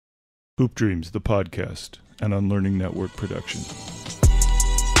Hoop Dreams, the podcast, an Unlearning Network production.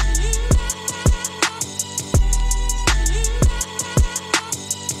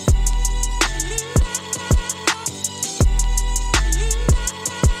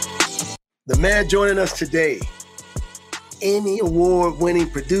 The man joining us today, Emmy Award winning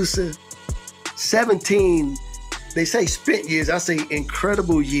producer, 17, they say spent years, I say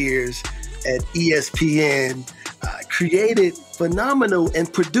incredible years at ESPN, created phenomenal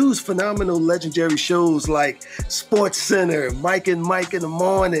and produced phenomenal legendary shows like Sports Center, Mike and Mike in the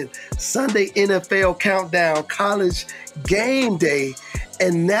Morning, Sunday NFL Countdown, College Game Day.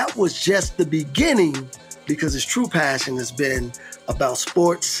 And that was just the beginning, because his true passion has been about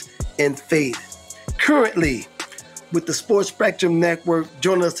sports and faith. Currently, with the Sports Spectrum Network,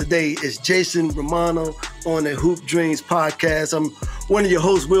 joining us today is Jason Romano on the Hoop Dreams podcast. I'm one of your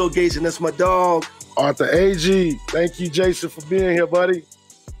hosts, Will Gates, and that's my dog, Arthur Agee. Thank you, Jason, for being here, buddy.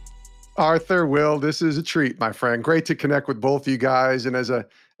 Arthur, Will, this is a treat, my friend. Great to connect with both of you guys. And as a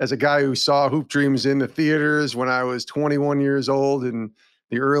guy who saw Hoop Dreams in the theaters when I was 21 years old in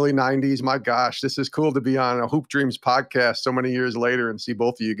the early 90s, my gosh, this is cool to be on a Hoop Dreams podcast so many years later and see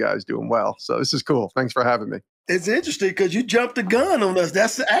both of you guys doing well. So this is cool. Thanks for having me. It's interesting because you jumped the gun on us.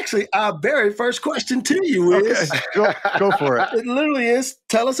 That's actually our very first question to you. Okay, go for it. It literally is.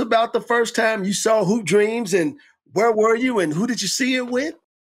 Tell us about the first time you saw Hoop Dreams and where were you and who did you see it with?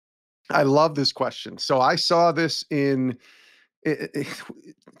 I love this question. So I saw this tell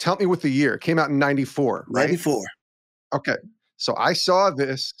me what the year. It came out in 94, right? 94. Okay. So I saw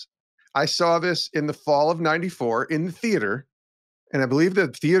this in the fall of 94 in the theater. And I believe the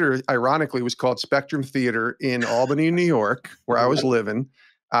theater, ironically, was called Spectrum Theater in Albany, New York, where I was living.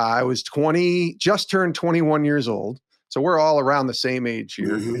 I was just turned 21 years old. So we're all around the same age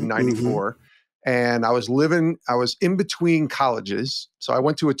here in 94. And I was in between colleges. So I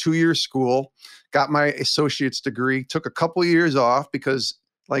went to a 2-year school, got my associate's degree, took a couple of years off because,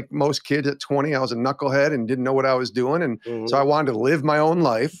 like most kids at 20, I was a knucklehead and didn't know what I was doing. And so I wanted to live my own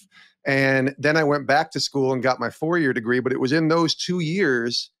life. And then I went back to school and got my 4-year degree. But it was in those 2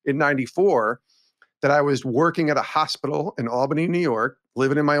 years in 94 that I was working at a hospital in Albany, New York,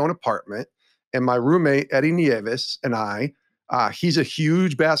 living in my own apartment. And my roommate, Eddie Nieves, and I, he's a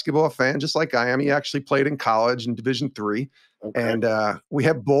huge basketball fan, just like I am. He actually played in college in Division III. Okay. And we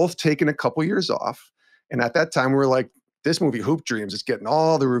had both taken a couple years off. And at that time, we were like, this movie, Hoop Dreams, is getting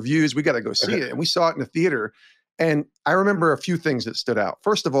all the reviews. We got to go see it. And we saw it in the theater. And I remember a few things that stood out.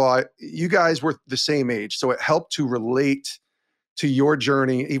 First of all, you guys were the same age, so it helped to relate to your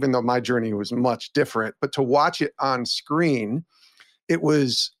journey, even though my journey was much different. But to watch it on screen, it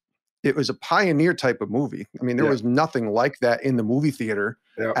was a pioneer type of movie. I mean, there was nothing like that in the movie theater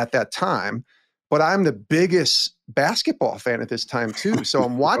at that time. But I'm the biggest basketball fan at this time too. So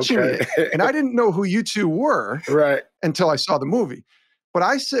I'm watching it, and I didn't know who you two were until I saw the movie. But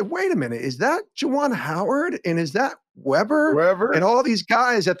I said, wait a minute, is that Juwan Howard? And is that Weber? And all these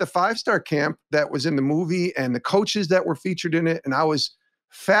guys at the 5-star camp that was in the movie and the coaches that were featured in it. And I was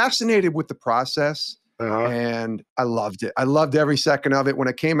fascinated with the process. And I loved it. I loved every second of it. When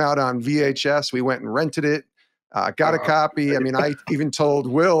it came out on VHS, we went and rented it. Got a copy. I mean, I even told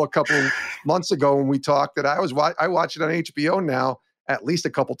Will a couple months ago when we talked that I watch it on HBO now at least a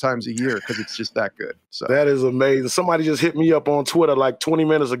couple times a year because it's just that good. So that is amazing. Somebody just hit me up on Twitter like 20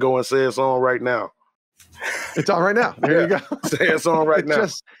 minutes ago and said it's on right now. It's on right now. There you go. Say it's on right now.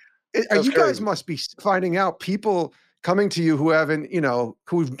 You guys must be finding out people coming to you who haven't,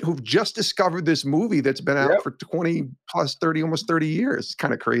 who've just discovered this movie that's been out for 20 plus 30, almost 30 years. It's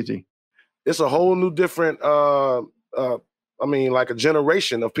kind of crazy. It's a whole new different, like a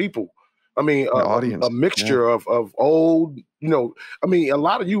generation of people. I mean, audience. A mixture of old, a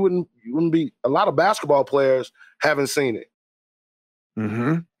lot of you wouldn't be, a lot of basketball players haven't seen it.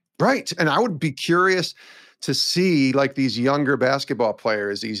 Mm-hmm. Right. And I would be curious to see like these younger basketball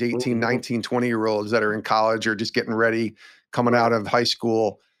players, these 18, 19, 20-year-olds that are in college or just getting ready, coming out of high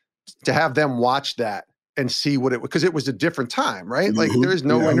school, to have them watch that and see what it was, because it was a different time, right? Like there's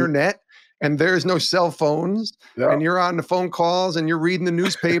no internet. And there's no cell phones, and you're on the phone calls, and you're reading the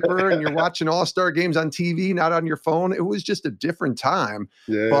newspaper, and you're watching All-Star games on TV, not on your phone. It was just a different time.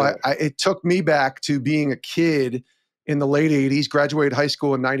 But it took me back to being a kid in the late 80s, graduated high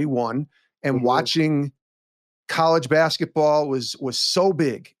school in 91, and watching college basketball was so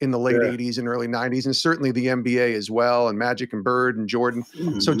big in the late 80s and early 90s, and certainly the NBA as well, and Magic and Bird and Jordan.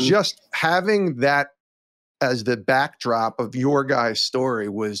 So just having that as the backdrop of your guys' story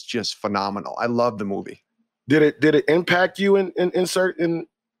was just phenomenal. I love the movie. Did it impact you in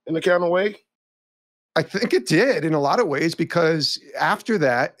the kind of way? I think it did in a lot of ways, because after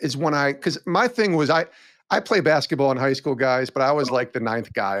that is when because my thing was I played basketball in high school, guys, but I was like the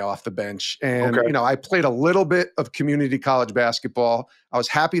ninth guy off the bench. And, Okay. I played a little bit of community college basketball. I was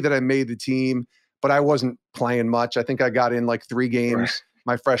happy that I made the team, but I wasn't playing much. I think I got in like 3 games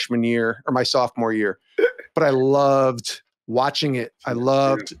my freshman year or my sophomore year, but I loved watching it. I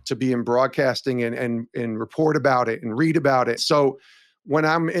loved to be in broadcasting and report about it and read about it. So when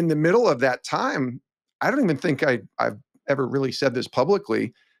I'm in the middle of that time, I don't even think I've ever really said this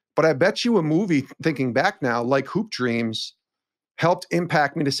publicly, but I bet you a movie, thinking back now, like Hoop Dreams, helped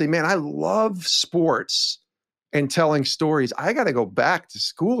impact me to say, man, I love sports and telling stories. I got to go back to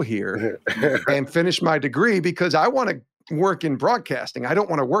school here and finish my degree because I want to work in broadcasting. I don't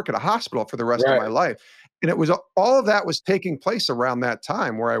want to work at a hospital for the rest of my life. And it was all of that was taking place around that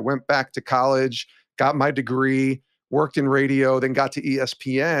time where I went back to college, got my degree, worked in radio, then got to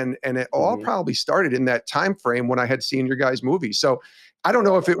ESPN, and it all probably started in that time frame when I had seen your guys' movies. So I don't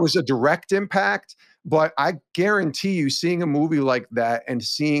know if it was a direct impact, but I guarantee you seeing a movie like that and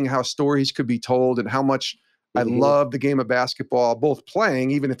seeing how stories could be told and how much I love the game of basketball, both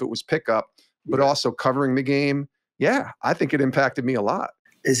playing, even if it was pickup, but also covering the game. Yeah, I think it impacted me a lot.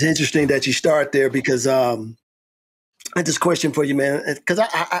 It's interesting that you start there because I had this question for you, man, because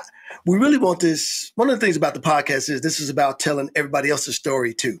we really want this. One of the things about the podcast is this is about telling everybody else's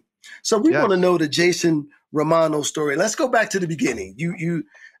story too. So we want to know the Jason Romano story. Let's go back to the beginning. You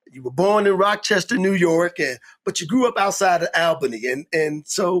were born in Rochester, New York, but you grew up outside of Albany. And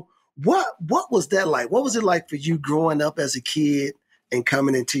so what was that like? What was it like for you growing up as a kid and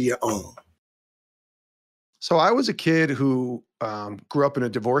coming into your own? So I was a kid who grew up in a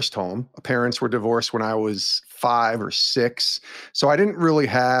divorced home. Parents were divorced when I was 5 or 6. So I didn't really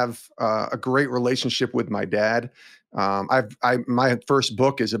have a great relationship with my dad. My first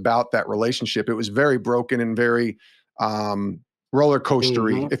book is about that relationship. It was very broken and very roller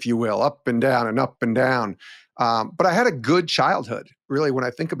coastery, if you will, up and down and up and down. But I had a good childhood, really, when I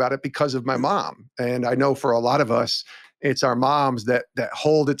think about it, because of my mom. And I know for a lot of us, it's our moms that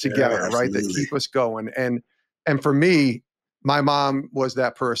hold it together, right? That keep us going. And for me, my mom was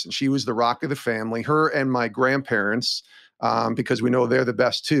that person. She was the rock of the family, her and my grandparents, because we know they're the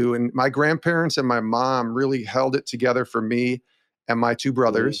best too. And my grandparents and my mom really held it together for me and my 2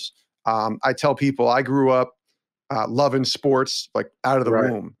 brothers. I tell people I grew up loving sports, like out of the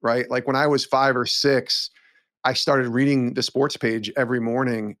womb, right? Like when I was 5 or 6, I started reading the sports page every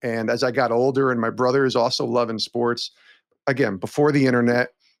morning. And as I got older and my brother is also loving sports, again, before the internet,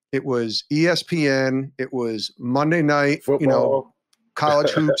 it was ESPN, it was Monday night, football.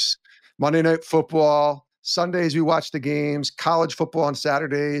 College hoops, Monday night football. Sundays, we watched the games, college football on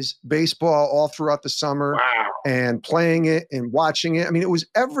Saturdays, baseball all throughout the summer, and playing it and watching it. I mean, it was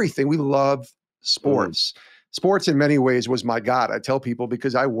everything. We loved sports. Sports in many ways was my God, I tell people,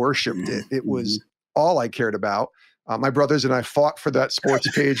 because I worshiped it. It was all I cared about. My brothers and I fought for that sports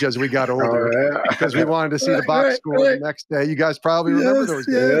page as we got older because we wanted to see the box score the next day. You guys probably remember those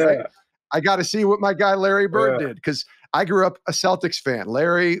days. Right? I got to see what my guy Larry Bird did because I grew up a Celtics fan.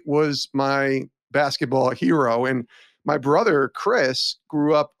 Larry was my basketball hero, and my brother Chris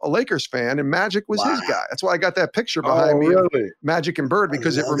grew up a Lakers fan, and Magic was his guy. That's why I got that picture behind me of Magic and Bird,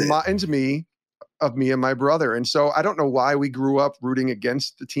 because it reminds me of me and my brother. And so I don't know why we grew up rooting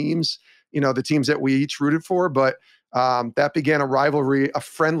against the teams, the teams that we each rooted for, but that began a rivalry, a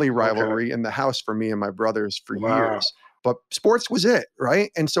friendly rivalry in the house for me and my brothers for years. But sports was it,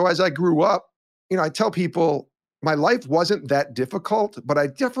 right? And so as I grew up, I tell people my life wasn't that difficult, but I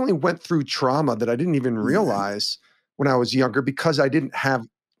definitely went through trauma that I didn't even realize when I was younger because I didn't have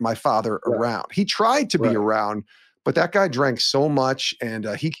my father around. He tried to be around, but that guy drank so much, and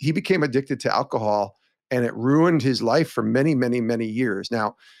he became addicted to alcohol, and it ruined his life for many, many, many years.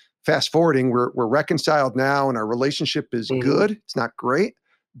 Now, fast forwarding, we're reconciled now, and our relationship is good. It's not great,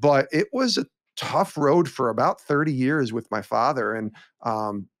 but it was a tough road for about 30 years with my father. And,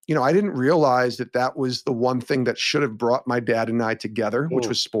 I didn't realize that was the one thing that should have brought my dad and I together, which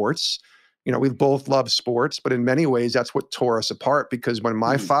was sports. We both love sports, but in many ways, that's what tore us apart, because when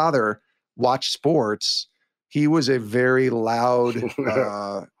my father watched sports, he was a very loud,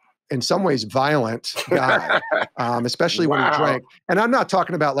 in some ways violent guy, especially when he drank. And I'm not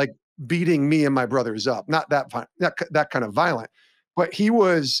talking about like beating me and my brothers up, not that kind of violent, but he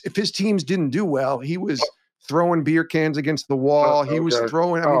was, if his teams didn't do well, he was throwing beer cans against the wall. He was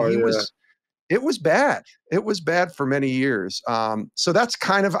throwing, it was bad. It was bad for many years. So that's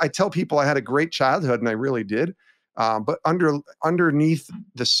kind of, I tell people I had a great childhood, and I really did. But underneath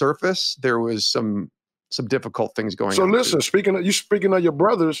the surface, there was some difficult things going on. So listen, speaking of your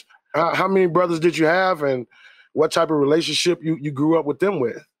brothers, How many brothers did you have, and what type of relationship you grew up with them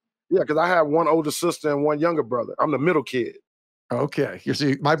with? Yeah, because I have one older sister and one younger brother. I'm the middle kid. Okay. You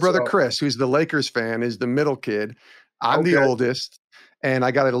see, my brother Chris, who's the Lakers fan, is the middle kid. I'm the oldest, and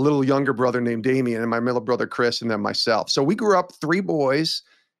I got a little younger brother named Damien, and my middle brother Chris, and then myself. So we grew up 3 boys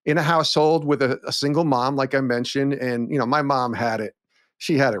in a household with a single mom, like I mentioned. And, you know, my mom had it.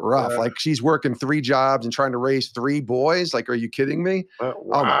 She had it rough. Like, she's working 3 jobs and trying to raise 3 boys. Like, are you kidding me? Wow.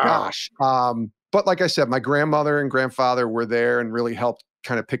 Oh my gosh. But like I said, my grandmother and grandfather were there and really helped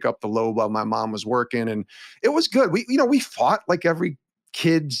kind of pick up the load while my mom was working. And it was good. We fought like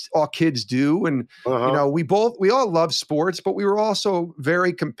all kids do. And, you know, we all love sports, but we were also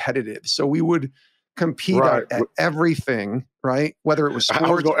very competitive. So we would compete at everything, right? Whether it was sports.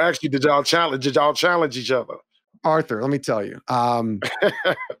 I was going to ask you, did y'all challenge each other? Arthur, let me tell you.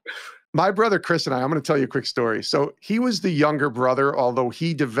 My brother Chris and I'm going to tell you a quick story. So he was the younger brother, although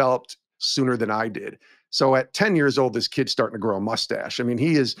he developed sooner than I did. So at 10 years old, this kid's starting to grow a mustache. I mean,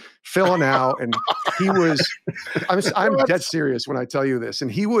 he is filling out, and he was, I'm dead serious when I tell you this.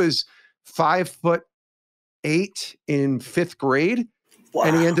 And he was 5'8" in 5th grade. Wow,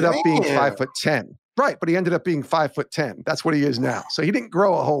 and he ended up being 5'10". Right. But he ended up being 5'10". That's what he is now. So he didn't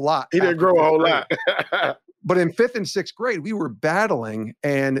grow a whole lot. He didn't grow a whole lot. But in 5th and 6th grade, we were battling,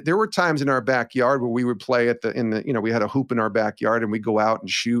 and there were times in our backyard where we would play we had a hoop in our backyard, and we'd go out and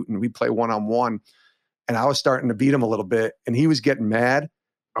shoot, and we'd play 1-on-1. And I was starting to beat him a little bit, and he was getting mad.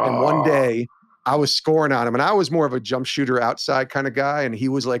 And one day I was scoring on him, and I was more of a jump shooter outside kind of guy, and he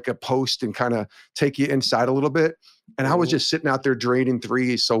was like a post and kind of take you inside a little bit. And I was just sitting out there draining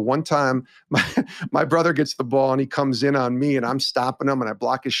threes. So one time my brother gets the ball, and he comes in on me, and I'm stopping him, and I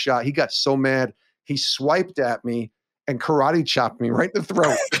block his shot. He got so mad. He swiped at me and karate chopped me right in the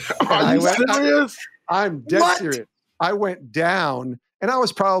throat. Are you serious? I'm dead serious. I went down, and I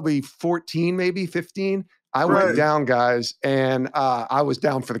was probably 14, maybe 15. I went down, guys, and I was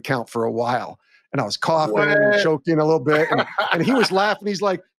down for the count for a while. And I was coughing and choking a little bit. And he was laughing. He's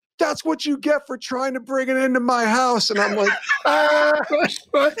like, "That's what you get for trying to bring it into my house." And I'm like,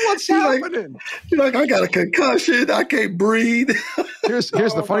 what's happening? You're like, I got a concussion. I can't breathe. Here's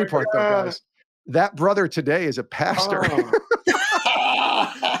the funny part, though, guys. That brother today is a pastor.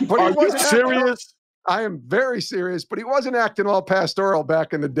 But are you serious? I am very serious, but he wasn't acting all pastoral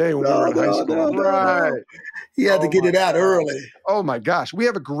back in the day when we were in high school. No. He had to get it out early. Oh my gosh. We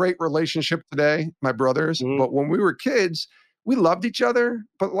have a great relationship today, my brothers. But when we were kids, we loved each other.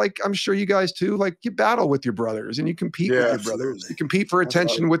 But like, I'm sure you guys too, like, you battle with your brothers and you compete with your brothers. You compete for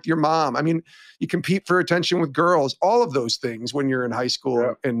attention with your mom. I mean, you compete for attention with girls, all of those things when you're in high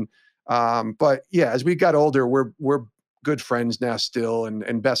school. And but yeah, as we got older, we're good friends now still,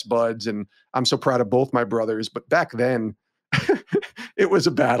 and best buds. And I'm so proud of both my brothers. But back then it was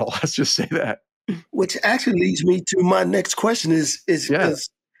a battle. Let's just say that. Which actually leads me to my next question is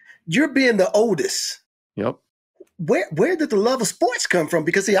you're being the oldest. Yep. Where did the love of sports come from?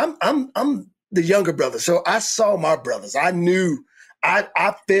 Because see, I'm the younger brother. So I saw my brothers. I knew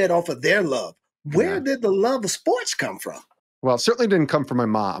I fed off of their love. Where did the love of sports come from? Well, it certainly didn't come from my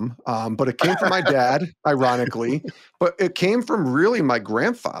mom, but it came from my dad, ironically. But it came from really my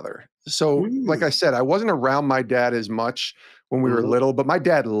grandfather. So like I said, I wasn't around my dad as much when we were little, but my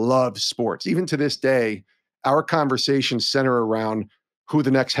dad loves sports. Even to this day, our conversations center around who the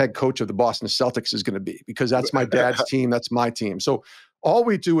next head coach of the Boston Celtics is going to be, because that's my dad's team, that's my team. So all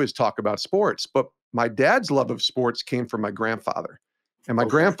we do is talk about sports. But my dad's love of sports came from my grandfather. And my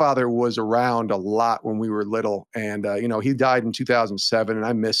grandfather was around a lot when we were little. And, he died in 2007 and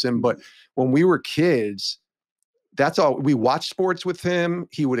I miss him. But when we were kids, that's all. We watched sports with him.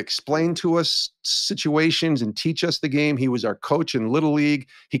 He would explain to us situations and teach us the game. He was our coach in Little League.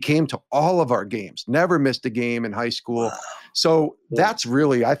 He came to all of our games, never missed a game in high school. Wow. So that's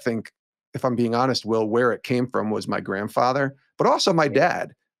really, I think, if I'm being honest, Will, where it came from was my grandfather, but also my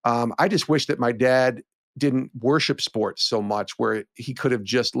dad. I just wish that my dad didn't worship sports so much, where he could have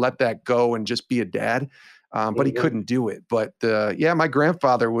just let that go and just be a dad. But he couldn't do it. But my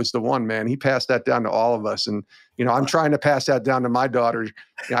grandfather was the one, man. He passed that down to all of us. And, I'm trying to pass that down to my daughter.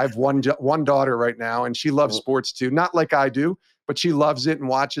 I have one daughter right now, and she loves sports too. Not like I do, but she loves it and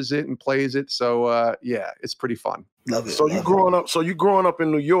watches it and plays it. So it's pretty fun. Love it. So you growing up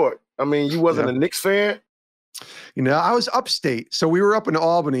in New York. I mean, you wasn't a Knicks fan? I was upstate. So we were up in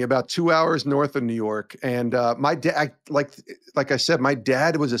Albany, about 2 hours north of New York. And my dad, like I said, my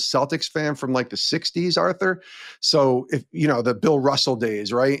dad was a Celtics fan from like the 60s, Arthur. So if, the Bill Russell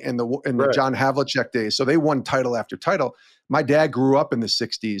days, right? And the John Havlicek days. So they won title after title. My dad grew up in the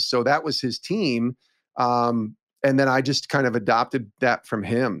 60s. So that was his team. And then I just kind of adopted that from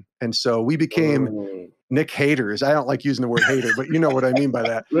him. And so we became Nick haters. I don't like using the word hater, but you know what I mean by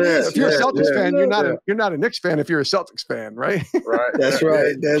that. If you're a Celtics fan, you're not a Knicks fan if you're a Celtics fan, right? Right. That's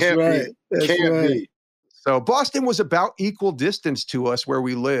right. That's right. That's right. So Boston was about equal distance to us where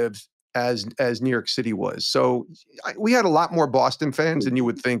we lived as New York City was. So we had a lot more Boston fans than you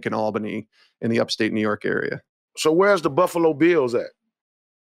would think in Albany, in the upstate New York area. So where's the Buffalo Bills at?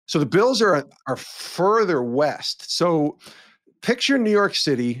 So the Bills are further west. So picture New York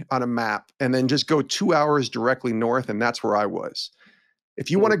City on a map and then just go 2 hours directly north, and that's where I was.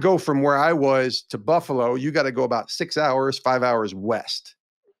 If you want to go from where I was to Buffalo, you got to go about 6 hours, 5 hours west.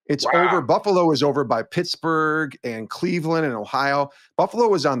 It's over. Buffalo is over by Pittsburgh and Cleveland and Ohio.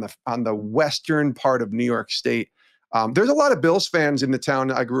 Buffalo is on the western part of New York State. There's a lot of Bills fans in the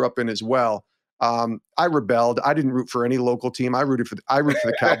town I grew up in as well. I rebelled. I didn't root for any local team. I root for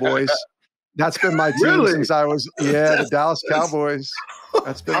the Cowboys. That's been my team since I was the Dallas Cowboys.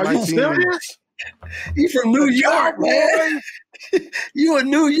 That's been my team. Serious? You from New York, man? You a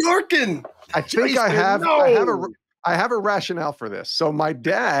New Yorkin? I think I have a rationale for this. So my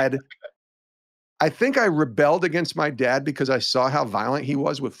dad, I think I rebelled against my dad because I saw how violent he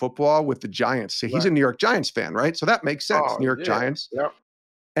was with football with the Giants. So he's a New York Giants fan, right? So that makes sense. New York Giants. Yep.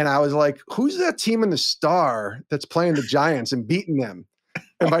 And I was like, who's that team in the Star that's playing the Giants and beating them?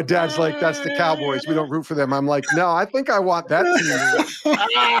 And my dad's like, that's the Cowboys. We don't root for them. I'm like, no, I think I want that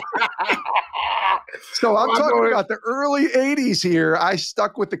team. So I'm talking about the early 80s here. I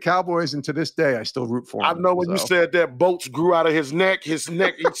stuck with the Cowboys, and to this day, I still root for them. I know when you said that, bolts grew out of his neck. His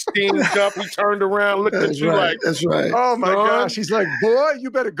neck, he steamed up. He turned around, looked at you like, that's right. Oh, my gosh. He's like, boy,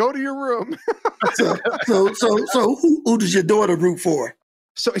 you better go to your room. So who does your daughter root for?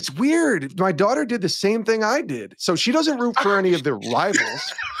 So it's weird. My daughter did the same thing I did. So she doesn't root for any of the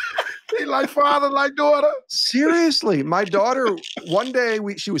rivals. They like father, like daughter. Seriously, my daughter, one day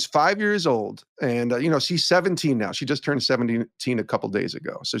she was 5 years old, and she's 17 now. She just turned 17 a couple days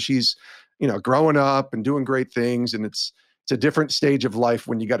ago. So she's, growing up and doing great things, and it's a different stage of life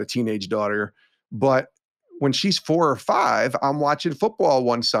when you got a teenage daughter. But when she's 4 or 5, I'm watching football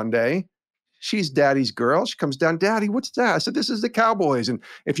one Sunday. She's daddy's girl. She comes down, Daddy, what's that? I said, this is the Cowboys. And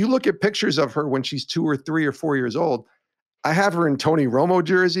if you look at pictures of her when she's 2 or 3 or 4 years old, I have her in Tony Romo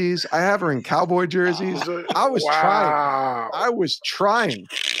jerseys. I have her in Cowboy jerseys. I was trying.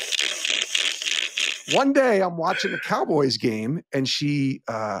 One day I'm watching the Cowboys game, and she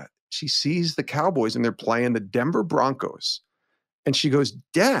sees the Cowboys, and they're playing the Denver Broncos. And she goes,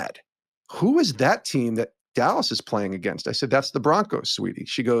 Dad, who is that team that Dallas is playing against? I said, that's the Broncos, sweetie.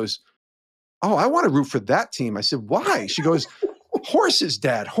 She goes, oh, I want to root for that team. I said, why? She goes, horses,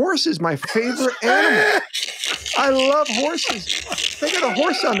 Dad. Horse is my favorite animal. I love horses. They got a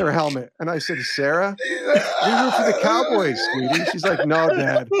horse on their helmet. And I said, Sarah, we root for the Cowboys, sweetie. She's like, no,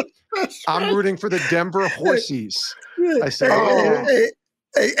 Dad. I'm rooting for the Denver Horsies. I said,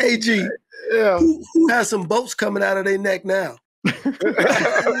 hey, Agee, who has some bolts coming out of their neck now?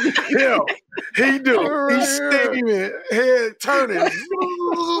 Yeah, he do. He's steaming, head turning.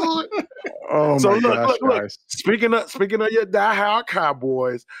 Oh, so my gosh, look. Speaking of your diehard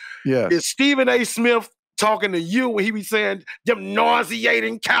Cowboys, is Stephen A. Smith talking to you when he be saying them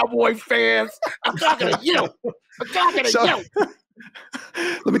nauseating Cowboy fans? I'm talking to you. You.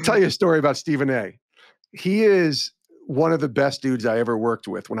 Let me tell you a story about Stephen A. He is one of the best dudes I ever worked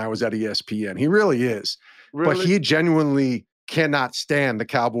with when I was at ESPN. He really is. Really? But he genuinely cannot stand the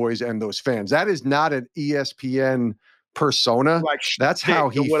Cowboys and those fans. That is not an ESPN persona. That's how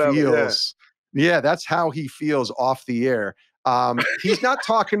he feels. Yeah, that's how he feels off the air. He's not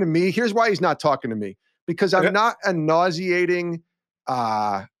talking to me. Here's why he's not talking to me. Because I'm not a nauseating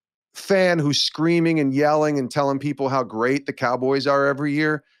fan who's screaming and yelling and telling people how great the Cowboys are every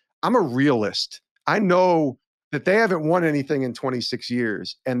year. I'm a realist. I know that they haven't won anything in 26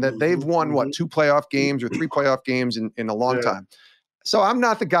 years and that they've won, 2 playoff games or 3 playoff games in a long time. So I'm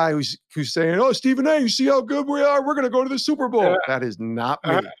not the guy who's saying, oh, Stephen A., you see how good we are? We're going to go to the Super Bowl. That is not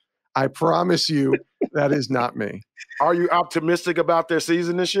me. I promise you, that is not me. Are you optimistic about their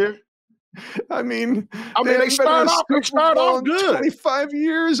season this year? I mean, they start off good. 25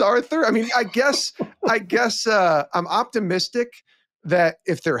 years, Arthur. I mean, I guess I'm optimistic that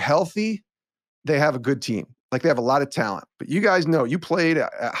if they're healthy, they have a good team. Like, they have a lot of talent. But you guys know, you played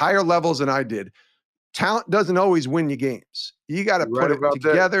at higher levels than I did. Talent doesn't always win you games. You got to put it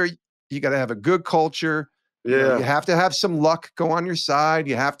together. You got to have a good culture. Yeah. You have to have some luck go on your side.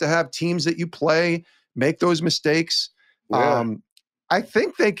 You have to have teams that you play make those mistakes. Yeah. I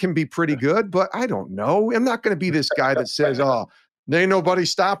think they can be pretty good, but I don't know. I'm not going to be this guy that says, oh, There ain't nobody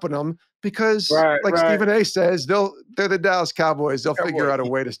stopping them because, like Stephen A. says, they're the Dallas Cowboys. They'll figure out a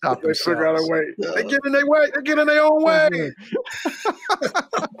way to stop themselves. Figure out a way. They get in their way. They get in their own way.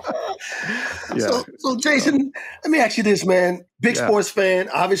 So Jason, let me ask you this, man. Big sports fan,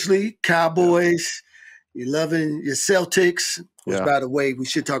 obviously. Cowboys. You're loving your Celtics. Which, by the way, we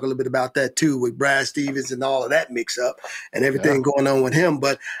should talk a little bit about that too, with Brad Stevens and all of that mix up and everything going on with him.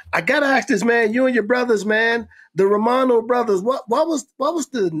 But I gotta ask this, man. You and your brothers, man, the Romano brothers. What was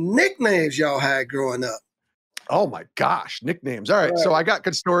the nicknames y'all had growing up? Oh my gosh, nicknames. All right. So I got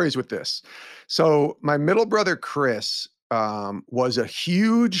good stories with this. So my middle brother Chris was a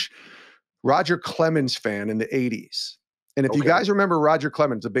huge Roger Clemens fan in the 80s. And if you guys remember Roger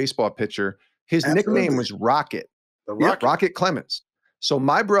Clemens, a baseball pitcher, his nickname was Rocket. Rocket Clemens. So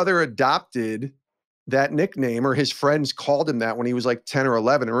my brother adopted that nickname, or his friends called him that when he was like 10 or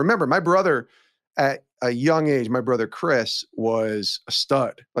 11. And remember, my brother at a young age, my brother Chris was a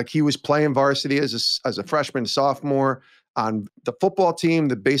stud. Like he was playing varsity as a freshman, sophomore on the football team,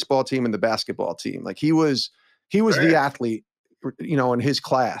 the baseball team, and the basketball team. Like he was the athlete, in his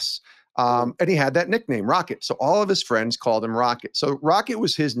class. And he had that nickname, Rocket. So all of his friends called him Rocket. So Rocket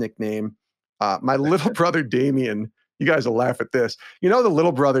was his nickname. My little brother, Damien, you guys will laugh at this. The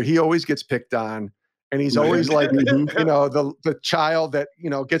little brother, he always gets picked on. And he's always like, the child that,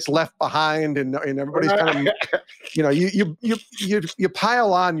 gets left behind and everybody's kind of, you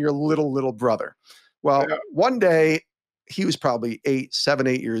pile on your little brother. Well, one day he was probably 7,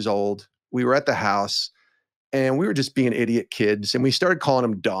 8 years old. We were at the house and we were just being idiot kids. And we started calling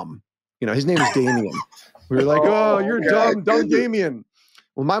him dumb. His name is Damien. We were like, oh, you're dumb Damien.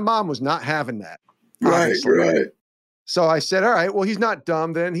 Well, my mom was not having that. Obviously. Right. So I said, all right, well, he's not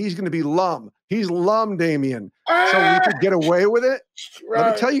dumb then. He's going to be Lum. He's Lum Damien. So we could get away with it. Right.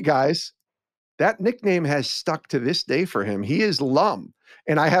 Let me tell you guys, that nickname has stuck to this day for him. He is Lum.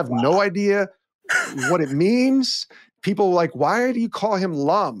 And I have no idea what it means. People were like, why do you call him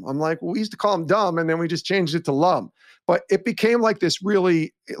Lum? I'm like, well, we used to call him Dumb, and then we just changed it to Lum. But it became like this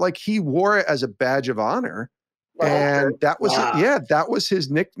really, like he wore it as a badge of honor. And that was his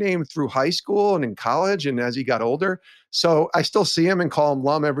nickname through high school and in college and as he got older. So I still see him and call him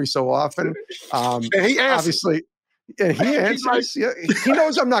Lum every so often. And he obviously, and he answers. He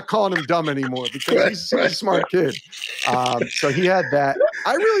knows I'm not calling him dumb anymore because he's a smart kid. So he had that.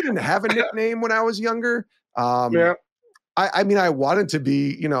 I really didn't have a nickname when I was younger. I mean, I wanted to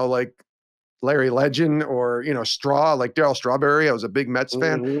be, like Larry Legend or, Straw, like Darryl Strawberry. I was a big Mets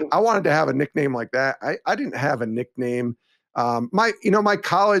fan. I wanted to have a nickname like that. I didn't have a nickname. My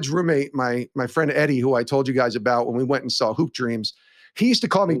college roommate, my friend Eddie, who I told you guys about when we went and saw Hoop Dreams, he used to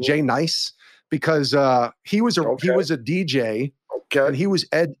call me Jay Nice because he was a DJ and he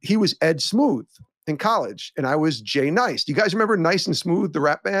was Ed Smooth in college and I was Jay Nice. Do you guys remember Nice and Smooth, the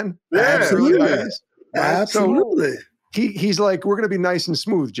rap band? Yeah, absolutely. Absolutely. He's like, we're going to be nice and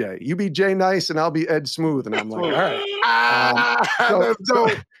smooth, Jay. You be Jay Nice and I'll be Ed Smooth. And I'm like, all right.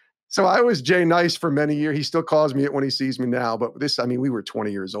 So I was Jay Nice for many years. He still calls me it when he sees me now. But we were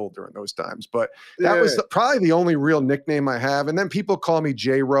 20 years old during those times. But that was probably the only real nickname I have. And then people call me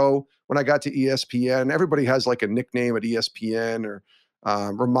J-Ro when I got to ESPN. Everybody has like a nickname at ESPN or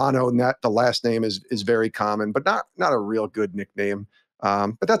Romano. And the last name is very common, but not a real good nickname.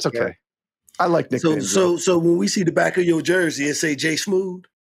 But that's okay. I like nicknames. So when we see the back of your jersey, it say Jay Smooth.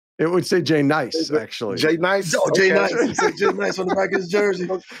 It would say Jay Nice, actually. Jay Nice. Oh, Jay Nice. It say Jay Nice on the back of his jersey.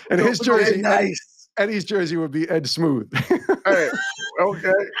 And his jersey, Nice. Eddie's jersey would be Ed Smooth. Hey,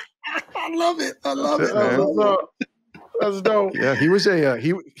 okay. I love it. That's dope. Yeah, he was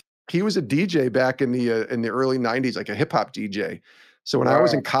a DJ back in the early 90s, like a hip hop DJ. So when I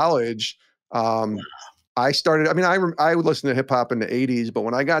was in college, I started, I would listen to hip hop in the 80s, but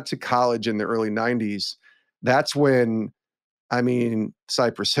when I got to college in the early 90s, that's when,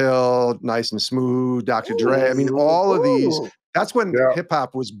 Cypress Hill, Nice and Smooth, Dr. Dre, all of these, that's when hip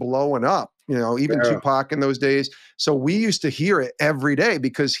hop was blowing up, even Tupac in those days. So we used to hear it every day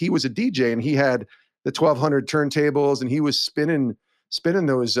because he was a DJ and he had the 1200 turntables and he was spinning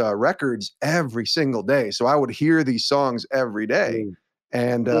those records every single day. So I would hear these songs every day.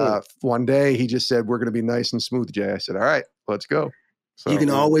 And one day he just said, we're going to be nice and smooth, Jay. I said, all right, let's go. So, you can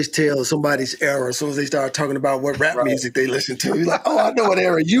always tell somebody's era as soon as they start talking about what rap music they listen to. You're like, oh, I know what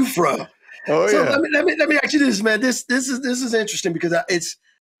era you from. Oh, so let me ask you this, man. This is interesting because it's,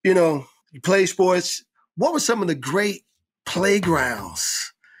 you play sports. What were some of the great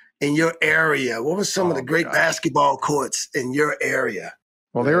playgrounds in your area? What were some of the great basketball courts in your area?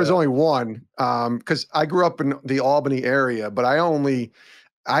 Well, there was only one because I grew up in the Albany area, but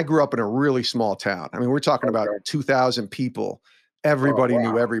I grew up in a really small town. We're talking about 2,000 people everybody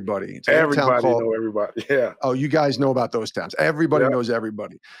knew everybody. It's Everybody know everybody. Yeah. Oh, you guys know about those towns. Everybody knows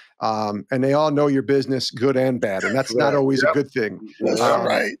everybody. And they all know your business, good and bad. And that's not always a good thing. That's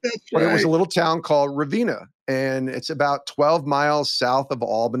right. But it was a little town called Ravenna. And it's about 12 miles south of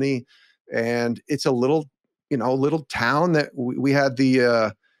Albany. And it's a little, little town that we had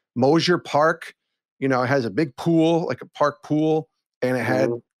the Mosier Park. It has a big pool, like a park pool. And it had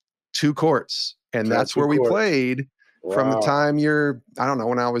 2 courts. And that's where we played. From the time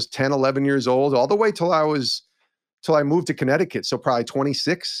when I was 10, 11 years old, all the way till I moved to Connecticut. So probably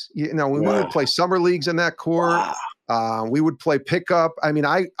 26, we would play summer leagues in that court. We would play pickup. I mean,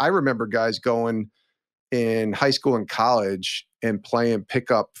 I remember guys going in high school and college and playing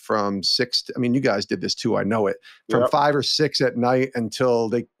pickup from 6 to, you guys did this too. I know it, from 5 or 6 at night until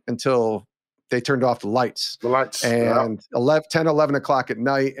they turned off the lights. And 10, 11 o'clock at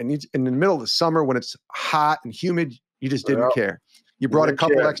night. And in the middle of the summer when it's hot and humid, you just didn't care. You brought a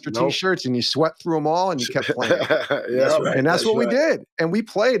couple extra T-shirts and you sweat through them all and you kept playing. And that's what we did. And we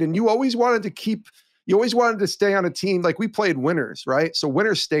played. And you always wanted to stay on a team. Like we played winners, right? So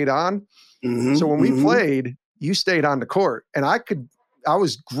winners stayed on. So when we played, you stayed on the court. And I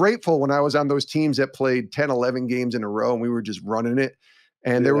was grateful when I was on those teams that played 10, 11 games in a row and we were just running it.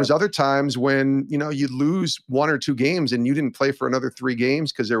 And there was other times when, you'd lose 1 or 2 games and you didn't play for another 3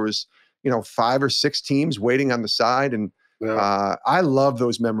 games because there was 5 or 6 teams waiting on the side. And I love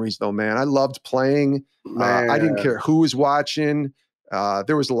those memories though, man. I loved playing. I didn't care who was watching.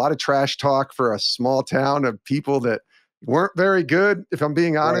 There was a lot of trash talk for a small town of people that weren't very good. If I'm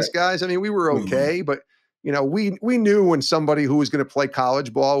being honest, guys, we were okay, but we knew when somebody who was going to play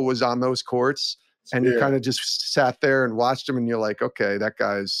college ball was on those courts. And you kind of just sat there and watched him and you're like, okay, that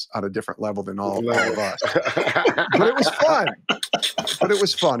guy's on a different level than all of us. But it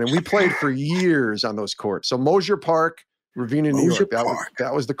was fun. And we played for years on those courts. So Mosier Park, Ravenna, New York.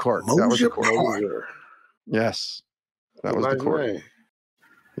 That was the court. Mosier Park. Yes. That was the court. Name.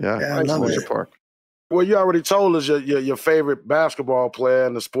 Yeah, Mosier Park. Well, you already told us your favorite basketball player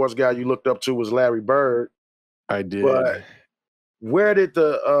and the sports guy you looked up to was Larry Bird. I did. But where did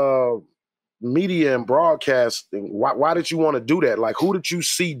the media and broadcasting, why did you want to do that? Like, who did you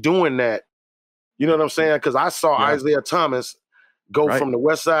see doing that? You know what I'm saying? Because I saw Isaiah Thomas go from the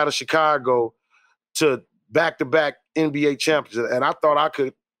west side of Chicago to back-to-back NBA champions, and I thought I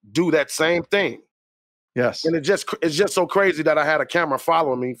could do that same thing. Yes. And it's just so crazy that I had a camera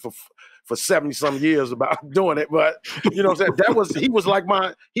following me for 70-some years about doing it. But you know what I'm saying? He was like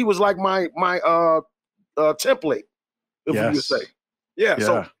my template, if you would say. Yeah.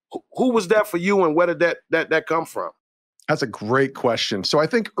 So who was that for you, and where did that come from? That's a great question. So I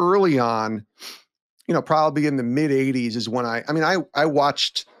think early on, probably in the mid 80s is when I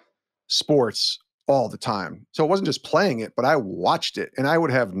watched sports all the time. So it wasn't just playing it, but I watched it, and I would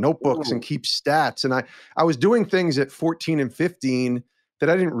have notebooks and keep stats. And I was doing things at 14 and 15 that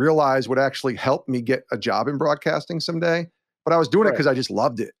I didn't realize would actually help me get a job in broadcasting someday, but I was doing it because I just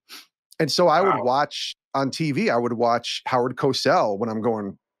loved it. And so I would watch on TV, I would watch Howard Cosell when I'm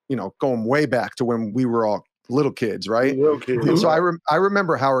going way back to when we were all little kids, right? And so I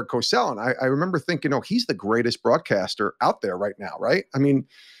remember Howard Cosell, and I remember thinking, he's the greatest broadcaster out there right now, right?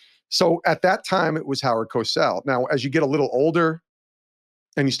 So at that time, it was Howard Cosell. Now, as you get a little older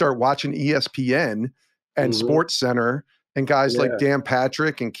and you start watching ESPN and Sports Center and guys like Dan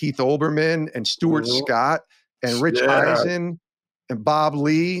Patrick and Keith Olbermann and Stuart Scott and Rich Eisen and Bob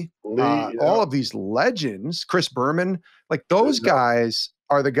Lee, all of these legends, Chris Berman, like those guys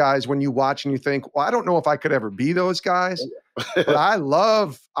are the guys when you watch and you think, well, I don't know if I could ever be those guys, but I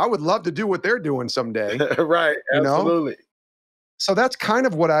would love to do what they're doing someday. Right. Absolutely. So that's kind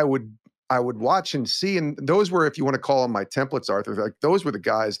of what I would watch and see. And those were, if you want to call them my templates, Arthur, like those were the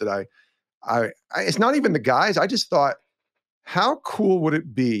guys that I it's not even the guys. I just thought, how cool would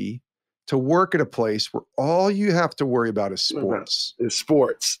it be to work at a place where all you have to worry about is sports? It's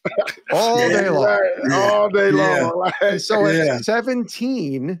sports. All day long. Right. All day long. Right. So at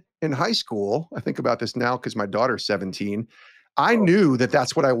 17 in high school, I think about this now because my daughter's 17, I knew that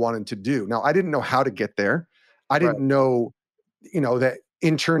that's what I wanted to do. Now, I didn't know how to get there. I didn't know, that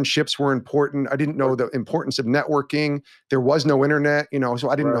internships were important. I didn't know the importance of networking. There was no internet, so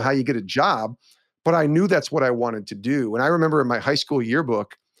I didn't know how you get a job, but I knew that's what I wanted to do. And I remember in my high school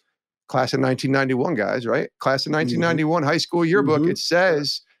yearbook, class of 1991, guys, right? Class of 1991 high school yearbook, it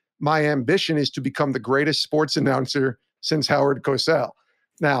says, my ambition is to become the greatest sports announcer since Howard Cosell.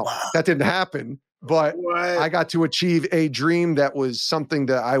 Now, that didn't happen, but I got to achieve a dream that was something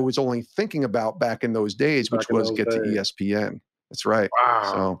that I was only thinking about back in those days, which was get to ESPN. That's right.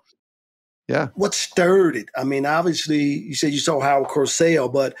 Wow. So, Yeah. What stirred it? I mean, obviously, you said you saw Howard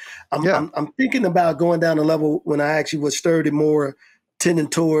Cosell, but I'm thinking about going down a level when I actually what stirred it more, tending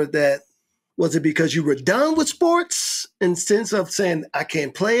toward that. Was it because you were done with sports in sense of saying I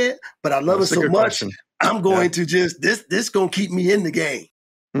can't play it, but I love it so much, question. I'm going to just this going to keep me in the game.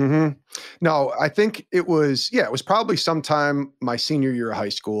 Mm-hmm. No, I think it was probably sometime my senior year of high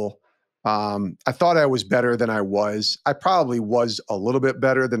school. I thought I was better than I was. I probably was a little bit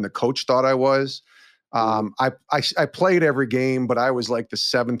better than the coach thought I was. I played every game, but I was like the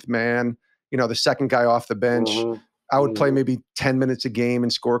seventh man, the second guy off the bench. I would play maybe 10 minutes a game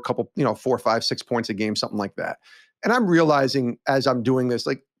and score a couple, 4, 5, 6 points a game, something like that. And I'm realizing as I'm doing this,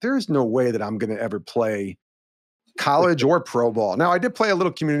 like, there's no way that I'm going to ever play college or pro ball. Now, I did play a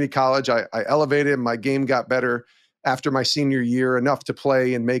little community college. I elevated. My game got better after my senior year, enough to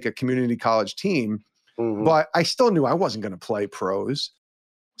play and make a community college team. But I still knew I wasn't going to play pros.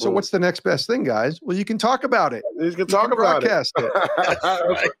 So what's the next best thing, guys? Well, you can talk about it. You can talk about broadcast it.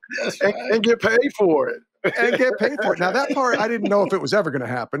 That's right. And get paid for it. And get paid for it. Now, that part, I didn't know if it was ever going to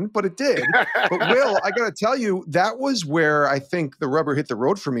happen, but it did. But Will, I got to tell you, that was where I think the rubber hit the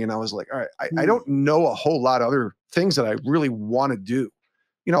road for me. And I was like, all right, I don't know a whole lot of other things that I really want to do.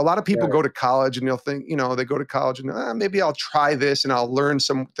 A lot of people go to college and they'll think, they go to college and maybe I'll try this and I'll learn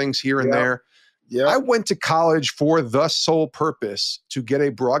some things here and there. Yeah. I went to college for the sole purpose to get a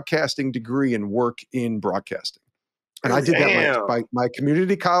broadcasting degree and work in broadcasting. And I did that my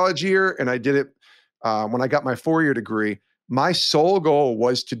community college year, and I did it when I got my 4-year degree. My sole goal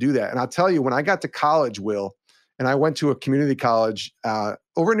was to do that. And I'll tell you, when I got to college, Will, and I went to a community college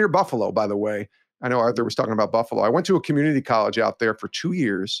over near Buffalo, by the way. I know Arthur was talking about Buffalo. I went to a community college out there for 2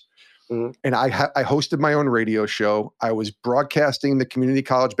 years. And I hosted my own radio show. I was broadcasting the community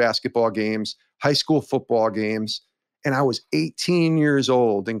college basketball games, high school football games. And I was 18 years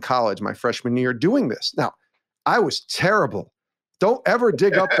old in college, my freshman year, doing this. Now, I was terrible. Don't ever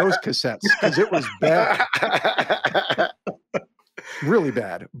dig up those cassettes because it was bad. Really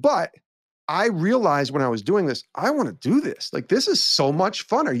bad. But I realized when I was doing this, I want to do this. Like, this is so much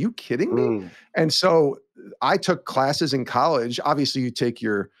fun. Are you kidding me? And so I took classes in college. Obviously, you take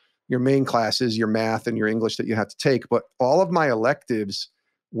your main classes, your math and your English that you have to take. But all of my electives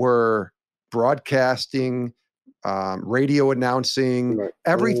were broadcasting, radio announcing,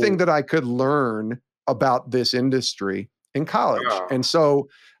 everything that I could learn about this industry in college. And so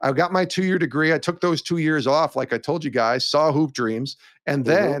I got my 2-year degree. I took those 2 years off, like I told you guys, saw Hoop Dreams, and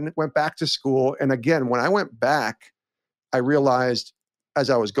then went back to school. And again, when I went back, I realized as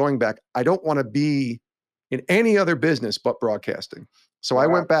I was going back, I don't want to be in any other business but broadcasting. So I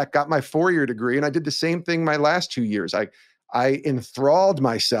went back, got my 4-year degree, and I did the same thing my last 2 years. I enthralled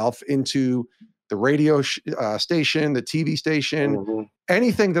myself into the radio station, the TV station,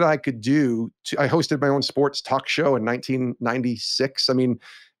 anything that I could do. I hosted my own sports talk show in 1996. I mean,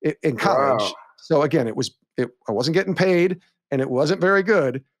 in college. So again, I wasn't getting paid and it wasn't very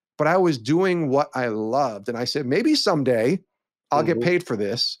good, but I was doing what I loved. And I said, maybe someday I'll get paid for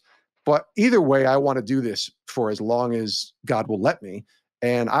this. But either way, I want to do this for as long as God will let me.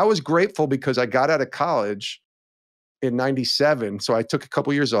 And I was grateful because I got out of college in 97. So I took a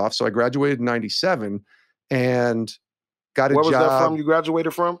couple years off. So I graduated in 97 and got a job. Where was that from you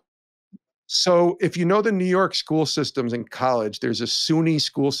graduated from? So if you know the New York school systems in college, there's a SUNY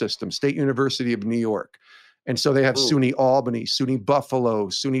school system, State University of New York. And so they have SUNY Albany, SUNY Buffalo,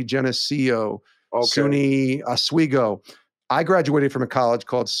 SUNY Geneseo, SUNY Oswego. I graduated from a college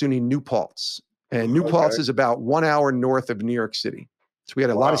called SUNY New Paltz. And New Paltz is about 1 hour north of New York City. So we had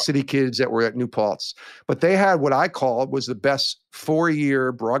a lot of city kids that were at New Paltz. But they had what I called was the best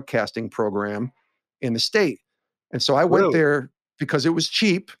 4-year broadcasting program in the state. And so I went there because it was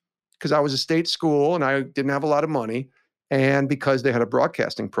cheap, because I was a state school and I didn't have a lot of money, and because they had a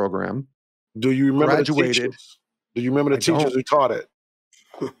broadcasting program. Do you remember the teachers? Do you remember the teachers who taught it?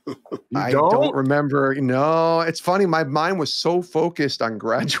 I don't remember. No, it's funny. My mind was so focused on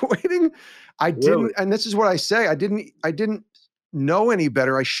graduating. I didn't, and this is what I say, I didn't know any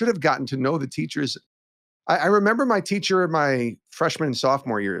better. I should have gotten to know the teachers. I remember my teacher in my freshman and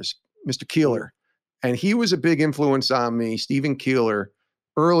sophomore years, Mr. Keeler, and he was a big influence on me, Stephen Keeler,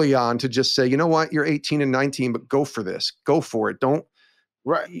 early on, to just say, you know what, you're 18 and 19, but go for this. Go for it. Don't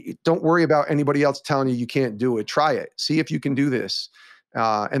worry about anybody else telling you can't do it. Try it. See if you can do this.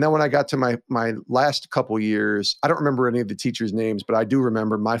 And then when I got to my last couple years, I don't remember any of the teachers' names, but I do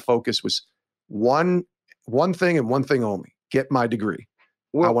remember my focus was one thing and one thing only: get my degree.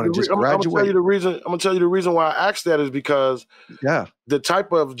 Well, I want to just graduate. I'm gonna tell you the reason why I asked that is because the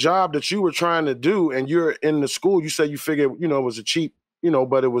type of job that you were trying to do, and you're in the school, you say you figured, it was a cheap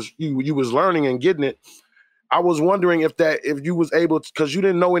but it was you was learning and getting it. I was wondering if you was able to, because you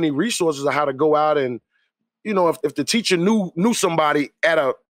didn't know any resources of how to go out and, if the teacher knew somebody at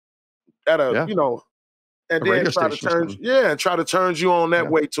a and then try to turn you on that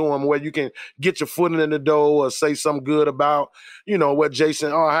way to them, where you can get your foot in the door or say something good about, what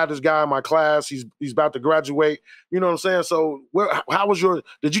Jason, I had this guy in my class, he's about to graduate. You know what I'm saying? So how was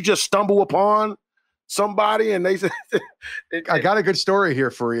did you just stumble upon somebody and they said, I got a good story here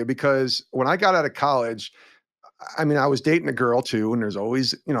for you, because when I got out of college, I mean, I was dating a girl too, and there's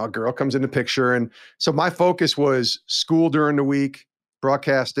always, a girl comes in the picture. And so my focus was school during the week,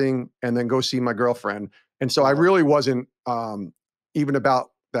 broadcasting, and then go see my girlfriend. And so I really wasn't even about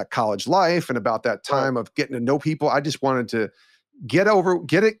that college life and about that time of getting to know people. I just wanted to get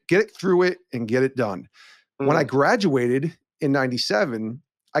it through it and get it done. When I graduated in 97,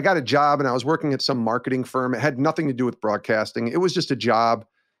 I got a job and I was working at some marketing firm. It had nothing to do with broadcasting. It was just a job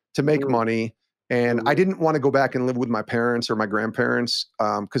to make money. And I didn't want to go back and live with my parents or my grandparents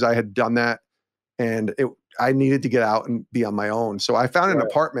because I had done that. And I needed to get out and be on my own. So I found an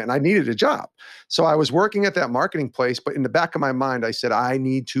apartment and I needed a job. So I was working at that marketing place, but in the back of my mind, I said, I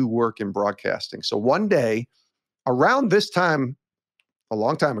need to work in broadcasting. So one day around this time, a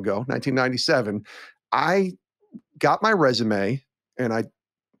long time ago, 1997, I got my resume and I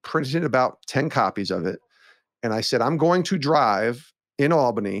printed about 10 copies of it. And I said, I'm going to drive in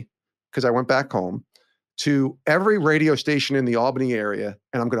Albany, because I went back home, to every radio station in the Albany area.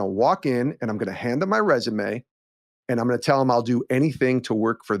 And I'm going to walk in and I'm going to hand them my resume and I'm going to tell them I'll do anything to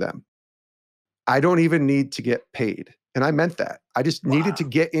work for them. I don't even need to get paid. And I meant that. I just needed to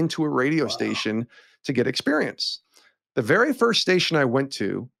get into a radio station to get experience. The very first station I went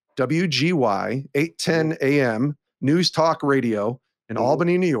to, WGY, 810 AM, News Talk Radio in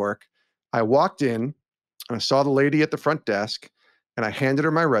Albany, New York. I walked in and I saw the lady at the front desk. And I handed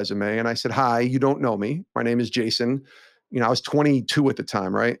her my resume and I said, hi, you don't know me. My name is Jason. I was 22 at the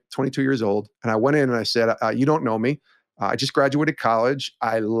time, right? 22 years old. And I went in and I said, you don't know me. I just graduated college.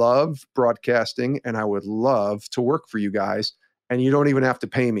 I love broadcasting and I would love to work for you guys. And you don't even have to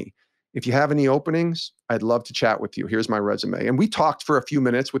pay me. If you have any openings, I'd love to chat with you. Here's my resume. And we talked for a few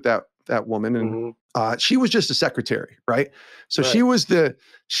minutes with that woman. And she was just a secretary, right? So she was I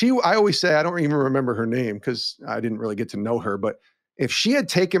always say, I don't even remember her name because I didn't really get to know her, but if she had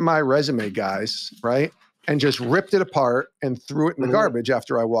taken my resume, guys, right, and just ripped it apart and threw it in the garbage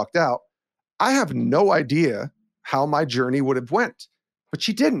after I walked out, I have no idea how my journey would have went. But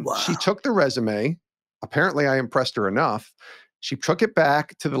she didn't. Wow. She took the resume. Apparently, I impressed her enough. She took it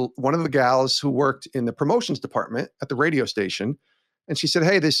back to one of the gals who worked in the promotions department at the radio station, and she said,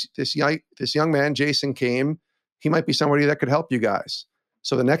 "Hey, this young man, Jason, came. He might be somebody that could help you guys."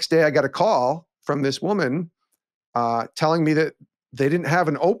 So the next day, I got a call from this woman telling me that they didn't have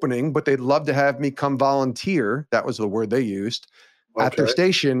an opening, but they'd love to have me come volunteer. That was the word they used at their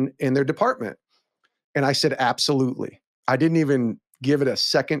station in their department. And I said, absolutely. I didn't even give it a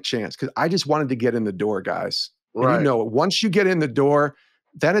second chance because I just wanted to get in the door, guys. Right. And once you get in the door,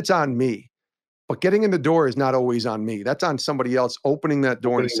 then it's on me. But getting in the door is not always on me. That's on somebody else opening that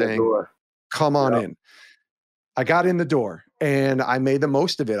door and saying, come on in. I got in the door and I made the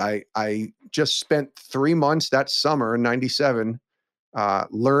most of it. I just spent 3 months that summer in 97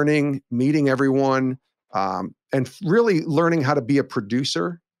 learning, meeting everyone, and really learning how to be a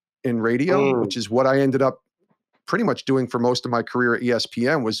producer in radio, which is what I ended up pretty much doing for most of my career at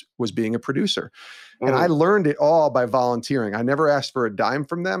ESPN was being a producer. And I learned it all by volunteering. I never asked for a dime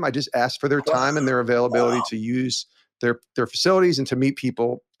from them. I just asked for their time and their availability to use their facilities and to meet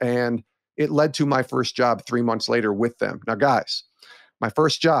people. And it led to my first job 3 months later with them. Now, guys, my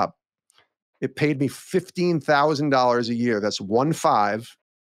first job, it paid me $15,000 a year. That's 1.5.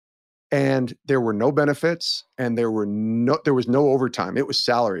 And there were no benefits and there was no overtime. It was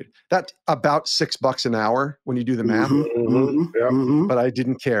salaried. That's about $6 an hour when you do the math. But I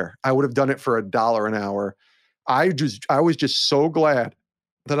didn't care. I would have done it for $1 an hour. I was just so glad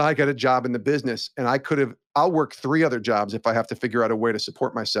that I got a job in the business, and I'll work 3 other jobs if I have to figure out a way to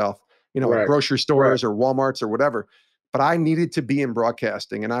support myself, at grocery stores or Walmarts or whatever. But I needed to be in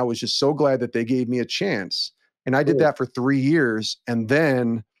broadcasting, and I was just so glad that they gave me a chance. And I did that for 3 years, and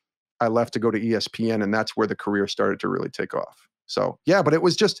then I left to go to ESPN, and that's where the career started to really take off. So, yeah, but it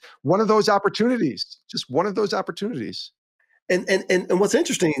was just one of those opportunities, And what's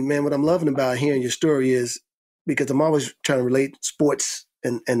interesting, man, what I'm loving about hearing your story is because I'm always trying to relate sports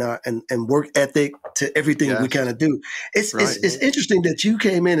and work ethic to everything we kind of do. It's interesting that you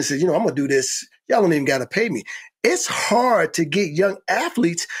came in and said, I'm gonna do this. Y'all don't even gotta pay me. It's hard to get young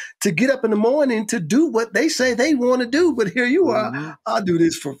athletes to get up in the morning to do what they say they want to do, but here you are. I'll do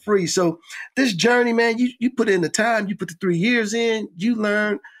this for free. So this journey, man, you put in the time, you put the 3 years in, you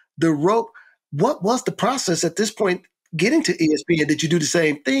learn the rope. What was the process at this point getting to ESPN? Did you do the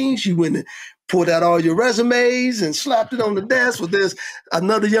same things? You went and pulled out all your resumes and slapped it on the desk? Was there's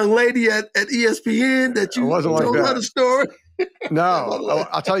another young lady at ESPN that you told her the story? No,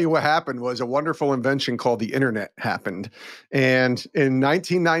 I'll tell you what happened was a wonderful invention called the internet happened. And in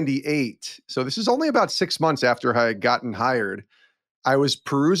 1998, so this is only about 6 months after I had gotten hired, I was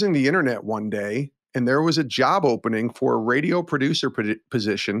perusing the internet one day and there was a job opening for a radio producer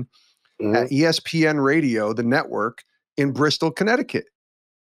position at ESPN Radio, the network in Bristol, Connecticut.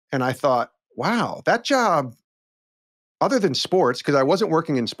 And I thought, wow, that job, other than sports, because I wasn't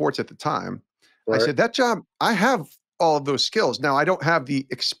working in sports at the time, I said, that job, I have all of those skills. Now, I don't have the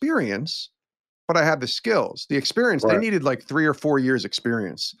experience, but I have the skills. The experience, they needed like 3 or 4 years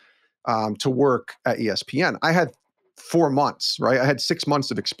experience to work at ESPN. I had 4 months, right? I had 6 months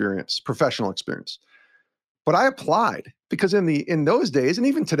of experience, professional experience. But I applied because in those days, and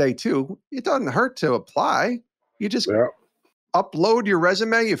even today too, it doesn't hurt to apply. You just upload your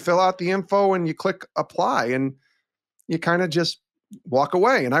resume, you fill out the info, and you click apply, and you kind of just walk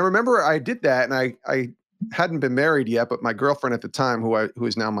away. And I remember I did that, and I hadn't been married yet, but my girlfriend at the time, who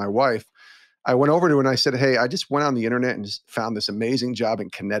is now my wife, I went over to her and I said, hey, I just went on the internet and just found this amazing job in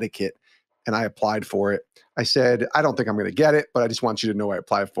Connecticut, and I applied for it. I said, I don't think I'm going to get it, but I just want you to know I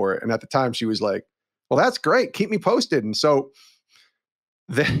applied for it. And at the time, she was like, well, that's great. Keep me posted. And so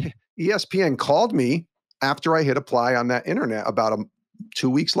the ESPN called me after I hit apply on that internet about 2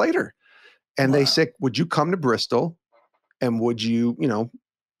 weeks later. And they said, would you come to Bristol and would you,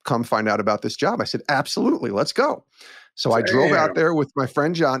 come find out about this job? I said, absolutely. Let's go. So I drove out there with my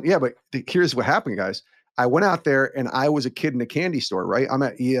friend, John. Yeah, but here's what happened, guys. I went out there and I was a kid in a candy store, right? I'm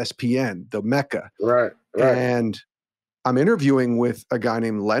at ESPN, the Mecca. Right. And I'm interviewing with a guy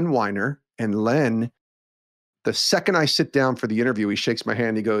named Len Weiner. And Len, the second I sit down for the interview, he shakes my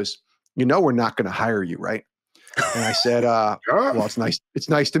hand. He goes, we're not going to hire you, right? And I said, well, it's nice. It's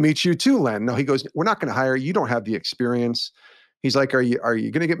nice to meet you too, Len. No, he goes, we're not going to hire you. You don't have the experience. He's like, are you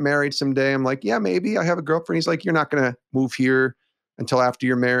going to get married someday? I'm like, yeah, maybe. I have a girlfriend. He's like, you're not going to move here until after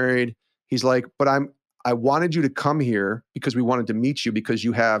you're married. He's like, but I wanted you to come here because we wanted to meet you because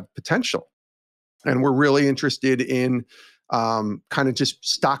you have potential. And we're really interested in kind of just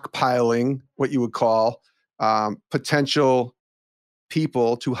stockpiling what you would call potential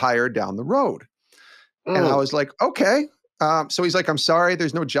people to hire down the road. And I was like, okay. So he's like, I'm sorry,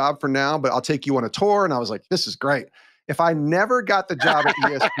 there's no job for now, but I'll take you on a tour. And I was like, this is great. If I never got the job at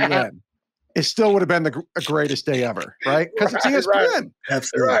ESPN, it still would have been the greatest day ever, right? Because it's ESPN. Right.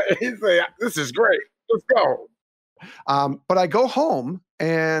 Absolutely. Right. He's like, this is great. Let's go. But I go home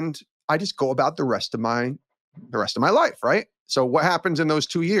and I just go about the rest of my life, right? So what happens in those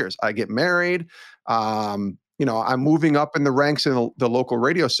 2 years? I get married. I'm moving up in the ranks in the local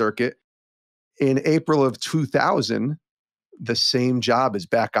radio circuit. In April of 2000, the same job is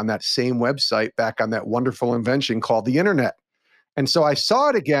back on that same website, back on that wonderful invention called the internet. And so I saw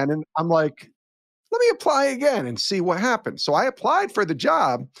it again and I'm like, let me apply again and see what happens. So I applied for the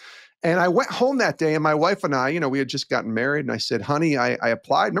job and I went home that day and my wife and I, we had just gotten married and I said, honey, I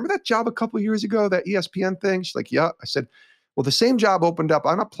applied. Remember that job a couple of years ago, that ESPN thing? She's like, yeah. I said, well, the same job opened up.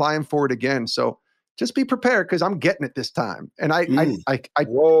 I'm applying for it again. So just be prepared because I'm getting it this time. And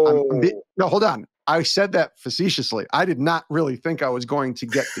no, hold on. I said that facetiously. I did not really think I was going to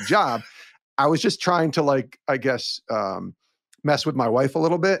get the job. I was just trying to mess with my wife a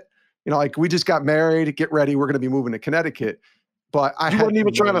little bit. We just got married, get ready. We're going to be moving to Connecticut. But you wasn't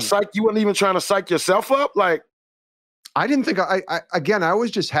even trying to psych yourself up. Like, I didn't think I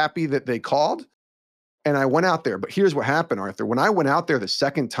was just happy that they called and I went out there. But here's what happened, Arthur. When I went out there the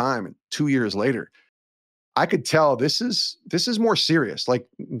second time and 2 years later, I could tell this is more serious. Like,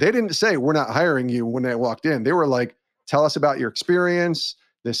 they didn't say we're not hiring you when they walked in. They were like, tell us about your experience,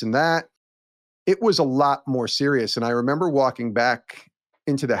 this and that. It was a lot more serious. And I remember walking back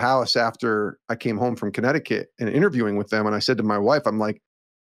into the house after I came home from Connecticut and interviewing with them. And I said to my wife, I'm like,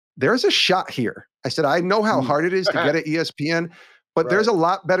 there's a shot here. I said, I know how hard it is to get at ESPN, but there's a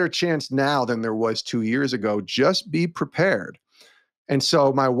lot better chance now than there was 2 years ago. Just be prepared. And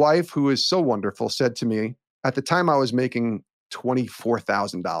so my wife, who is so wonderful, said to me, at the time I was making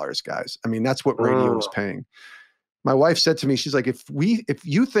 $24,000, guys. I mean, that's what radio was paying. My wife said to me, she's like, if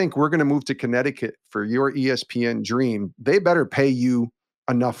you think we're going to move to Connecticut for your ESPN dream, they better pay you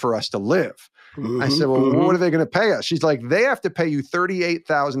enough for us to live. I said, well, what are they going to pay us? She's like, they have to pay you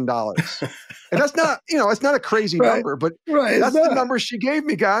 $38,000. And that's not, it's not a crazy number, but that's the number she gave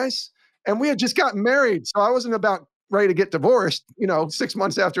me, guys. And we had just gotten married. So I wasn't about ready to get divorced, 6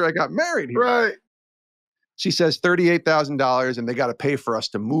 months after I got married. Right. She says $38,000 and they got to pay for us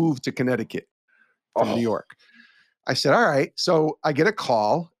to move to Connecticut from New York. I said, all right. So I get a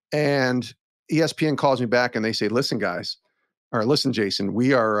call and ESPN calls me back and they say, listen, guys, or listen, Jason,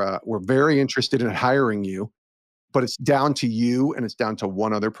 we're very interested in hiring you, but it's down to you and it's down to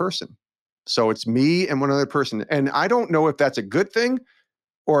one other person. So it's me and one other person. And I don't know if that's a good thing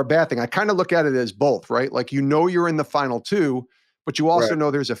or a bad thing. I kind of look at it as both, right? Like, you're in the final two, but you also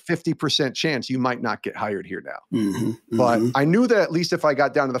know there's a 50% chance you might not get hired here now. But I knew that at least if I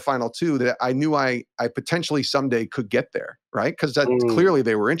got down to the final two, that I knew I potentially someday could get there, right? Because clearly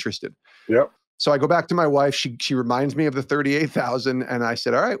they were interested. Yep. So I go back to my wife. She reminds me of the 38,000, and I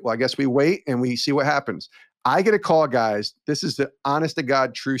said, all right, well, I guess we wait and we see what happens. I get a call, guys. This is the honest to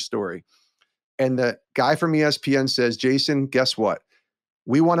God true story. And the guy from ESPN says, Jason, guess what?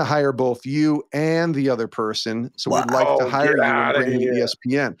 We want to hire both you and the other person. So we'd like to hire you and bring you to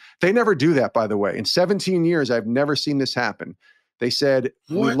ESPN. They never do that, by the way. In 17 years, I've never seen this happen. They said,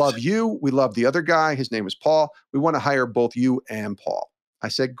 we love you. We love the other guy. His name is Paul. We want to hire both you and Paul. I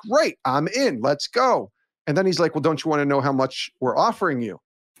said, great, I'm in. Let's go. And then he's like, well, don't you want to know how much we're offering you?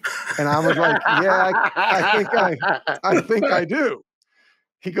 And I was like, yeah, I think I do.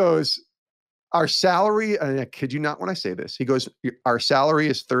 He goes, our salary, and I kid you not when I say this, he goes, our salary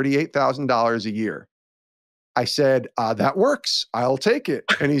is $38,000 a year. I said, that works. I'll take it.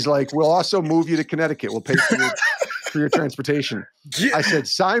 And he's like, we'll also move you to Connecticut. We'll pay for your transportation. Yeah. I said,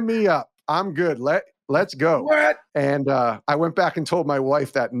 sign me up. I'm good. Let's go. What? And I went back and told my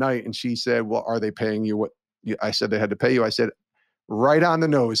wife that night, and she said, well, are they paying you what I said they had to pay you? I said, right on the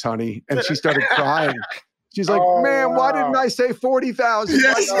nose, honey. And she started crying. She's like, man, why didn't I say 40,000?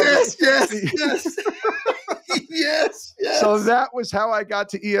 Yes. So that was how I got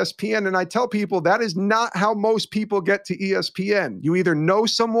to ESPN. And I tell people that is not how most people get to ESPN. You either know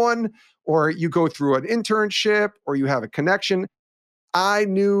someone or you go through an internship or you have a connection. I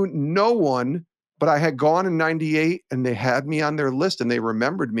knew no one, but I had gone in 98 and they had me on their list and they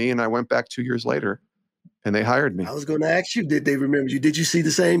remembered me. And I went back 2 years later and they hired me. I was going to ask you, did they remember you? Did you see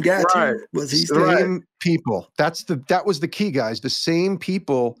the same guy too? Was he same people? That was the key, guys. The same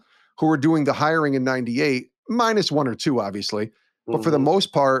people who were doing the hiring in 98, minus one or two, obviously. But for the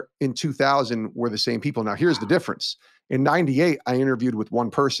most part, in 2000, were the same people. Now, here's the difference. In 98, I interviewed with one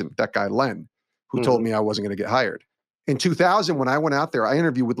person, that guy, Len, who told me I wasn't going to get hired. In 2000, when I went out there, I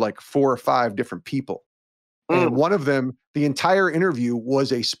interviewed with like 4 or 5 different people. And one of them, the entire interview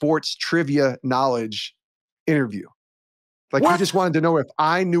was a sports trivia knowledge interview. Like, he just wanted to know if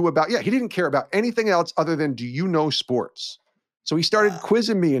I knew about, he didn't care about anything else other than, do you know sports? So he started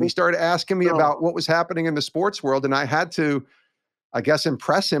quizzing me and he started asking me about what was happening in the sports world. And I had to, I guess,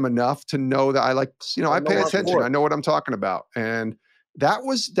 impress him enough to know that I pay attention. I know what I'm talking about. And that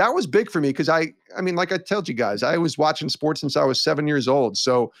was big for me because I mean, like I told you guys, I was watching sports since I was 7 years old.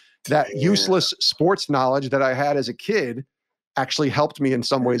 So that useless sports knowledge that I had as a kid actually helped me in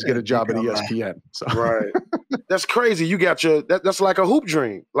some ways get a job at ESPN. So. Right. That's crazy. You got that's like a hoop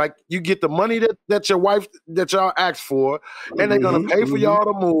dream. Like, you get the money that your wife, that y'all asked for, and they're going to pay for y'all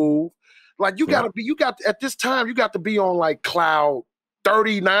to move. Like, at this time, you got to be on like cloud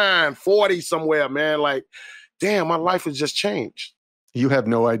 39, 40 somewhere, man. Like, damn, my life has just changed. You have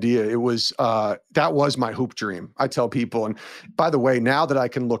no idea. It was, that was my hoop dream. I tell people, and by the way, now that I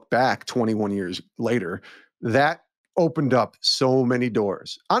can look back 21 years later, that opened up so many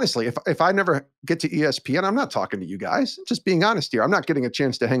doors. Honestly, if I never get to ESPN, I'm not talking to you guys. Just being honest here. I'm not getting a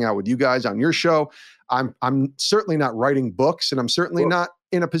chance to hang out with you guys on your show. I'm certainly not writing books, and I'm certainly not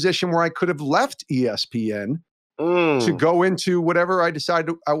in a position where I could have left ESPN to go into whatever I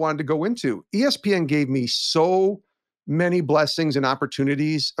decided I wanted to go into. ESPN gave me so many blessings and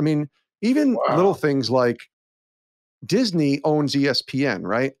opportunities. I mean, even little things like Disney owns ESPN,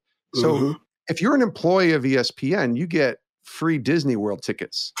 right? So if you're an employee of ESPN, you get free Disney World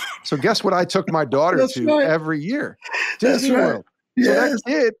tickets. So guess what I took my daughter to every year? Disney World. Yes.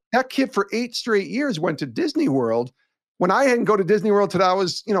 So that kid for 8 straight years went to Disney World when I hadn't go to Disney World till I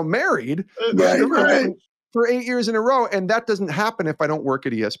was, married. For 8 years in a row. And that doesn't happen if I don't work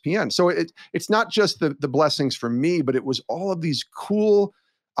at ESPN. So it's not just the blessings for me, but it was all of these cool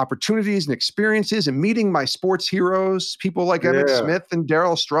opportunities and experiences and meeting my sports heroes, people like Emmitt Smith and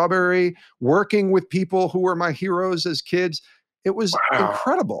Darryl Strawberry, working with people who were my heroes as kids. It was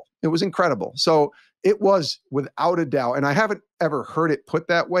incredible. It was incredible. So It was without a doubt. And I haven't ever heard it put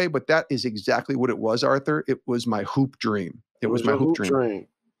that way, but that is exactly what it was, Arthur. It was my hoop dream. It was my hoop dream.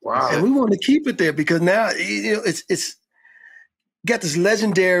 Wow. And we want to keep it there because now it's got this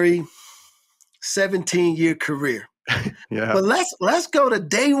legendary 17-year career. Yeah. But let's go to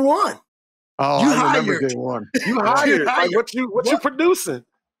day one. Oh, I remember day one. You hired. Like what you producing?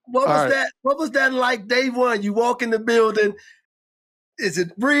 What was that? What was that like day one? You walk in the building. Is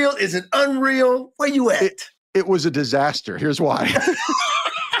it real? Is it unreal? Where you at? It was a disaster. Here's why.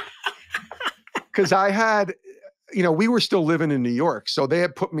 Because I had, we were still living in New York. So they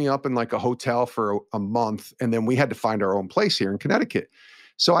had put me up in like a hotel for a month. And then we had to find our own place here in Connecticut.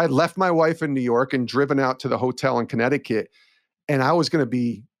 So I left my wife in New York and driven out to the hotel in Connecticut. And I was going to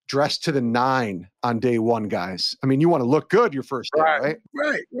be dressed to the nine on day one, guys. I mean, you want to look good your first day, right?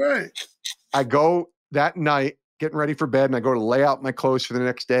 Right. I go that night, getting ready for bed, and I go to lay out my clothes for the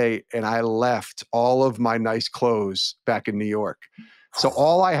next day, and I left all of my nice clothes back in New York. So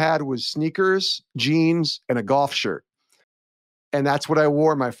all I had was sneakers, jeans, and a golf shirt. And that's what I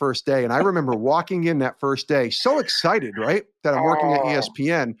wore my first day. And I remember walking in that first day, so excited, right? That I'm working at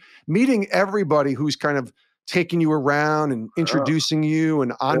ESPN, meeting everybody who's kind of taking you around and introducing you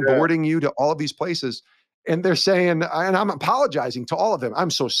and onboarding you to all of these places. And they're saying, and I'm apologizing to all of them.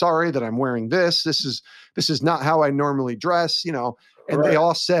 I'm so sorry that I'm wearing this. This is not how I normally dress, And they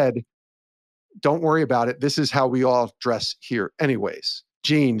all said, don't worry about it. This is how we all dress here anyways.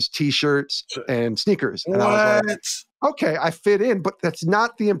 Jeans, t-shirts, and sneakers. And I was like, okay, I fit in, but that's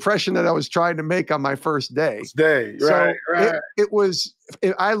not the impression that I was trying to make on my first day. Right. It was,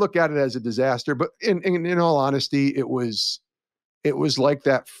 I look at it as a disaster, but in all honesty, it was like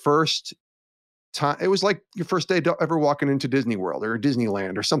that first time. It was like your first day ever walking into Disney World or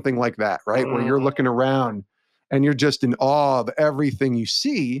Disneyland or something like that, right? Where you're looking around and you're just in awe of everything you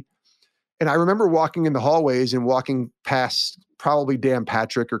see. And I remember walking in the hallways and walking past probably Dan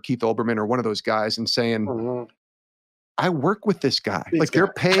Patrick or Keith Olbermann or one of those guys and saying, I work with this guy.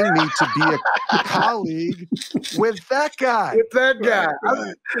 They're paying me to be a colleague with that guy.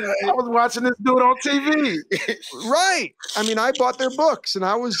 I was watching this dude on TV. Right. I mean, I bought their books and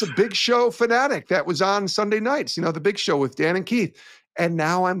I was a Big Show fanatic that was on Sunday nights, the Big Show with Dan and Keith. And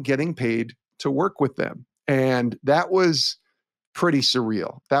now I'm getting paid to work with them. And that was pretty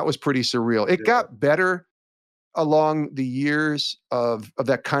surreal. It got better along the years of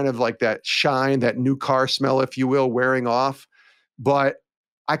that kind of like that shine, that new car smell, if you will, wearing off. But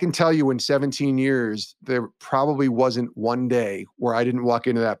I can tell you in 17 years, there probably wasn't one day where I didn't walk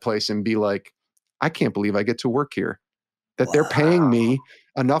into that place and be like, I can't believe I get to work here, that they're paying me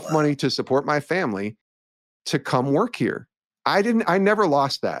enough money to support my family to come work here. I never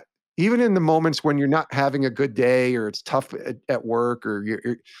lost that. Even in the moments when you're not having a good day or it's tough at work or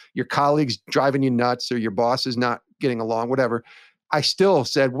your colleagues driving you nuts or your boss is not getting along, whatever, I still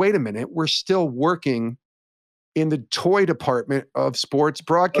said, wait a minute, we're still working in the toy department of sports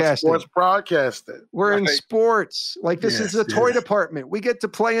broadcasting. We're in sports. This is the toy department. We get to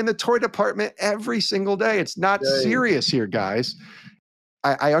play in the toy department every single day. It's not serious here, guys.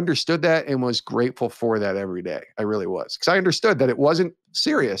 I understood that and was grateful for that every day. I really was. Because I understood that it wasn't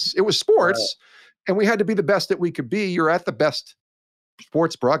serious. It was sports, and we had to be the best that we could be. You're at the best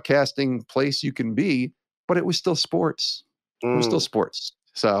sports broadcasting place you can be, but it was still sports. It was still sports.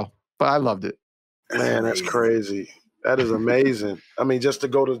 So, but I loved it. Man, that's crazy. That is amazing. I mean,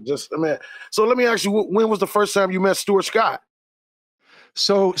 so let me ask you, when was the first time you met Stuart Scott?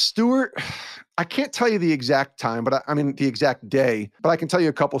 So Stuart, I can't tell you the exact time, but the exact day, but I can tell you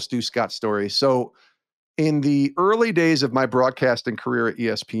a couple Stu Scott stories. So in the early days of my broadcasting career at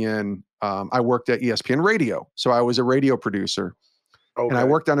ESPN, I worked at ESPN Radio. So I was a radio producer. And I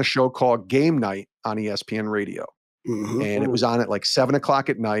worked on a show called Game Night on ESPN Radio. And it was on at like 7:00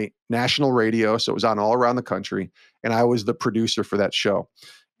 at night, national radio. So it was on all around the country. And I was the producer for that show.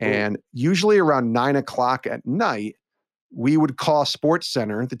 And usually around 9:00 at night, we would call Sports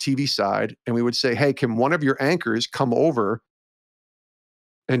Center, the TV side, and we would say, hey, can one of your anchors come over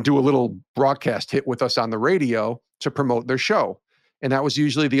and do a little broadcast hit with us on the radio to promote their show? And that was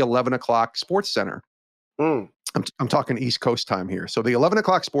usually the 11:00 Sports Center. I'm talking East Coast time here. So the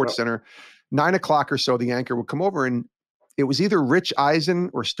 11:00 Sports Center, 9:00 or so, the anchor would come over, and it was either Rich Eisen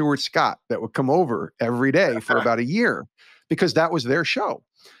or Stuart Scott that would come over every day for about a year because that was their show.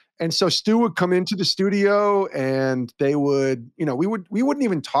 And so Stu would come into the studio and they would, we wouldn't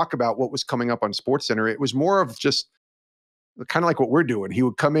even talk about what was coming up on SportsCenter. It was more of just kind of like what we're doing. He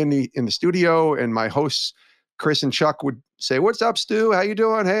would come in the studio and my hosts, Chris and Chuck, would say, what's up, Stu? How you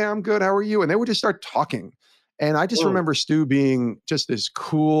doing? Hey, I'm good. How are you? And they would just start talking. And I just remember Stu being just this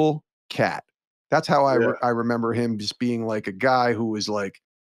cool cat That's how I remember him, just being like a guy who was like,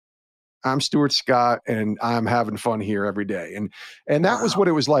 I'm Stuart Scott and I'm having fun here every day. And that was what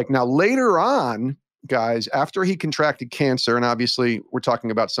it was like. Now, later on, guys, after he contracted cancer, and obviously we're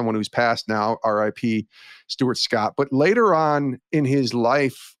talking about someone who's passed now, RIP Stuart Scott, but later on in his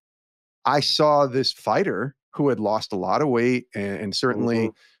life, I saw this fighter who had lost a lot of weight, and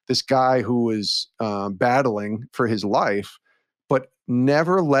certainly this guy who was battling for his life, but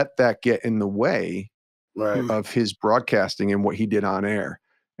never let that get in the way of his broadcasting and what he did on air.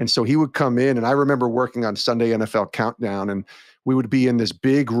 And so he would come in, and I remember working on Sunday NFL Countdown, and we would be in this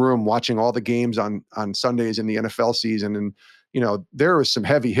big room watching all the games on Sundays in the NFL season. And, you know, there was some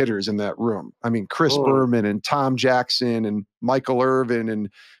heavy hitters in that room. I mean, Chris Berman and Tom Jackson and Michael Irvin and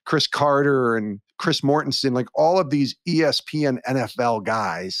Chris Carter and Chris Mortensen, like all of these ESPN NFL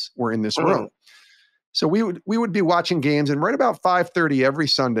guys were in this room. So we would be watching games, and right about 5:30 every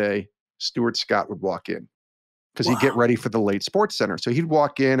Sunday, Stuart Scott would walk in because he'd get ready for the late Sports Center. So he'd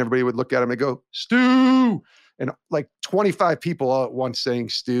walk in, everybody would look at him and go, Stu, and like 25 people all at once saying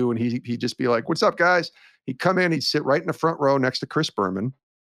Stu, and he'd just be like, what's up, guys? He'd come in, he'd sit right in the front row next to Chris Berman,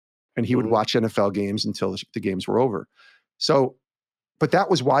 and he would watch NFL games until the games were over. So, but that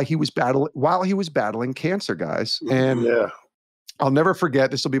was why he was battling cancer, guys. And I'll never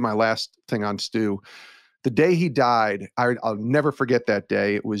forget, this will be my last thing on Stu. The day he died, I'll never forget that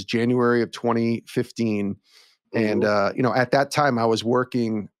day. It was January of 2015. And, you know, at that time I was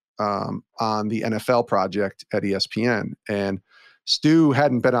working on the NFL project at ESPN, and Stu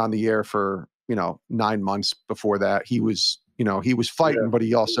hadn't been on the air for, 9 months before that. He was fighting, but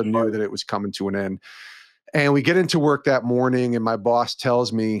he also knew that it was coming to an end. And we get into work that morning, and my boss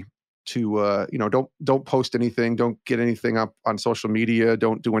tells me to, don't post anything, don't get anything up on social media,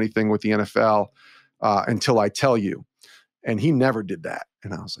 don't do anything with the NFL until I tell you. And he never did that.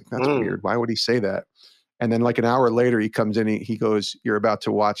 And I was like, that's weird. Why would he say that? And then like an hour later, he comes in, he goes, you're about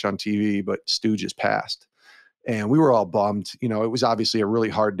to watch on TV, but Stu just passed. And we were all bummed. You know, it was obviously a really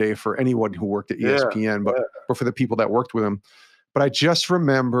hard day for anyone who worked at ESPN, but for the people that worked with him. But I just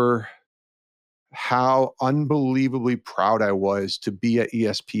remember how unbelievably proud I was to be at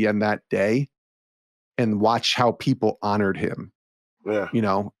ESPN that day and watch how people honored him.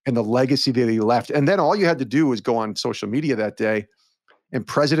 And the legacy that he left. And then all you had to do was go on social media that day, and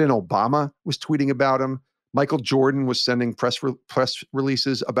President Obama was tweeting about him. Michael Jordan was sending press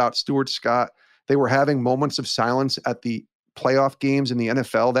releases about Stuart Scott. They were having moments of silence at the playoff games in the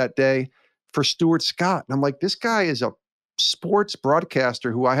NFL that day for Stuart Scott. And I'm like, this guy is a sports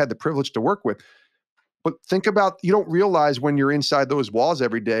broadcaster who I had the privilege to work with. But think about, you don't realize when you're inside those walls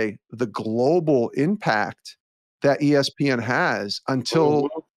every day, the global impact that ESPN has until,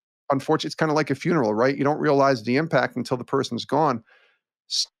 unfortunately, it's kind of like a funeral, right? You don't realize the impact until the person's gone.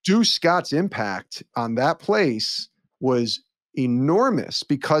 Stu Scott's impact on that place was enormous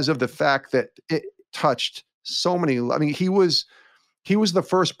because of the fact that it touched so many. I mean, he was the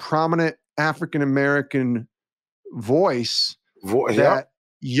first prominent African-American voice that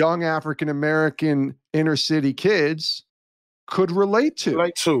young African-American inner city kids could relate to.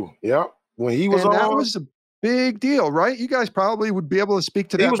 When he was on, that was a big deal, right? You guys probably would be able to speak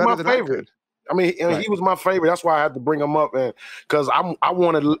to that. He was better my than favorite. I could. I mean, he was my favorite. That's why I had to bring him up, man, because I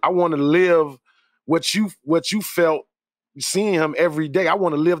want to live what you felt seeing him every day. I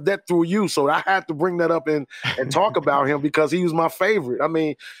want to live that through you. So I had to bring that up and talk about him because he was my favorite. I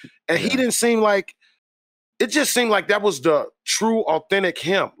mean, and he didn't seem like, it just seemed like that was the true, authentic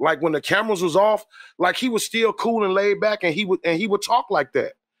him. Like when the cameras was off, like he was still cool and laid back, and he would talk like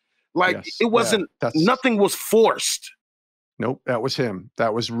that. Like it wasn't, nothing was forced. Nope, that was him.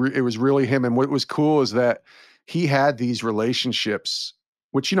 It was really him. And what was cool is that he had these relationships,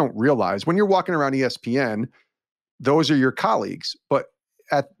 which you don't realize when you're walking around ESPN. Those are your colleagues, but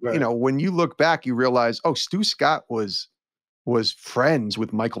when you look back, you realize, oh, Stu Scott was friends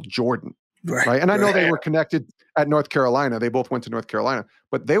with Michael Jordan, right? And I know they were connected at North Carolina. They both went to North Carolina,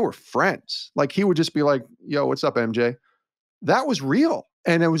 but they were friends. Like he would just be like, "Yo, what's up, MJ?" That was real.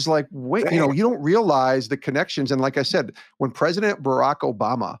 And it was like, wait, you don't realize the connections. And like I said, when President Barack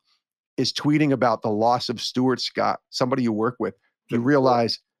Obama is tweeting about the loss of Stuart Scott, somebody you work with, you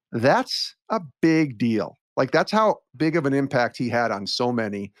realize that's a big deal. Like that's how big of an impact he had on so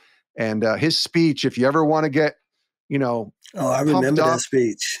many. And his speech, if you ever want to get, I remember that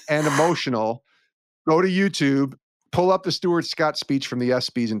speech and emotional, go to YouTube, pull up the Stuart Scott speech from the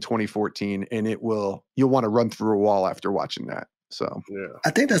ESPYs in 2014, and you'll want to run through a wall after watching that. So I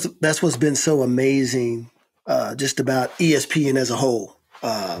think that's what's been so amazing, just about ESPN as a whole.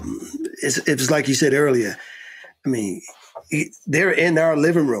 It was like you said earlier. I mean, they're in our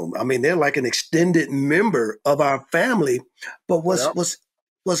living room. I mean, they're like an extended member of our family. But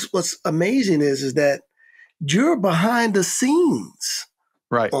what's amazing is that you're behind the scenes.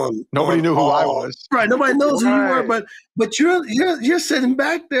 Right. Nobody knew who I was. Right. Nobody knows who you were, but you're sitting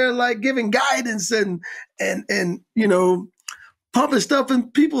back there like giving guidance and you know, pumping stuff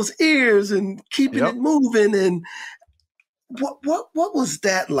in people's ears and keeping it moving. And what was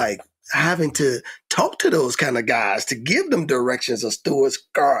that like, having to talk to those kind of guys to give them directions of Stuart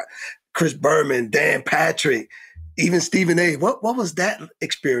Scott, Chris Berman, Dan Patrick, even Stephen A. What was that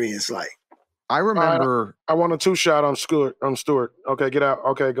experience like? I remember. I want a 2-shot on Stuart. Okay, get out.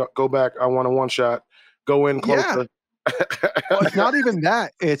 Okay, go back. I want a 1-shot. Go in closer. Yeah. Well, it's not even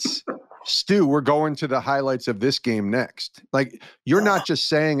that. It's, Stu, we're going to the highlights of this game next. Like, you're not just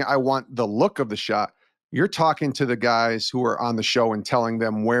saying, I want the look of the shot. You're talking to the guys who are on the show and telling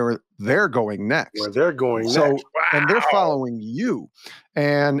them where they're going next. Where they're going next. Wow. And they're following you.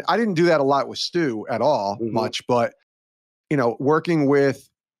 And I didn't do that a lot with Stu at all, much, but, you know, working with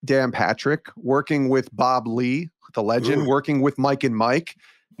Dan Patrick, working with Bob Lee, the legend, working with Mike and Mike,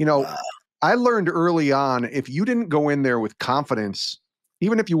 you know, I learned early on, if you didn't go in there with confidence,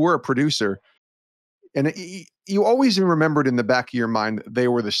 even if you were a producer, and you always remembered in the back of your mind that they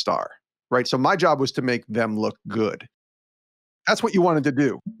were the star, right? So my job was to make them look good. That's what you wanted to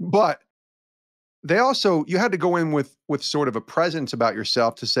do. But they also, you had to go in with sort of a presence about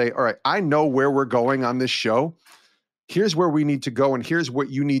yourself to say, all right, I know where we're going on this show. Here's where we need to go, and here's what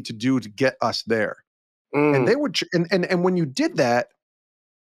you need to do to get us there. And they would, and when you did that,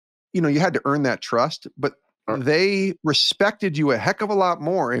 you know, you had to earn that trust, but they respected you a heck of a lot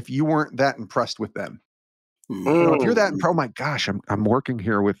more if you weren't that impressed with them. You know, if you're that, oh my gosh, I'm working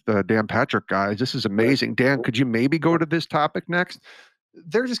here with Dan Patrick, guys. This is amazing. Dan, could you maybe go to this topic next?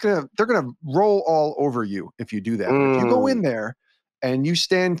 They're gonna roll all over you if you do that. If you go in there and you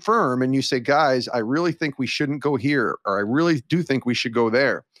stand firm and you say, guys, I really think we shouldn't go here, or I really do think we should go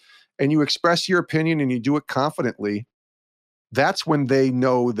there, and you express your opinion and you do it confidently, that's when they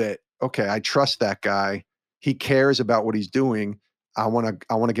know that, okay, I trust that guy. He cares about what he's doing. I want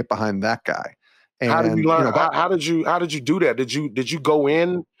to get behind that guy. And how did you learn? You know, how did you do that? Did you go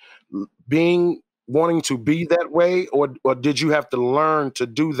in wanting to be that way, or did you have to learn to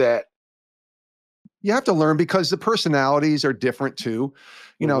do that? You have to learn, because the personalities are different too.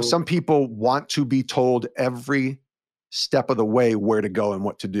 You know, some people want to be told every step of the way where to go and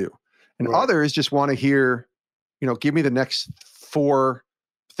what to do. And others just want to hear, you know, give me the next 4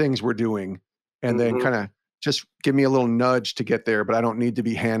 things we're doing, and then kind of just give me a little nudge to get there, but I don't need to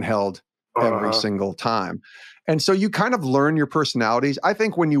be handheld every single time. And so you kind of learn your personalities. I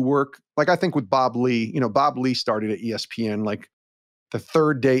think when you work, like I think with Bob Lee, you know, Bob Lee started at ESPN, like the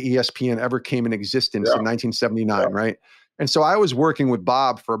 3rd day ESPN ever came in existence in 1979, right? And so I was working with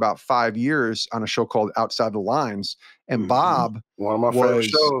Bob for about 5 years on a show called Outside the Lines. And Bob, one of my favorite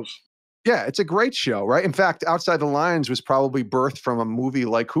shows. Yeah, it's a great show, right? In fact, Outside the Lines was probably birthed from a movie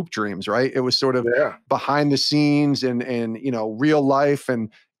like Hoop Dreams, right? It was sort of behind the scenes and you know, real life, and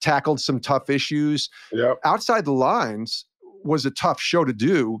tackled some tough issues. Outside the Lines was a tough show to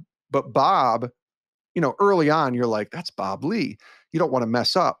do, but Bob, you know, early on, you're like, that's Bob Lee. You don't want to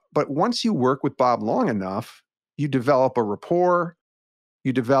mess up. But once you work with Bob long enough, you develop a rapport,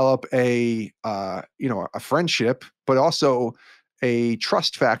 you develop a friendship, but also a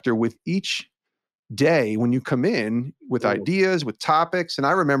trust factor with each day when you come in with ideas, with topics. And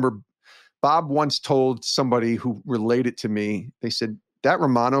I remember Bob once told somebody who related to me, they said, that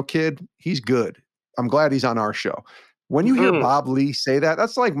Romano kid, he's good. I'm glad he's on our show. When you hear Bob Lee say that,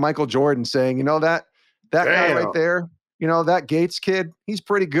 that's like Michael Jordan saying, you know, that guy right there, you know, that Gates kid, he's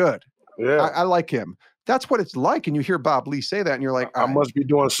pretty good. Yeah. I like him. That's what it's like. And you hear Bob Lee say that and you're like, I must be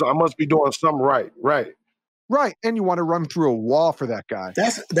doing something right. Right. And you want to run through a wall for that guy.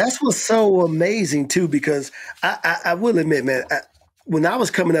 That's what's so amazing too, because I will admit, man, when I was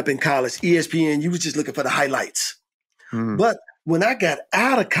coming up in college, ESPN, you was just looking for the highlights. But when I got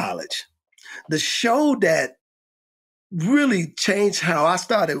out of college, the show that really changed how I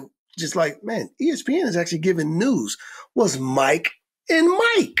started, just like, man, ESPN is actually giving news, was Mike and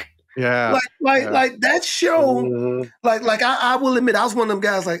Mike. Yeah. Like that show, like I will admit, I was one of them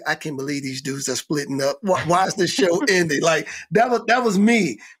guys like, I can't believe these dudes are splitting up. Why is the show ending? Like that was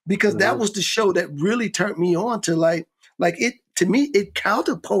me, because that was the show that really turned me on to like it, to me, it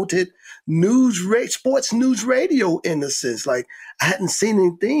counterpunted sports news radio in a sense. Like I hadn't seen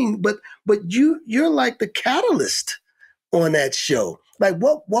anything, but you're like the catalyst on that show. Like,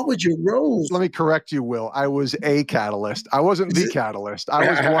 what was your roles? Let me correct you, Will. I was a catalyst. I wasn't the catalyst. I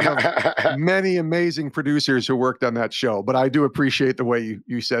was one of many amazing producers who worked on that show. But I do appreciate the way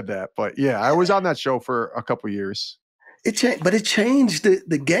you said that. But yeah, I was on that show for a couple of years. It changed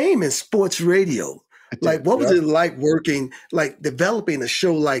the game in sports radio. Like, what was it like working, like developing a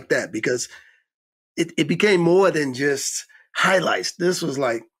show like that? Because it became more than just highlights. This was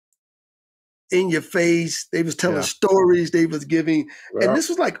like in your face. They was telling stories. They was giving, and this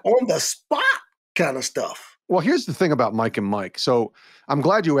was like on the spot kind of stuff. Well, here's the thing about Mike and Mike. So I'm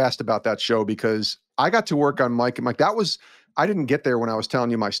glad you asked about that show because I got to work on Mike and Mike. I didn't get there when I was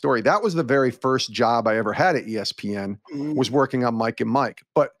telling you my story. That was the very first job I ever had at ESPN was working on Mike and Mike.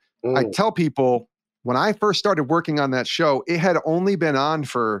 But I tell people when I first started working on that show, it had only been on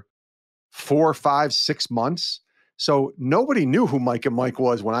for 4, 5, 6 months. So nobody knew who Mike and Mike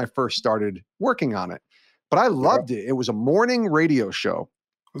was when I first started working on it. But I loved it. It was a morning radio show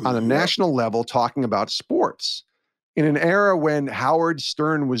on a national level talking about sports in an era when Howard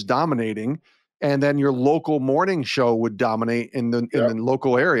Stern was dominating and then your local morning show would dominate in the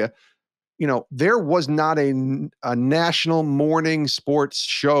local area. You know, there was not a national morning sports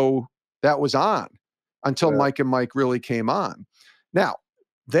show that was on until Mike and Mike really came on. Now,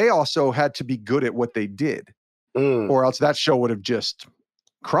 they also had to be good at what they did, or else that show would have just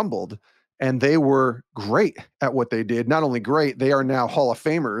crumbled. And they were great at what they did. Not only great, they are now Hall of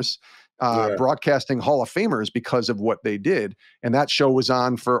Famers, broadcasting Hall of Famers because of what they did. And that show was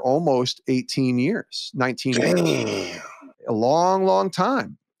on for almost 18 years, 19 years. A long, long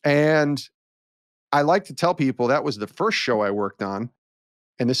time. And I like to tell people that was the first show I worked on.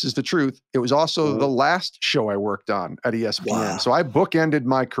 And this is the truth. It was also the last show I worked on at ESPN. Wow. So I bookended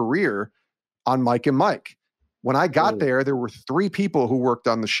my career on Mike and Mike. When I got there were 3 people who worked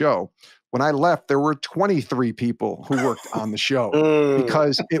on the show. When I left, there were 23 people who worked on the show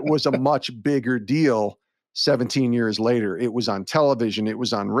because it was a much bigger deal 17 years later. It was on television. It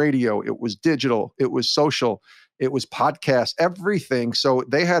was on radio. It was digital. It was social. It was podcast, everything. So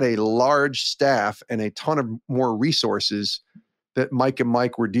they had a large staff and a ton of more resources that Mike and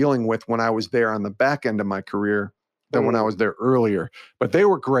Mike were dealing with when I was there on the back end of my career than when I was there earlier. But they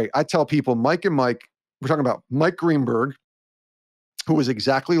were great. I tell people, Mike and Mike, we're talking about Mike Greenberg, who is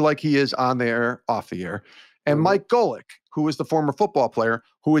exactly like he is on the air, off the air, and Mike Golick, who is the former football player,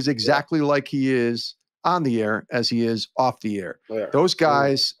 who is exactly like he is on the air as he is off the air. Yeah. Those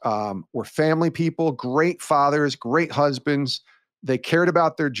guys were family people, great fathers, great husbands. They cared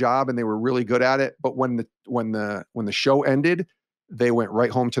about their job and they were really good at it. But when the show ended, they went right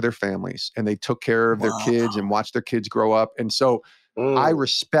home to their families and they took care of their kids and watched their kids grow up. And so I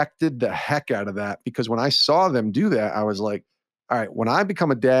respected the heck out of that because when I saw them do that, I was like, all right, when I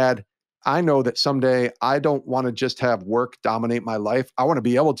become a dad, I know that someday I don't want to just have work dominate my life. I want to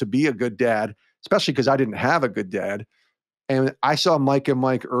be able to be a good dad, especially because I didn't have a good dad. And I saw Mike and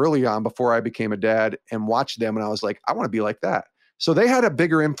Mike early on before I became a dad and watched them. And I was like, I want to be like that. So they had a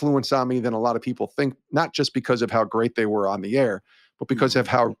bigger influence on me than a lot of people think, not just because of how great they were on the air, but because of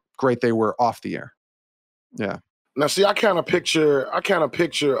how great they were off the air. Yeah. Now, see, I kind of picture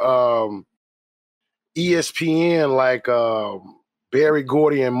ESPN like Barry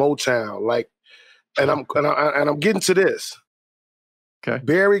Gordy and Motown, like, and I'm getting to this. Okay.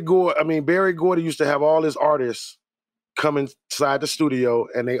 Barry Gordy used to have all his artists come inside the studio,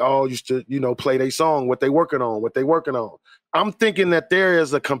 and they all used to, play their song, what they working on. I'm thinking that there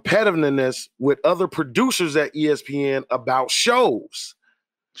is a competitiveness with other producers at ESPN about shows.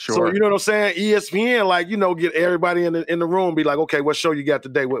 Sure. So you know what I'm saying? ESPN, like, get everybody in the room, be like, okay, what show you got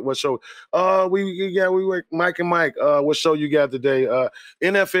today? What show? We work Mike and Mike. What show you got today?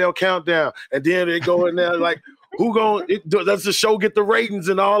 NFL Countdown. And then they go in there like, does the show get the ratings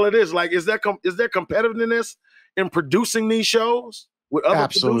and all of this? Like, is there competitiveness in producing these shows with other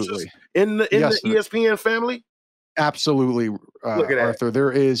producers in the ESPN family? Absolutely, Arthur.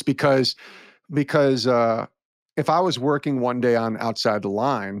 There is because if I was working one day on Outside the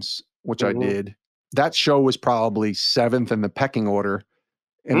Lines, which I did, that show was probably 7th in the pecking order,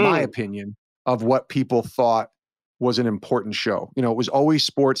 in my opinion, of what people thought was an important show. It was always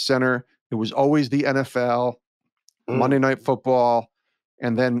Sports Center. It was always the NFL, Monday Night Football,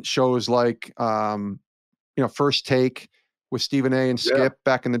 and then shows like, First Take with Stephen A. and Skip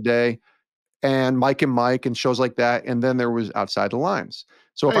back in the day, and Mike and Mike and shows like that. And then there was Outside the Lines.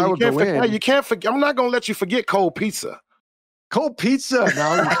 So if I would go in, you can't forget. I'm not going to let you forget Cold Pizza. Cold Pizza.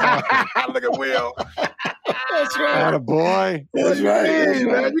 Now you're talking. Look at Will. That's right. Atta boy. That's right.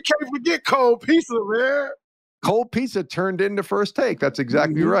 Man. You can't forget Cold Pizza, man. Cold pizza turned into First Take. That's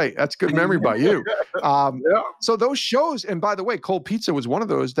exactly right. That's good memory by you. So those shows, and by the way, Cold Pizza was one of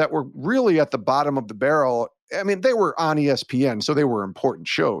those that were really at the bottom of the barrel. I mean, they were on ESPN, so they were important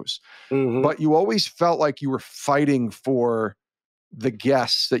shows. But you always felt like you were fighting for the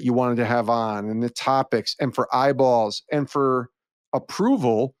guests that you wanted to have on and the topics and for eyeballs and for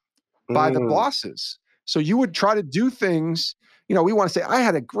approval by the bosses. So you would try to do things, you know, we want to say, I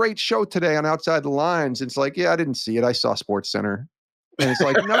had a great show today on Outside the Lines. It's like, yeah, I didn't see it. I saw SportsCenter. And it's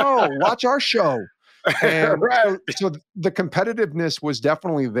like, no, watch our show. And so the competitiveness was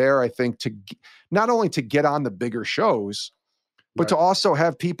definitely there, I think, to not only to get on the bigger shows, but to also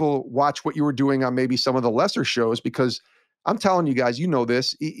have people watch what you were doing on maybe some of the lesser shows, because I'm telling you guys, you know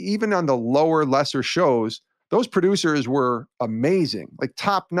this, even on the lower, lesser shows, those producers were amazing, like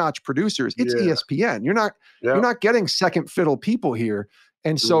top-notch producers. It's ESPN. You're not getting second fiddle people here.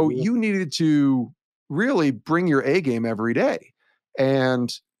 And so you needed to really bring your A game every day.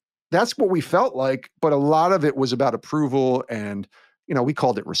 And that's what we felt like. But a lot of it was about approval and, you know, we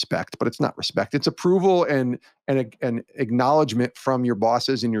called it respect, but it's not respect. It's approval and acknowledgement from your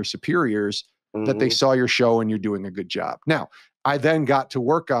bosses and your superiors that they saw your show and you're doing a good job. Now, I then got to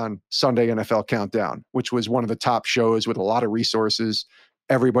work on Sunday NFL Countdown, which was one of the top shows with a lot of resources.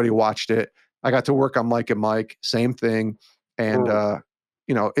 Everybody watched it. I got to work on Mike and Mike, same thing. And,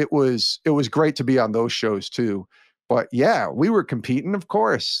 you know, it was great to be on those shows too. But yeah, we were competing, of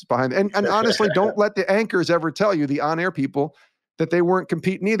course, behind, and honestly, don't let the anchors ever tell you, the on-air people, that they weren't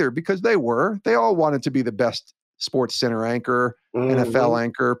competing either, because they were. They all wanted to be the best Sports Center anchor, NFL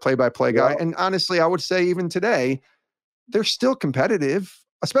anchor, play-by-play guy. And honestly, I would say even today, they're still competitive,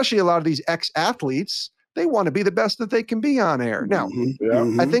 especially a lot of these ex-athletes. They want to be the best that they can be on air. Now,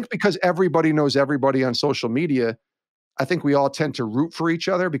 I think because everybody knows everybody on social media, I think we all tend to root for each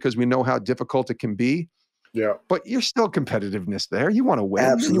other because we know how difficult it can be. Yeah. But you're still competitiveness there. You want to win.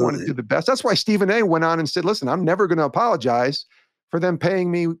 Absolutely. You want to do the best. That's why Stephen A. went on and said, listen, I'm never going to apologize for them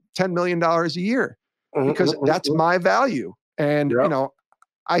paying me $10 million a year, because that's my value. And, you know,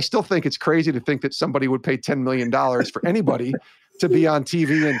 I still think it's crazy to think that somebody would pay $10 million for anybody to be on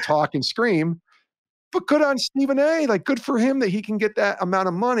TV and talk and scream. But good on Stephen A. Like, good for him that he can get that amount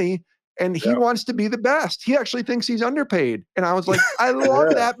of money, and he wants to be the best. He actually thinks he's underpaid. And I was like, I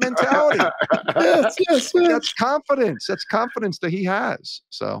love that mentality. That's confidence. That's confidence that he has.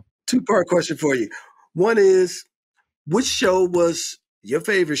 So, two-part question for you. One is, which show was your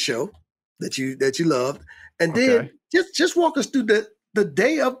favorite show that you loved? And then just walk us through the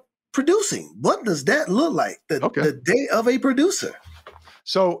day of producing. What does that look like? The day of a producer.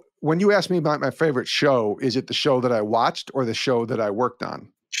 So when you ask me about my favorite show, is it the show that I watched or the show that I worked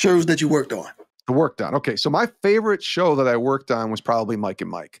on? Shows that you worked on. Okay. So my favorite show that I worked on was probably Mike and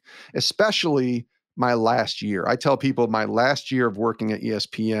Mike, especially my last year. I tell people my last year of working at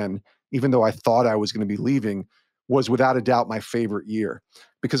ESPN, even though I thought I was going to be leaving, was without a doubt my favorite year,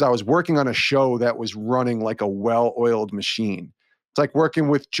 because I was working on a show that was running like a well-oiled machine. It's like working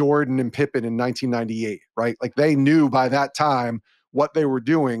with Jordan and Pippen in 1998, right? Like, they knew by that time what they were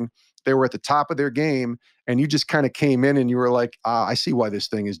doing. They were at the top of their game, and you just kind of came in and you were like, I see why this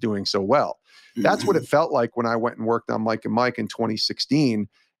thing is doing so well. That's what it felt like when I went and worked on Mike and Mike in 2016.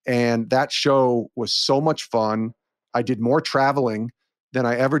 And that show was so much fun. I did more traveling than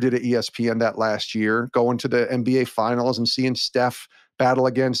I ever did at ESPN that last year, going to the NBA Finals and seeing Steph battle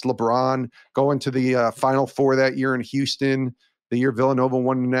against LeBron, going to the Final Four that year in Houston, the year Villanova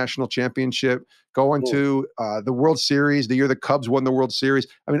won the national championship, going to the World Series, the year the Cubs won the World Series.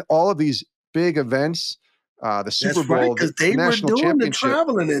 I mean, all of these big events, the Super Bowl, because they were doing the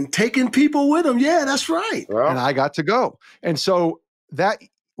traveling and taking people with them. Yeah, that's right. And I got to go. And so that,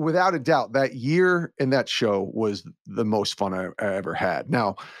 without a doubt, that year and that show was the most fun I ever had.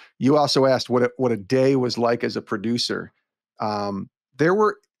 Now, you also asked what a day was like as a producer. There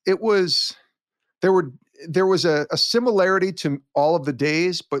was a similarity to all of the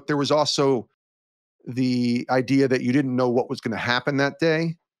days, but there was also the idea that you didn't know what was going to happen that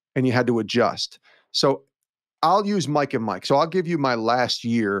day and you had to adjust. So I'll use Mike and Mike. So I'll give you my last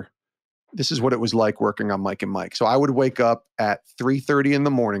year. This is what it was like working on Mike and Mike. So I would wake up at 3:30 in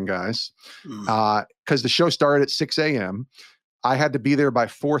the morning, guys, because the show started at 6 a.m. I had to be there by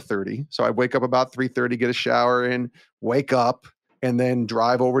 4:30. So I'd wake up about 3:30, get a shower in, wake up, and then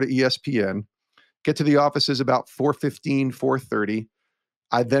drive over to ESPN, get to the offices about 4:15, 4:30.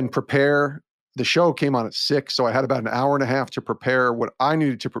 I then prepare. The show came on at 6, so I had about an hour and a half to prepare what I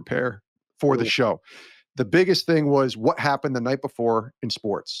needed to prepare for the show. The biggest thing was what happened the night before in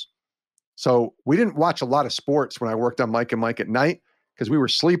sports. So we didn't watch a lot of sports when I worked on Mike and Mike at night, because we were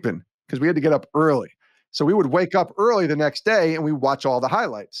sleeping, because we had to get up early. So we would wake up early the next day and we watch all the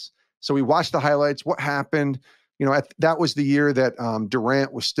highlights. So we watched the highlights, what happened. That was the year that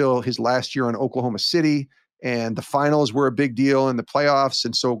Durant was still his last year in Oklahoma City, and the finals were a big deal in the playoffs.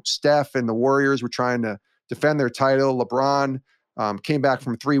 And so Steph and the Warriors were trying to defend their title. LeBron came back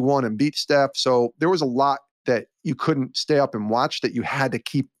from 3-1 and beat Steph. So there was a lot that you couldn't stay up and watch that you had to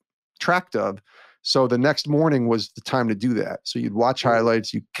keep track of. So the next morning was the time to do that. So you'd watch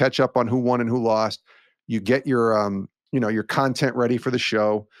highlights, you catch up on who won and who lost, you get your your content ready for the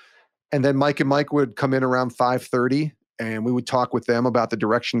show. And then Mike and Mike would come in around 5:30 and we would talk with them about the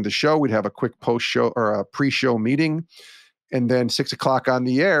direction of the show. We'd have a quick post-show or a pre-show meeting. And then 6 o'clock on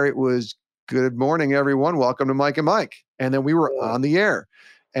the air, it was, good morning, everyone. Welcome to Mike and Mike. And then we were on the air.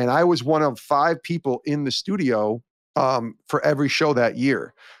 And I was one of 5 people in the studio for every show that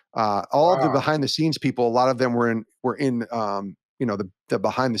year. All of the behind the scenes people, a lot of them were in the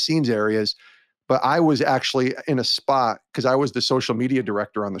behind the scenes areas. But I was actually in a spot because I was the social media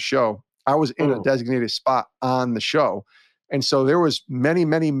director on the show. I was in a designated spot on the show. And so there was many,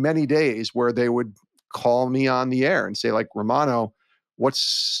 many, many days where they would call me on the air and say, like, Romano,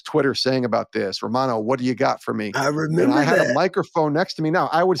 what's Twitter saying about this? Romano, what do you got for me? I remember and I had that. a microphone next to me. Now,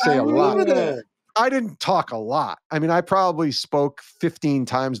 I would say a lot. That. I didn't talk a lot. I mean, I probably spoke 15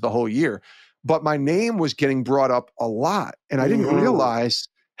 times the whole year, but my name was getting brought up a lot. And I didn't realize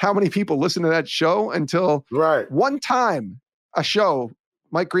how many people listen to that show until one time a show,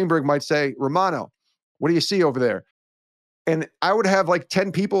 Mike Greenberg might say, Romano, what do you see over there? And I would have like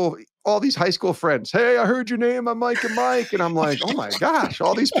 10 people, all these high school friends. Hey, I heard your name on Mike and Mike. And I'm like, oh my gosh,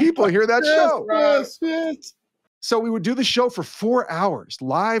 all these people hear that show. Yes. So we would do the show for 4 hours,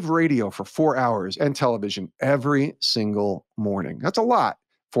 live radio for 4 hours and television every single morning. That's a lot,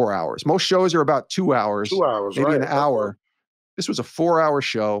 4 hours. Most shows are about 2 hours. 2 hours, maybe an hour. This was a 4-hour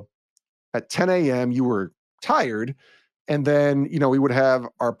show. At 10 a.m., you were tired. And then, we would have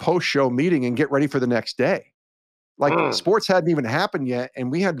our post-show meeting and get ready for the next day. Like sports hadn't even happened yet. And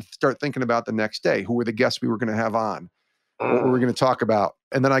we had to start thinking about the next day. Who were the guests we were going to have on? What were we going to talk about?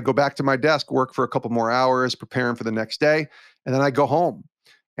 And then I go back to my desk, work for a couple more hours, preparing for the next day. And then I go home.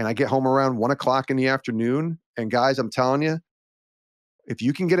 And I get home around 1 o'clock in the afternoon. And guys, I'm telling you, if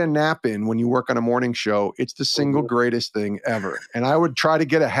you can get a nap in when you work on a morning show, it's the single greatest thing ever. And I would try to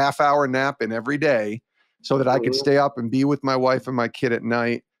get a half-hour nap in every day so that I could stay up and be with my wife and my kid at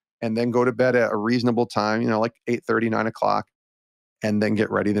night and then go to bed at a reasonable time, like 8:30, 9 o'clock, and then get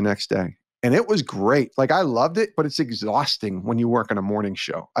ready the next day. And it was great. Like, I loved it, but it's exhausting when you work on a morning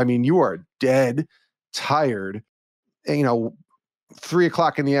show. I mean, you are dead, tired, and, 3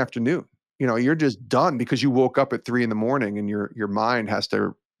 o'clock in the afternoon. You're just done because you woke up at 3 a.m. and your mind has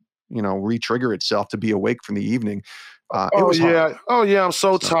to, re-trigger itself to be awake from the evening. It was hard. I'm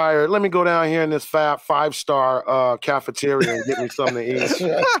so tired. Let me go down here in this five-star cafeteria and get me something to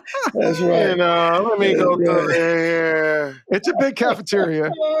eat. That's right. Let me go through there. It's a big cafeteria.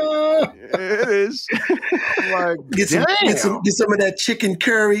 It is. Like, get some of that chicken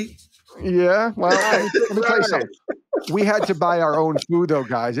curry. Yeah. Well, let me tell you something. We had to buy our own food, though,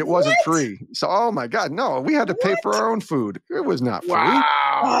 guys. It wasn't free. So, oh my God, no, we had to pay for our own food. It was not free. Wow.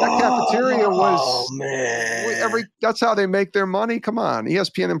 That cafeteria was. Oh man. That's how they make their money. Come on,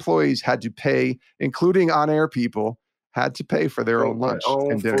 ESPN employees had to pay, including on-air people, had to pay for their own lunch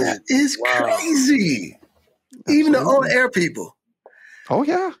and dinner. That is crazy. Absolutely. Even the on-air people. Oh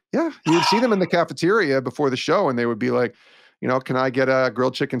yeah. You'd see them in the cafeteria before the show, and they would be like, can I get a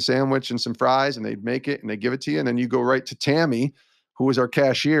grilled chicken sandwich and some fries? And they'd make it and they give it to you. And then you go right to Tammy, who was our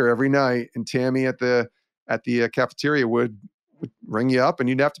cashier every night. And Tammy at the cafeteria would ring you up and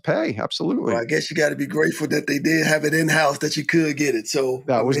you'd have to pay. Absolutely. Well, I guess you got to be grateful that they did have it in-house that you could get it. So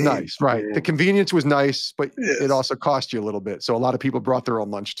that was nice. Right. Yeah. The convenience was nice, but it also cost you a little bit. So a lot of people brought their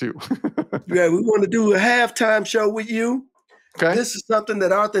own lunch too. Yeah, we want to do a halftime show with you. Okay. This is something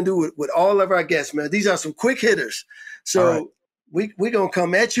that Arthur do with all of our guests, man. These are some quick hitters. So we're going to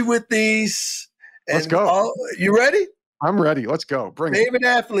come at you with these. Let's go. You ready? I'm ready. Let's go. Bring it. Favorite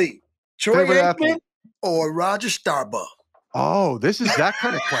athlete, Troy Aikman or Roger Staubach? Oh, this is that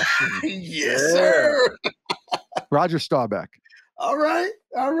kind of question. Yes, sir. Roger Staubach. All right.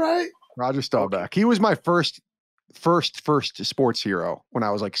 Roger Staubach. He was my first sports hero when I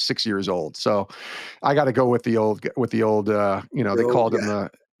was like 6 years old. So I got to go with the old,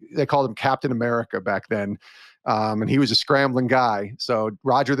 they called him Captain America back then. And he was a scrambling guy. So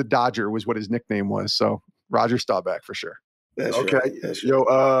Roger the Dodger was what his nickname was. So Roger Staubach for sure. That's okay. Right. That's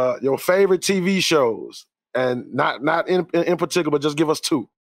right. Your favorite TV shows, and not in particular, but just give us 2.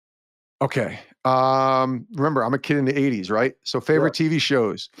 Okay. Remember, I'm a kid in the 80s, right? So favorite TV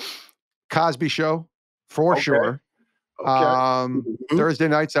shows: Cosby Show, for sure. Okay. Thursday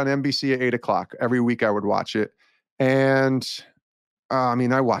nights on NBC at 8:00. Every week I would watch it. And I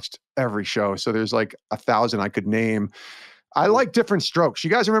mean, I watched every show. So there's like 1,000 I could name. I like Different Strokes. You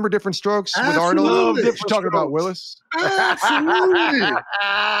guys remember Different Strokes with Arnold? You're talking about Willis? Absolutely.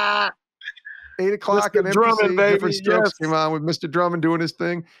 8:00 on NBC. Drummond, baby. Different Strokes came on with Mr. Drummond doing his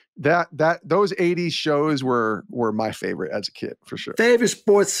thing. Those 80s shows were my favorite as a kid, for sure. Favorite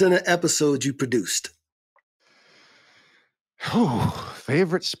Sports Center episode you produced?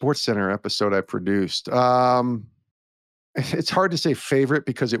 Favorite Sports Center episode I produced. It's hard to say favorite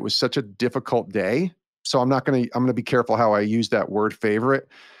because it was such a difficult day. So I'm gonna be careful how I use that word favorite.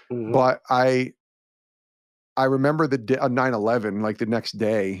 But I remember the 9/11, like the next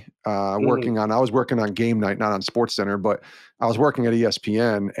day, I was working on game night, not on Sports Center, but I was working at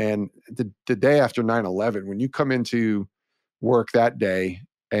ESPN. And the day after 9/11, when you come into work that day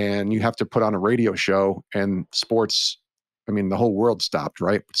and you have to put on a radio show and sports, I mean, the whole world stopped,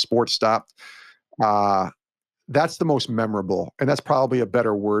 right? Sports stopped. That's the most memorable. And that's probably a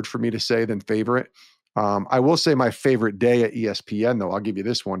better word for me to say than favorite. I will say my favorite day at ESPN, though, I'll give you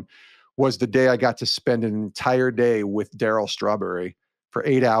this one, was the day I got to spend an entire day with Darryl Strawberry for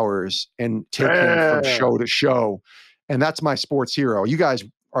 8 hours and take him from show to show. And that's my sports hero. You guys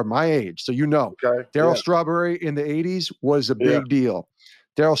are my age, so you know. Okay. Darryl Strawberry in the 80s was a big deal.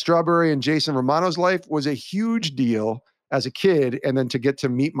 Darryl Strawberry in Jason Romano's life was a huge deal as a kid. And then to get to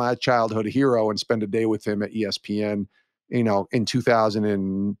meet my childhood hero and spend a day with him at ESPN, in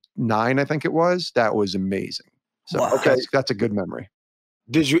 2009, I think it was, that was amazing. So that's a good memory.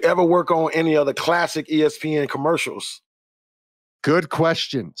 Did you ever work on any of the classic ESPN commercials? Good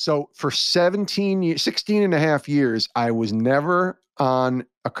question. So for 16 and a half years, I was never on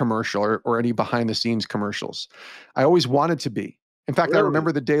a commercial or any behind the scenes commercials. I always wanted to be. In fact, I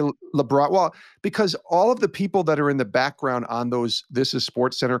remember the day LeBron, well, because all of the people that are in the background on those This Is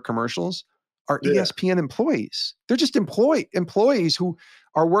Sports Center commercials are ESPN employees. They're just employees who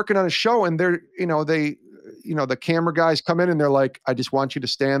are working on a show, and they're, the camera guys come in and they're like, I just want you to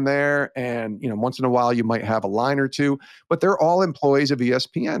stand there. And, once in a while you might have a line or two, but they're all employees of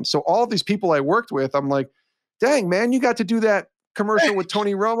ESPN. So all of these people I worked with, I'm like, dang, man, you got to do that commercial with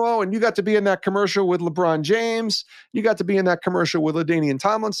Tony Romo, and you got to be in that commercial with LeBron James. You got to be in that commercial with LaDainian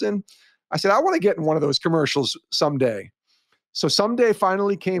Tomlinson. I said, I want to get in one of those commercials someday. So someday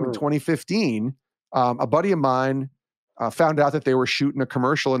finally came in 2015. A buddy of mine found out that they were shooting a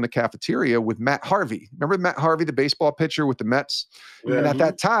commercial in the cafeteria with Matt Harvey. Remember Matt Harvey, the baseball pitcher with the Mets? Yeah. And at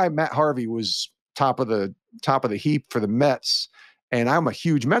that time, Matt Harvey was top of the heap for the Mets. And I'm a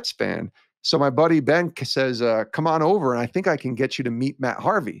huge Mets fan. So my buddy Ben says, come on over, and I think I can get you to meet Matt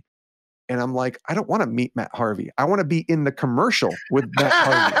Harvey. And I'm like, I don't want to meet Matt Harvey. I want to be in the commercial with Matt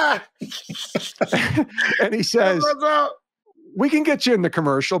Harvey. And he says, we can get you in the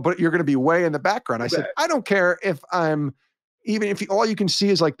commercial, but you're going to be way in the background. I said, I don't care if all you can see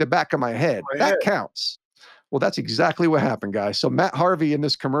is like the back of my head. That counts. Well, that's exactly what happened, guys. So Matt Harvey in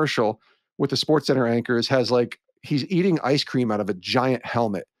this commercial with the Sports Center anchors he's eating ice cream out of a giant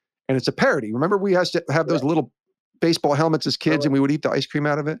helmet. And it's a parody. Remember, we used to have those little baseball helmets as kids, and we would eat the ice cream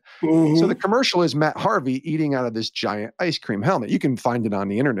out of it. Mm-hmm. So the commercial is Matt Harvey eating out of this giant ice cream helmet. You can find it on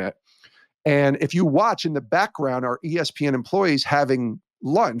the internet. And if you watch in the background, our ESPN employees having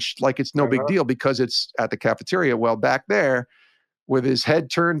lunch, like it's no big deal because it's at the cafeteria. Well, back there, with his head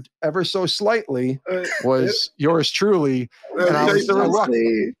turned ever so slightly, was yours truly. And I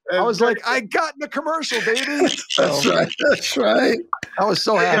was like, I got in the commercial, baby. So, That's right. I was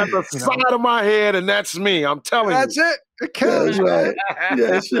so happy. At the side of my head, and that's me. I'm telling you. That's it. It counts. That's right.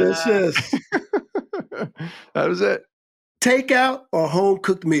 Yes. That was it. Takeout or home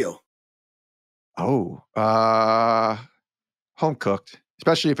cooked meal? Oh, home cooked,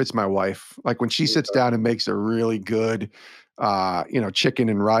 especially if it's my wife. Like when she sits down and makes a really good, chicken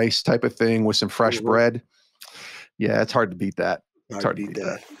and rice type of thing with some fresh bread. Yeah, it's hard to beat that. It's hard to beat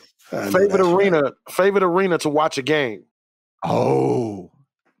that. Favorite arena to watch a game? Oh,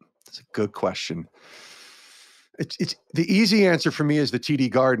 that's a good question. It's the easy answer for me is the TD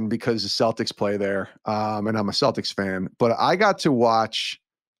Garden because the Celtics play there, and I'm a Celtics fan. But I got to watch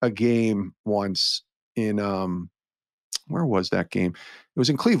a game once in where was that game? It was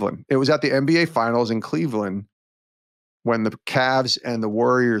in Cleveland. It was at the NBA Finals in Cleveland when the Cavs and the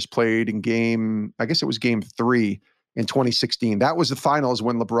Warriors played in game 3 in 2016. That was the finals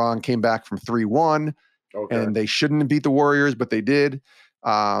when LeBron came back from 3-1. And they shouldn't have beat the Warriors, but they did.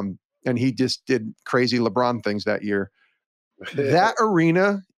 And he just did crazy LeBron things that year. That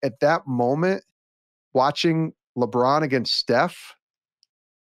arena at that moment, watching LeBron against Steph,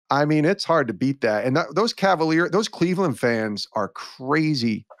 I mean, it's hard to beat that. And those Cleveland fans are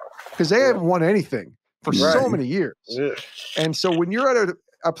crazy because they haven't won anything for so many years. Yeah. And so when you're at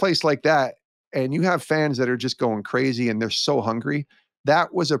a place like that and you have fans that are just going crazy and they're so hungry,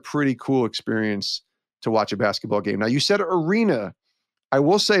 that was a pretty cool experience to watch a basketball game. Now, you said arena. I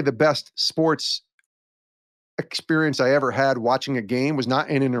will say the best sports experience I ever had watching a game was not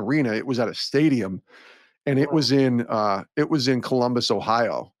in an arena. It was at a stadium. And it was in Columbus,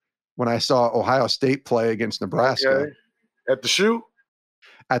 Ohio, when I saw Ohio State play against Nebraska. Okay. At the shoe?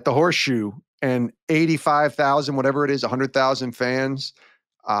 At the Horseshoe, and 85,000, whatever it is, 100,000 fans,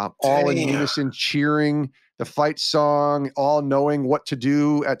 all in unison cheering the fight song, all knowing what to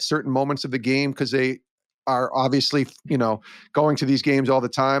do at certain moments of the game because they are obviously, going to these games all the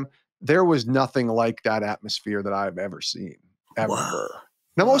time. There was nothing like that atmosphere that I've ever seen, ever. Wow.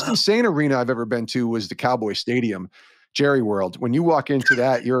 The most insane arena I've ever been to was the Cowboy Stadium, Jerry World. When you walk into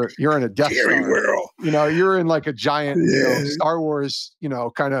that, you're in a Death Star. Jerry World. You're in like a giant, Star Wars,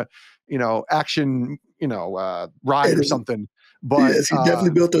 kind of, action, ride or something. But yes, he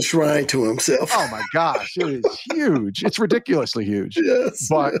definitely built a shrine to himself. Oh my gosh, it is huge. It's ridiculously huge. Yes,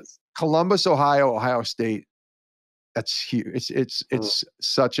 but Columbus, Ohio State, that's huge. It's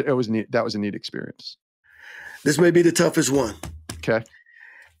such. It was neat. That was a neat experience. This may be the toughest one. Okay.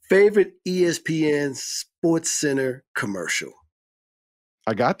 Favorite ESPN Sports Center commercial?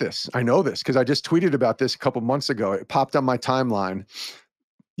 I got this. I know this because I just tweeted about this a couple months ago. It popped on my timeline.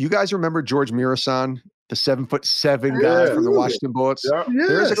 You guys remember George Mirasan, the 7'7" guy from the Washington Bullets? Yeah.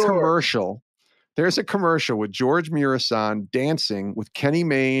 There's a commercial. There's a commercial with George Mirasan dancing with Kenny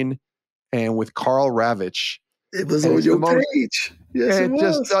Mayne and with Carl Ravitch. It was on your page. Yes, and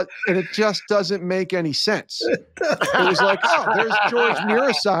it just doesn't make any sense. It was like, oh, there's George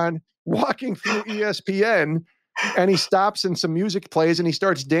Mirasan walking through ESPN, and he stops and some music plays and he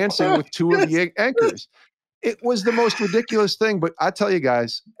starts dancing with two of the anchors. It was the most ridiculous thing, but I tell you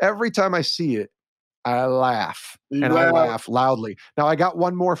guys, every time I see it, I laugh. I laugh loudly. Now, I got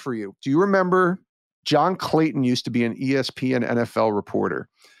one more for you. Do you remember John Clayton used to be an ESPN NFL reporter?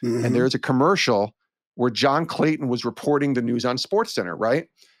 Mm-hmm. And there's a commercial where John Clayton was reporting the news on SportsCenter, right?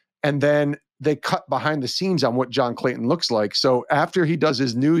 And then they cut behind the scenes on what John Clayton looks like. So after he does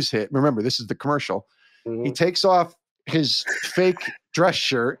his news hit, remember, this is the commercial, he takes off his fake dress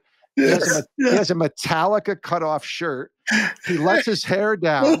shirt. He has a Metallica cutoff shirt. He lets his hair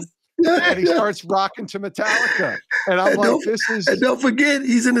down and he starts rocking to Metallica. And I'm and don't forget,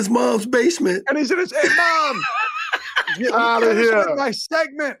 he's in his mom's basement. And he's in his, hey, Mom! Get out of here. My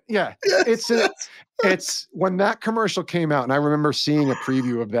segment. Yeah. It's when that commercial came out, and I remember seeing a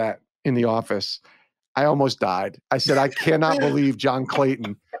preview of that in the office, I almost died. I said, I cannot believe John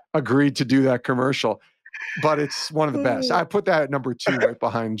Clayton agreed to do that commercial, but it's one of the best. I put that at number 2 right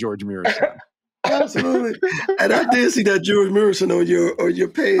behind George Mirasan. Absolutely. And I did see that George Mirasan on your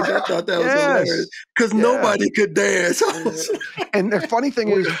page. I thought that was hilarious because nobody could dance. And the funny thing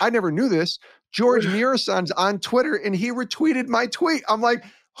is, I never knew this. George Mirasan's on Twitter and he retweeted my tweet. I'm like,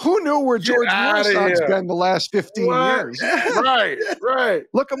 who knew where George Mirasan's been the last 15 years? Right.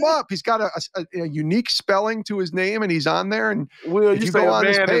 Look him up. He's got a unique spelling to his name and he's on there. And Will, you say a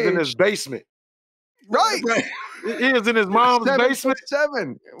man is in his basement. Right. He is in his mom's basement.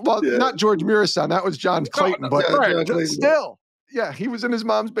 7. Well, not George Mirasan. That was John Clayton. But still, he was in his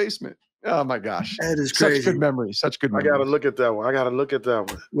mom's basement. Oh, my gosh. That is crazy. Such good memories. Such good memories. I got to look at that one.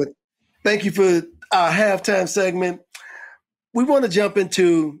 Well, thank you for our halftime segment. We want to jump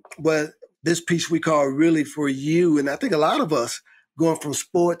into what this piece we call Really For You. And I think a lot of us going from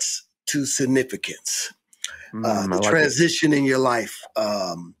sports to significance, the transition in your life.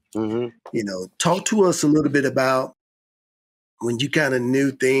 Talk to us a little bit about when you kind of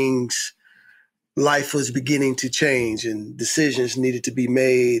knew life was beginning to change and decisions needed to be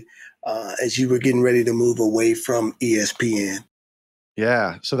made as you were getting ready to move away from ESPN.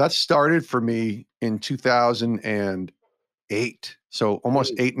 Yeah. So that started for me in 2008. So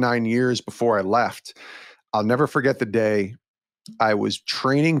almost 8-9 years before I left. I'll never forget the day I was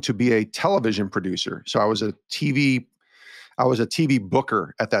training to be a television producer. So I was a TV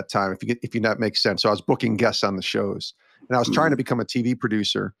booker at that time, if that makes sense. So I was booking guests on the shows and I was trying to become a TV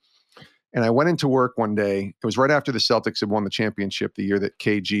producer. And I went into work one day. It was right after the Celtics had won the championship, the year that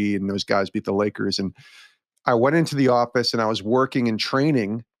KG and those guys beat the Lakers. And I went into the office and I was working and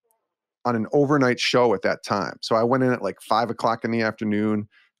training on an overnight show at that time. So I went in at like 5:00 in the afternoon.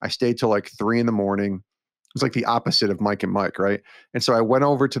 I stayed till like 3 in the morning. It was like the opposite of Mike and Mike, right? And so I went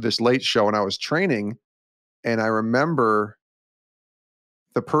over to this late show and I was training. And I remember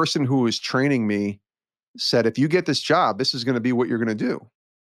the person who was training me said, if you get this job, this is going to be what you're going to do.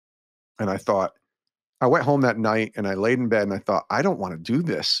 And I went home that night and I laid in bed and I thought, I don't want to do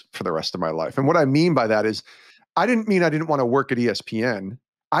this for the rest of my life. And what I mean by that is, I didn't mean I didn't want to work at ESPN.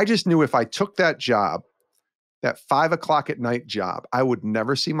 I just knew if I took that job, that 5 o'clock at night job, I would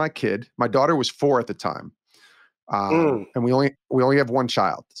never see my kid. My daughter was 4 at the time. And we only have one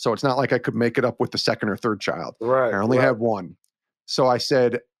child. So it's not like I could make it up with the second or third child. Right. I only have one. So I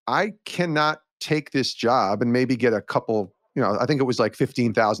said, I cannot take this job and maybe get a couple, I think it was like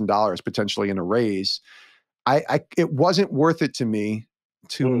 $15,000 potentially in a raise. It wasn't worth it to me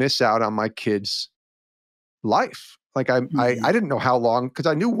to miss out on my kids' life. Like I didn't know how long, because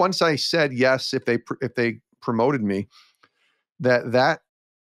I knew once I said yes, if they promoted me, that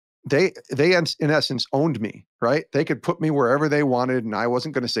they in essence owned me, right? They could put me wherever they wanted and I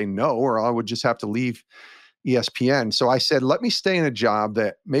wasn't going to say no, or I would just have to leave ESPN. So I said, let me stay in a job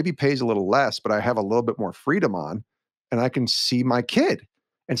that maybe pays a little less, but I have a little bit more freedom on, and I can see my kid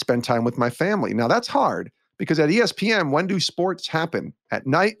and spend time with my family. Now that's hard because at ESPN, when do sports happen? At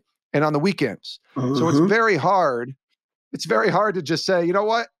night and on the weekends. So it's very hard. It's very hard to just say, you know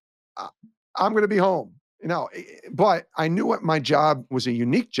what, I'm going to be home. But I knew what my job was, a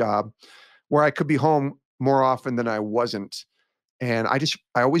unique job where I could be home more often than I wasn't. And I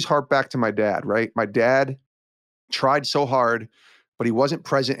always harp back to my dad, right? My dad tried so hard, but he wasn't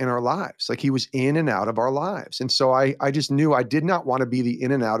present in our lives. Like he was in and out of our lives. And so I just knew I did not want to be the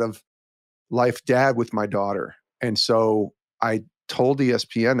in and out of life dad with my daughter. And so I told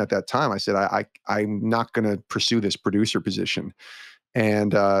ESPN at that time, I said, I'm not going to pursue this producer position.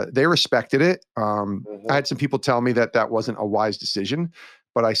 And they respected it. I had some people tell me that wasn't a wise decision,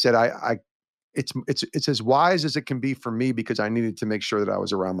 but I said, it's as wise as it can be for me because I needed to make sure that I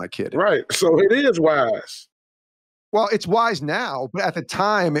was around my kid. Right. So it is wise. Well, it's wise now, but at the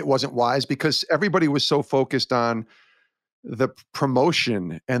time it wasn't wise because everybody was so focused on the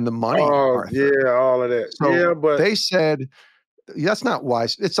promotion and the money. Oh, Arthur. yeah, all of that. So yeah, but they said, that's not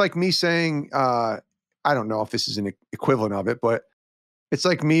wise. It's like me saying, I don't know if this is an equivalent of it, but it's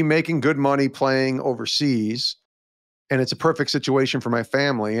like me making good money playing overseas, and it's a perfect situation for my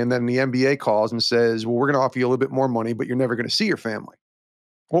family. And then the NBA calls and says, well, we're going to offer you a little bit more money, but you're never going to see your family.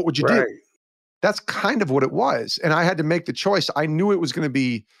 What would you do? That's kind of what it was. And I had to make the choice. I knew it was going to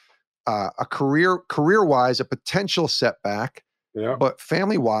be a career-wise, a potential setback, but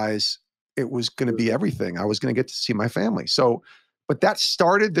family-wise, it was going to be everything. I was going to get to see my family. So, but that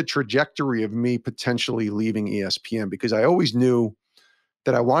started the trajectory of me potentially leaving ESPN because I always knew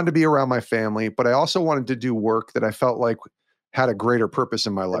that I wanted to be around my family, but I also wanted to do work that I felt like had a greater purpose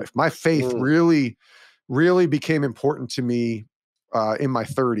in my life. My faith really, really became important to me in my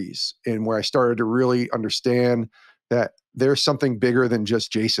 30s, and where I started to really understand that there's something bigger than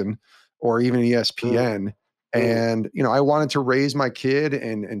just Jason or even ESPN. And, I wanted to raise my kid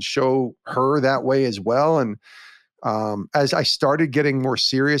and show her that way as well. And as I started getting more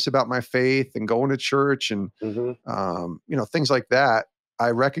serious about my faith and going to church and, things like that,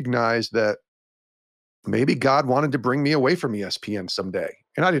 I recognized that maybe God wanted to bring me away from ESPN someday.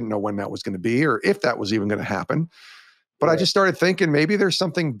 And I didn't know when that was going to be or if that was even going to happen. But I just started thinking maybe there's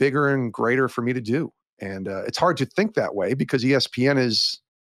something bigger and greater for me to do. And it's hard to think that way because ESPN is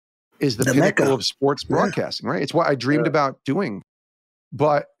the pinnacle Mecca of sports broadcasting, right? It's what I dreamed about doing.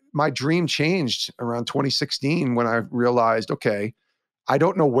 But my dream changed around 2016 when I realized, okay, I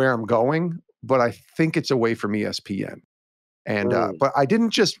don't know where I'm going, but I think it's away from ESPN. And, but I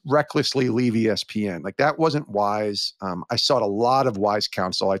didn't just recklessly leave ESPN. Like that wasn't wise. I sought a lot of wise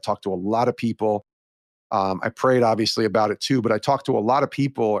counsel. I talked to a lot of people. I prayed obviously about it too, but I talked to a lot of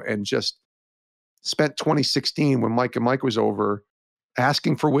people and just spent 2016 when Mike and Mike was over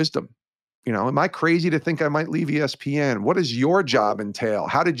asking for wisdom. Am I crazy to think I might leave ESPN? What does your job entail?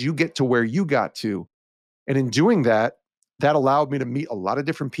 How did you get to where you got to? And in doing that, that allowed me to meet a lot of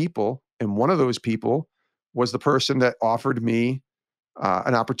different people. And one of those people was the person that offered me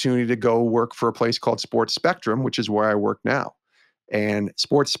an opportunity to go work for a place called Sports Spectrum, which is where I work now. And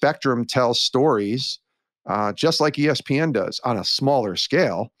Sports Spectrum tells stories just like ESPN does on a smaller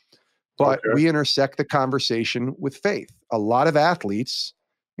scale, but we intersect the conversation with faith. A lot of athletes,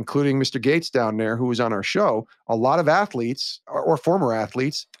 including Mr. Gates down there, who was on our show, a lot of athletes or former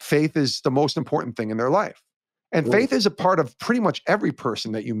athletes, faith is the most important thing in their life. And faith is a part of pretty much every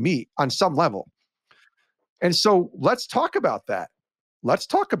person that you meet on some level. And so let's talk about that. Let's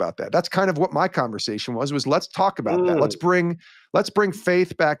talk about that. That's kind of what my conversation was let's talk about that. Let's bring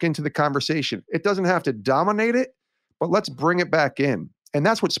faith back into the conversation. It doesn't have to dominate it, but let's bring it back in. And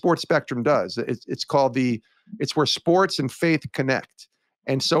that's what Sports Spectrum does. It's where sports and faith connect.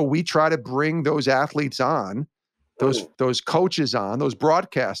 And so we try to bring those athletes on those coaches on, those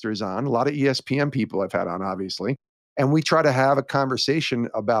broadcasters on, a lot of ESPN people I've had on, obviously. And we try to have a conversation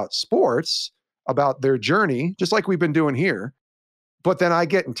about sports, about their journey, just like we've been doing here. But then I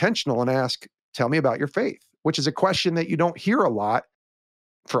get intentional and ask, tell me about your faith, which is a question that you don't hear a lot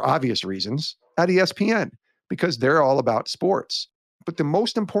for obvious reasons at ESPN, because they're all about sports. But the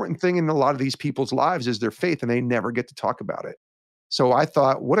most important thing in a lot of these people's lives is their faith, and they never get to talk about it. So I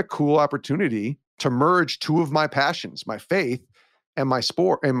thought, what a cool opportunity to merge two of my passions, my faith and my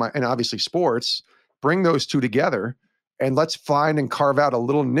sport, and obviously sports, bring those two together, and let's find and carve out a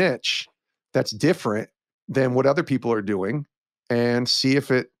little niche that's different than what other people are doing, and see if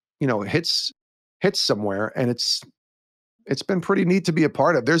it, hits somewhere. And it's been pretty neat to be a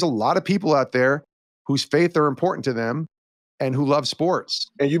part of. There's a lot of people out there whose faith are important to them and who love sports.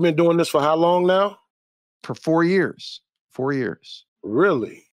 And you've been doing this for how long now? For 4 years. 4 years.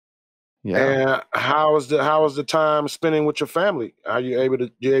 Really? Yeah. And how is the time spending with your family? Are you able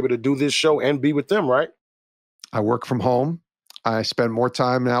to do this show and be with them, right? I work from home. I spend more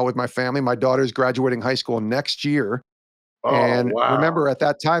time now with my family. My daughter's graduating high school next year. Oh, and wow. remember, at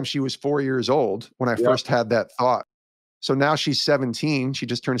that time, she was 4 years old when I first had that thought. So now she's 17. She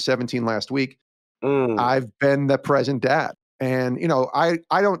just turned 17 last week. I've been the present dad. And, I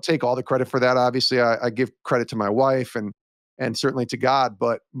don't take all the credit for that. Obviously, I give credit to my wife and certainly to God.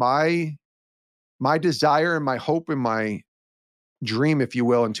 But my desire and my hope and my dream, if you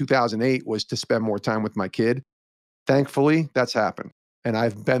will, in 2008 was to spend more time with my kid. Thankfully, that's happened. And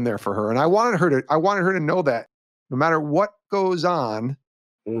I've been there for her. And I wanted her to know that no matter what goes on,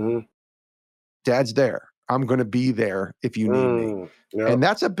 Dad's there. I'm going to be there if you need me. Yep. And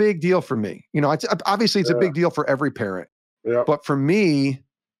that's a big deal for me. It's obviously a big deal for every parent. Yep. But for me,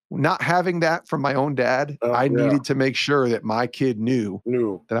 not having that from my own dad, I needed to make sure that my kid knew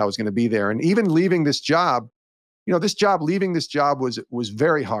that I was going to be there. And even leaving this job, leaving this job was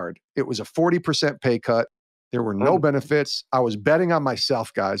very hard. It was a 40% pay cut. There were no benefits. I was betting on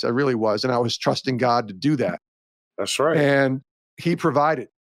myself, guys. I really was. And I was trusting God to do that. That's right. And he provided.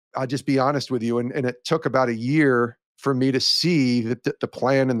 I'll just be honest with you. And it took about a year for me to see the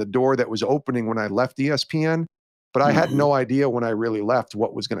plan and the door that was opening when I left ESPN. But I had no idea when I really left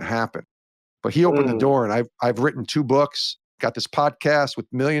what was going to happen. But he opened the door, and I've written 2 books, got this podcast with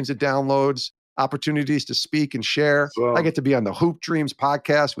millions of downloads, opportunities to speak and share. So, I get to be on the Hoop Dreams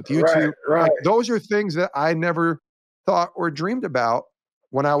podcast with YouTube. Right. Like, those are things that I never thought or dreamed about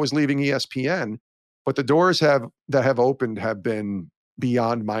when I was leaving ESPN. But the doors that have opened have been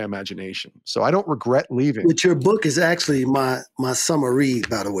beyond my imagination. So I don't regret leaving. But your book is actually my summer read,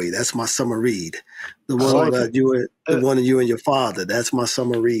 by the way. That's my summer read. The one that you and your father. That's my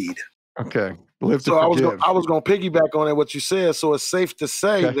summer read. Okay. Live to so forgive. I was going to piggyback on what you said. So it's safe to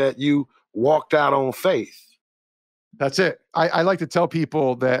say that you walked out on faith. That's it. I like to tell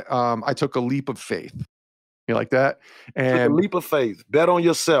people that I took a leap of faith. You like that? And took a leap of faith. Bet on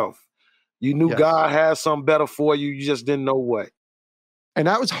yourself. You knew God had something better for you. You just didn't know what. And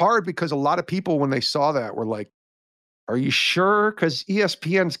that was hard because a lot of people, when they saw that, were like, are you sure? Because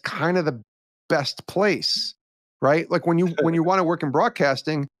ESPN's kind of the best place, right? Like when you want to work in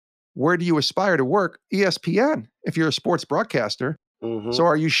broadcasting, where do you aspire to work? ESPN, if you're a sports broadcaster. So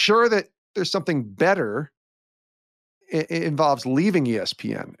are you sure that there's something better? It involves leaving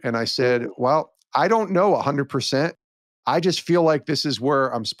ESPN. And I said, well, I don't know 100%. I just feel like this is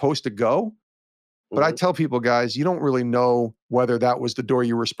where I'm supposed to go. But I tell people, guys, you don't really know whether that was the door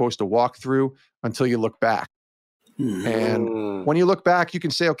you were supposed to walk through until you look back. And when you look back, you can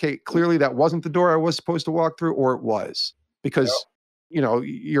say, okay, clearly that wasn't the door I was supposed to walk through, or it was. Because,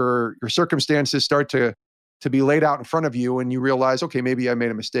 your circumstances start to be laid out in front of you, and you realize, okay, maybe I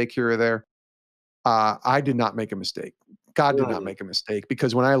made a mistake here or there. I did not make a mistake. God did not make a mistake,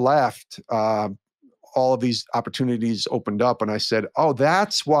 because when I left, all of these opportunities opened up, and I said, oh,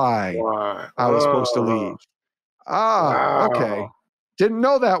 that's why I was supposed to leave. Okay. Didn't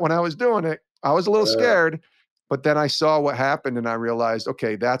know that when I was doing it. I was a little scared, but then I saw what happened, and I realized,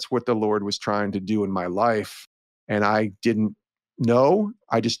 okay, that's what the Lord was trying to do in my life. And I didn't know.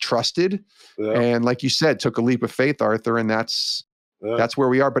 I just trusted. And like you said, took a leap of faith, Arthur, and that's where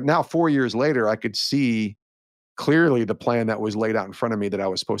we are. But now 4 years later, I could see clearly the plan that was laid out in front of me that I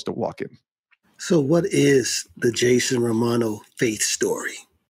was supposed to walk in. So what is the Jason Romano faith story?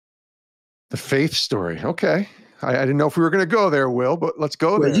 The faith story. Okay. I didn't know if we were going to go there, Will, but let's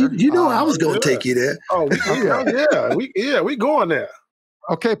go there. You know I was going to take you there. Oh, we going there.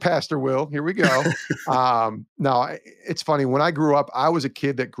 Okay, Pastor Will, here we go. No, it's funny. When I grew up, I was a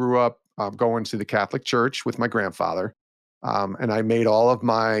kid that grew up going to the Catholic Church with my grandfather. And I made all of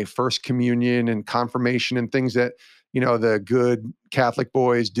my first communion and confirmation and things that, the good Catholic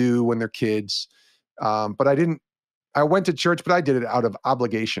boys do when they're kids. But I went to church, but I did it out of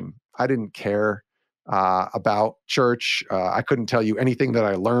obligation. I didn't care about church. I couldn't tell you anything that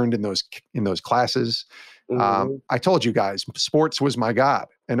I learned in those classes. I told you guys, sports was my God,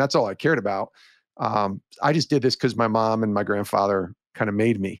 and that's all I cared about. I just did this because my mom and my grandfather kind of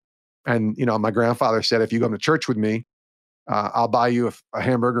made me. And, my grandfather said, if you come to church with me, I'll buy you a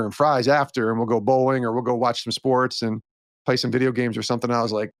hamburger and fries after, and we'll go bowling or we'll go watch some sports and play some video games or something. I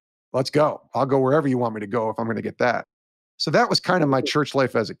was like, let's go. I'll go wherever you want me to go if I'm going to get that. So that was kind of my church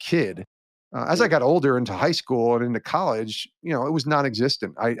life as a kid. As I got older into high school and into college, it was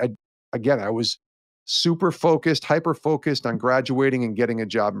non-existent. I was super focused, hyper focused on graduating and getting a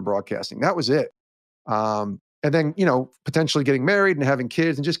job in broadcasting. That was it. And then, potentially getting married and having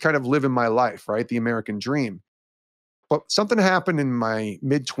kids and just kind of living my life, right? The American dream. But something happened in my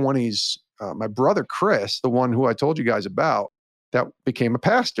mid-20s. My brother, Chris, the one who I told you guys about, that became a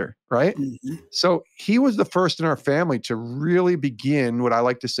pastor, right? Mm-hmm. So he was the first in our family to really begin what I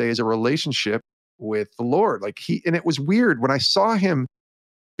like to say is a relationship with the Lord. And it was weird when I saw him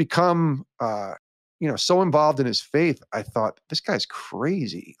become, so involved in his faith. I thought, this guy's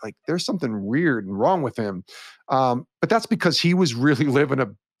crazy. Like, there's something weird and wrong with him. But that's because he was really living a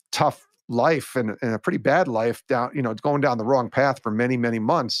tough life and a pretty bad life going down the wrong path for many, many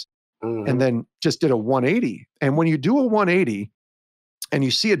months. Mm-hmm. And then just did a 180. And when you do a 180 and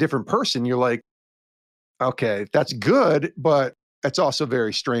you see a different person, you're like, okay, that's good, but that's also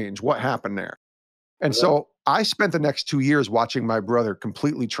very strange. What happened there? And so I spent the next 2 years watching my brother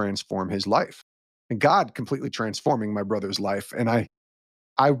completely transform his life, and God completely transforming my brother's life. And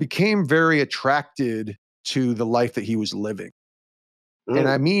I became very attracted to the life that he was living.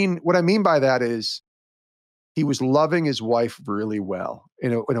 And what I mean by that is he was loving his wife really well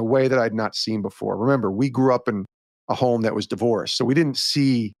in a way that I'd not seen before. Remember, we grew up in a home that was divorced, so we didn't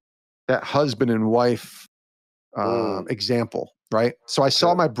see that husband and wife example, right? So I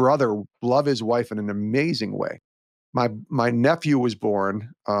saw my brother love his wife in an amazing way. My nephew was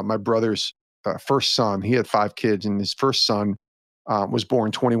born, my brother's first son. He had 5 kids, and his first son was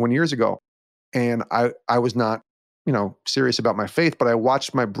born 21 years ago. And I was not, serious about my faith, but I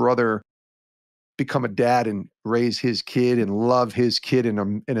watched my brother become a dad and raise his kid and love his kid in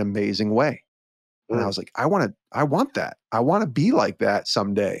an amazing way. And I was like, I want that. I want to be like that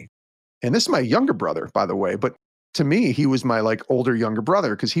someday. And this is my younger brother, by the way, but to me, he was my older younger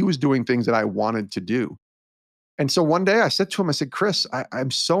brother because he was doing things that I wanted to do. And so one day I said to him, I said, Chris,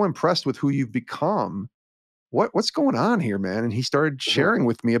 I'm so impressed with who you've become. What's going on here, man? And he started sharing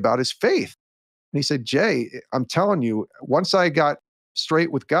with me about his faith. And he said, Jay, I'm telling you, once I got straight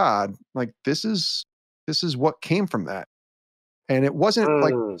with God, this is what came from that. And it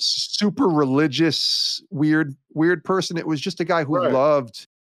wasn't super religious, weird person. It was just a guy who loved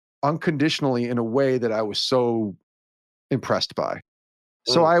unconditionally in a way that I was so impressed by.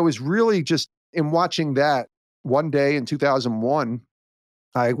 So I was really just in watching that. One day in 2001,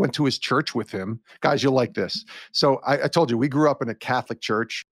 I went to his church with him. Guys, you'll like this. So I told you, we grew up in a Catholic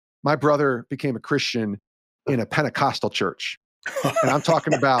church. My brother became a Christian in a Pentecostal church. And I'm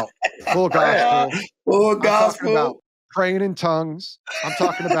talking about full gospel. Full gospel. I'm talking about praying in tongues. I'm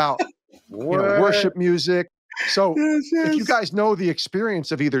talking about worship music. So if you guys know the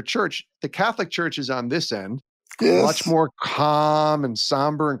experience of either church, the Catholic church is on this end. Yes. Much more calm and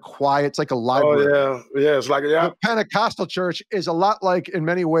somber and quiet. It's like a library. Oh, yeah. It's like, The Pentecostal church is a lot like, in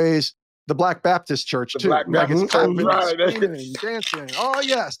many ways, the Black Baptist church, too. It's clapping, screaming, and dancing. Oh,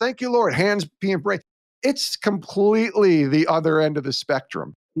 yes. Thank you, Lord. Hands being brave. It's completely the other end of the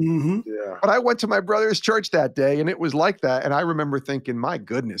spectrum. Mm-hmm. Yeah. But I went to my brother's church that day, and it was like that. And I remember thinking, my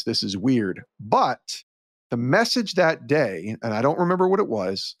goodness, this is weird. But the message that day, and I don't remember what it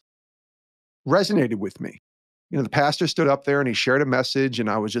was, resonated with me. The pastor stood up there and he shared a message, and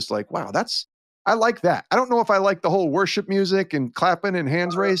I was just like, wow, I like that. I don't know if I like the whole worship music and clapping and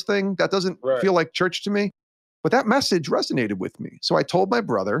hands raised thing. That doesn't feel like church to me, but that message resonated with me. So I told my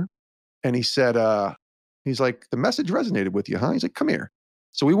brother, and he said, he's like, the message resonated with you, huh? He's like, come here.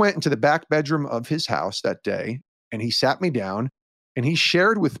 So we went into the back bedroom of his house that day, and he sat me down and he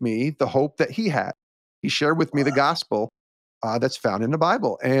shared with me the hope that he had. He shared with me the gospel that's found in the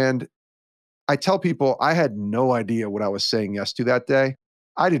Bible. And I tell people I had no idea what I was saying yes to that day.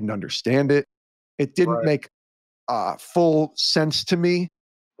 I didn't understand it. It didn't make full sense to me,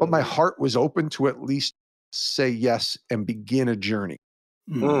 but my heart was open to at least say yes and begin a journey.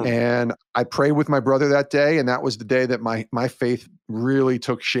 And I prayed with my brother that day, and that was the day that my faith really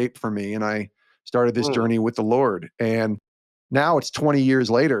took shape for me, and I started this journey with the Lord. And now it's 20 years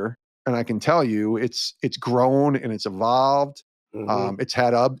later, and I can tell you it's grown and it's evolved. It's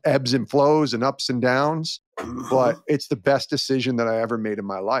had ebbs and flows and ups and downs, but it's the best decision that I ever made in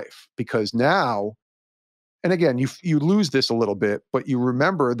my life, because now, and again, you lose this a little bit, but you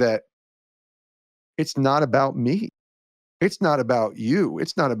remember that it's not about me. It's not about you.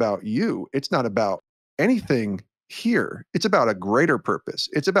 It's not about you. It's not about anything here. It's about a greater purpose.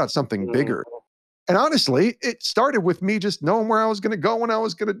 It's about something bigger. And honestly, it started with me just knowing where I was going to go when I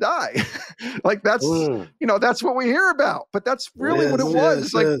was going to die. Like that's, that's what we hear about, but that's really what it was.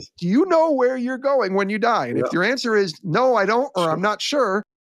 It's like, do you know where you're going when you die? And if your answer is no, I don't, or I'm not sure,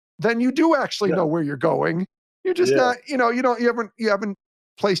 then you do actually know where you're going. You're just not, you haven't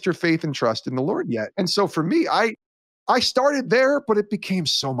placed your faith and trust in the Lord yet. And so for me, I started there, but it became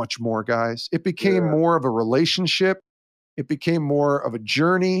so much more, guys. It became more of a relationship. It became more of a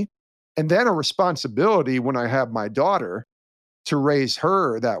journey. And then a responsibility when I have my daughter to raise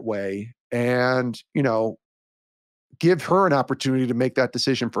her that way and, give her an opportunity to make that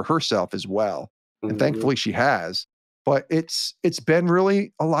decision for herself as well. And thankfully she has. But it's been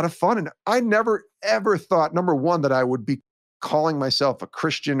really a lot of fun. And I never, ever thought, number one, that I would be calling myself a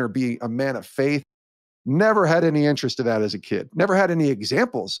Christian or be a man of faith. Never had any interest in that as a kid. Never had any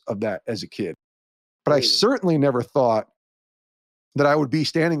examples of that as a kid. But I certainly never thought that I would be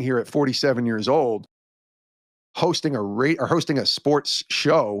standing here at 47 years old, hosting a sports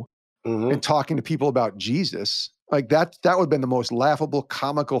show and talking to people about Jesus. Like that would have been the most laughable,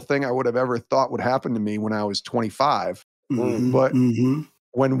 comical thing I would have ever thought would happen to me when I was 25. But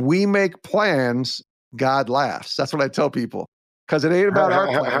when we make plans, God laughs. That's what I tell people, because it ain't about our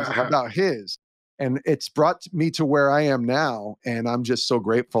plans, it's about his. And it's brought me to where I am now. And I'm just so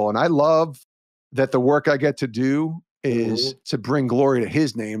grateful. And I love that the work I get to do is to bring glory to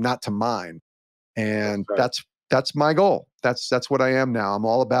his name, not to mine. And that's my goal. That's what I am now. I'm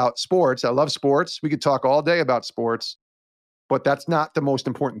all about sports. I love sports. We could talk all day about sports, but that's not the most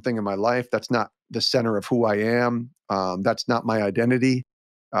important thing in my life. That's not the center of who I am. That's not my identity.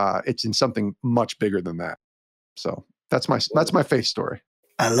 It's in something much bigger than that. So that's my faith story.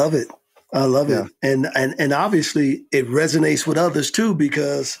 I love it. I love it. And obviously it resonates with others too,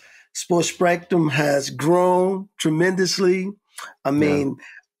 because Sports Spectrum has grown tremendously. I mean,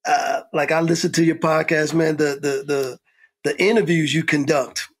 like I listen to your podcast, man, the interviews you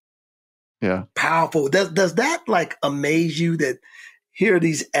conduct. Yeah. Powerful. Does that like amaze you that here are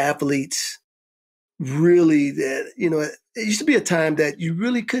these athletes really that, it used to be a time that you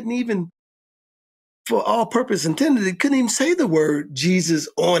really couldn't even, for all purpose intended, they couldn't even say the word Jesus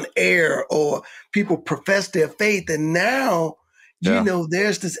on air, or people profess their faith. And now,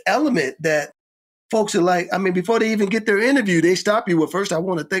 there's this element that folks are like, I mean, before they even get their interview, they stop you with, first, I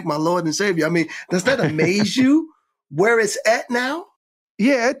want to thank my Lord and Savior. I mean, does that amaze you where it's at now?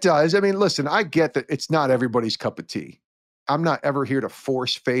 Yeah, it does. I mean, listen, I get that it's not everybody's cup of tea. I'm not ever here to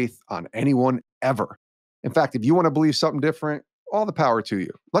force faith on anyone ever. In fact, if you want to believe something different, all the power to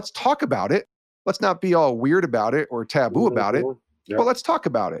you. Let's talk about it. Let's not be all weird about it or taboo about it, but let's talk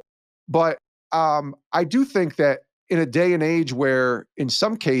about it. But I do think that in a day and age where in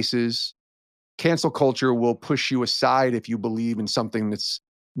some cases, cancel culture will push you aside if you believe in something that's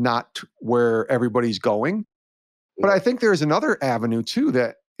not where everybody's going. But I think there's another avenue too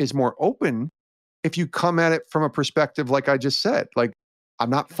that is more open if you come at it from a perspective like I just said. Like, I'm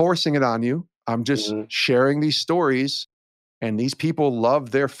not forcing it on you. I'm just sharing these stories, and these people love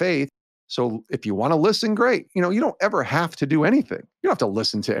their faith. So if you want to listen, great. You don't ever have to do anything. You don't have to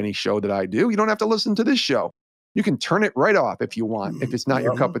listen to any show that I do. You don't have to listen to this show. You can turn it right off if you want, if it's not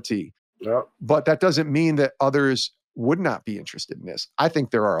your cup of tea. But that doesn't mean that others would not be interested in this. I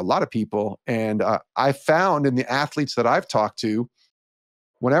think there are a lot of people, and I found in the athletes that I've talked to,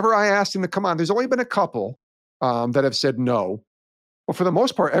 whenever I asked them to come on, there's only been a couple that have said no. Well, for the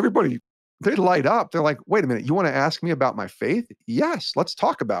most part, everybody, they light up. They're like, wait a minute, you want to ask me about my faith? Yes, let's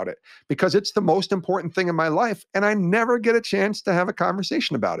talk about it, because it's the most important thing in my life, and I never get a chance to have a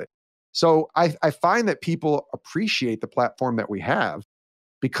conversation about it. So I find that people appreciate the platform that we have,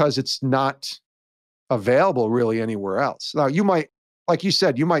 because it's not available really anywhere else. Now, you might, like you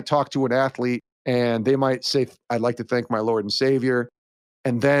said, you might talk to an athlete and they might say, I'd like to thank my Lord and Savior.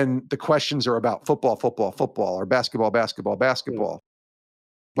 And then the questions are about football, or basketball.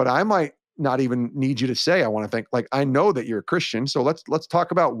 But I might not even need you to say, I want to thank, like, I know that you're a Christian. So let's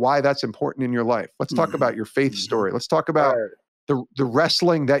talk about why that's important in your life. Let's talk about your faith story. Let's talk about the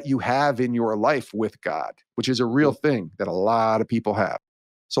wrestling that you have in your life with God, which is a real thing that a lot of people have.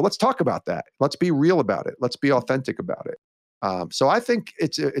 So let's talk about that. Let's be real about it. Let's be authentic about it. So I think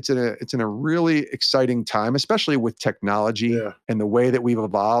it's in a really exciting time, especially with technology and the way that we've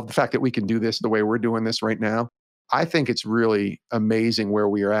evolved. The fact that we can do this the way we're doing this right now, I think it's really amazing where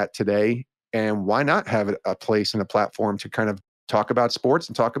we are at today. And why not have a place and a platform to kind of talk about sports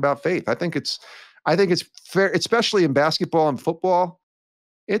and talk about faith? I think it's fair, especially in basketball and football.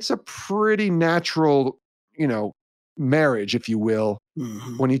 It's a pretty natural, marriage, if you will,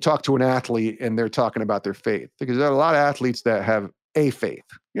 when you talk to an athlete and they're talking about their faith, because there are a lot of athletes that have a faith.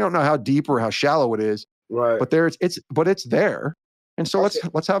 You don't know how deep or how shallow it is, right? But it's there. And so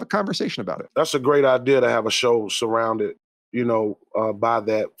let's have a conversation about it. That's a great idea to have a show surrounded, by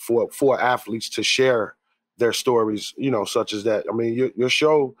that for athletes to share their stories, such as that. I mean, your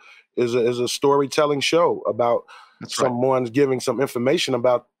show is a storytelling show about someone's giving some information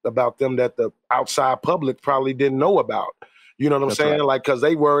about them that the outside public probably didn't know about. You know what I'm saying? Right. Like, because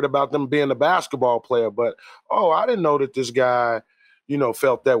they worried about them being a basketball player, but, I didn't know that this guy,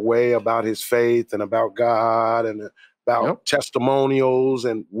 felt that way about his faith and about God and about testimonials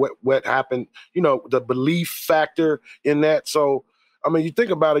and what happened, the belief factor in that. So, I mean, you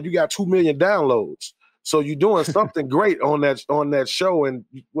think about it, you got 2 million downloads. So you're doing something great on that show. And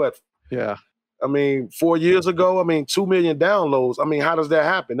what? Yeah. I mean, 4 years ago, 2 million downloads. I mean, how does that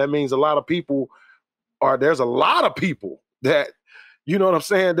happen? That means there's a lot of people that, you know what I'm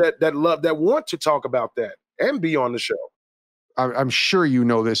saying, that love, that want to talk about that and be on the show. I'm sure you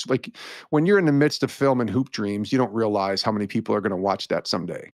know this. Like, when you're in the midst of filming Hoop Dreams, you don't realize how many people are going to watch that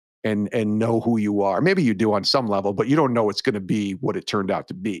someday and know who you are. Maybe you do on some level, but you don't know it's going to be what it turned out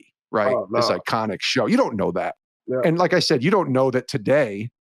to be, right? Oh, no. This iconic show. You don't know that. Yeah. And like I said, you don't know that today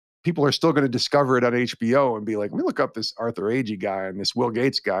people are still going to discover it on HBO and be like, let me look up this Arthur Agee guy and this Will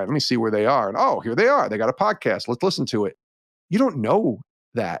Gates guy. Let me see where they are. And here they are. They got a podcast. Let's listen to it. You don't know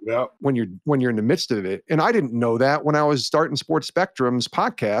that when you're in the midst of it. And I didn't know that when I was starting Sports Spectrum's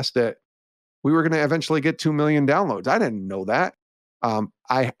podcast, that we were going to eventually get 2 million downloads. I didn't know that.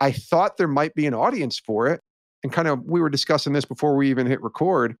 I thought there might be an audience for it. And kind of, we were discussing this before we even hit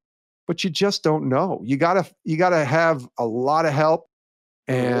record, but you just don't know. You gotta have a lot of help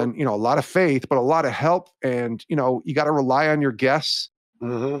and, a lot of faith, but a lot of help. And, you got to rely on your guests.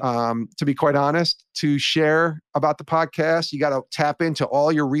 To be quite honest, to share about the podcast. You got to tap into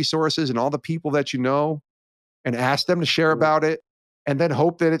all your resources and all the people that you know and ask them to share about it, and then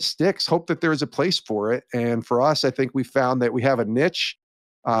hope that it sticks, hope that there's a place for it. And for us, I think we found that we have a niche.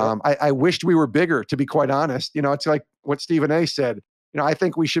 I wished we were bigger, to be quite honest. It's like what Stephen A said, I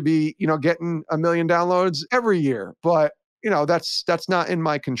think we should be, getting 1 million downloads every year, but that's not in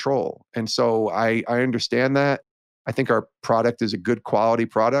my control. And so I understand that. I think our product is a good quality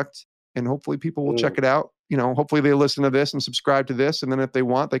product, and hopefully people will check it out. Hopefully they listen to this and subscribe to this. And then if they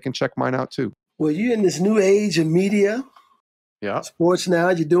want, they can check mine out too. Well, you're in this new age of media. Yeah. Sports now,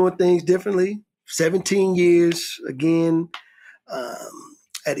 you're doing things differently. 17 years again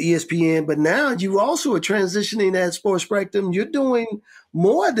at ESPN, but now you also are transitioning at Sports Spectrum. You're doing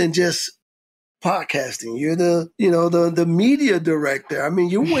more than just podcasting. You're the media director. I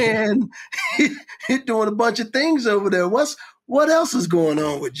mean, you're doing a bunch of things over there. What else is going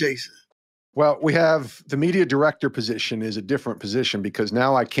on with Jason? Well, we have the media director position is a different position, because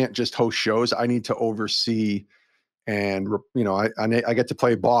now I can't just host shows. I need to oversee, and I get to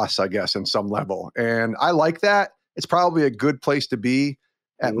play boss, I guess, in some level. And I like that. It's probably a good place to be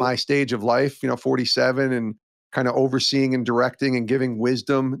at my stage of life, 47, and kind of overseeing and directing and giving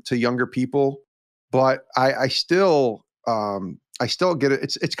wisdom to younger people. But I still get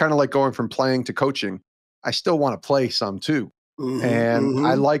it. It's kind of like going from playing to coaching. I still want to play some too. And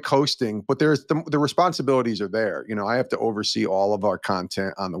I like hosting, but there's the responsibilities are there. I have to oversee all of our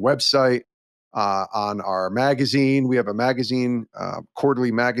content on the website, on our magazine. We have a magazine,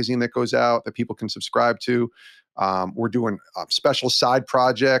 quarterly magazine that goes out that people can subscribe to. We're doing special side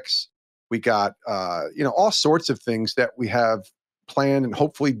projects. We got, all sorts of things that we have planned, and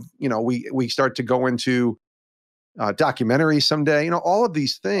hopefully, we start to go into documentaries someday. All of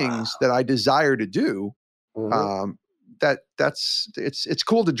these things that I desire to do. It's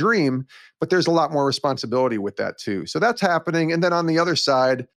cool to dream, but there's a lot more responsibility with that too. So that's happening. And then on the other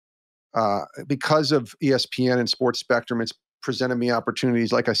side, because of ESPN and Sports Spectrum, it's presented me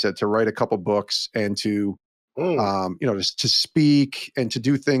opportunities, like I said, to write a couple books and to just to speak and to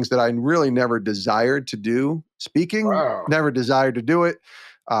do things that I really never desired to do. Speaking, never desired to do it.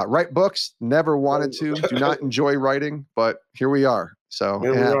 Write books, never wanted to. Do not enjoy writing, but here we are. So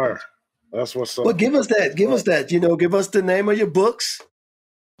here we are. That's what's up. Well, give us that. Give us the name of your books.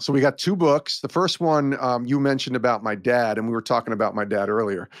 So we got 2 books. The first one, you mentioned about my dad, and we were talking about my dad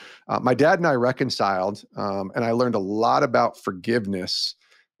earlier. My dad and I reconciled, and I learned a lot about forgiveness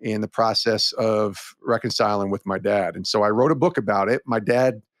in the process of reconciling with my dad. And so I wrote a book about it. My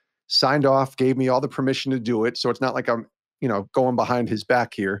dad signed off, gave me all the permission to do it. So it's not like I'm, going behind his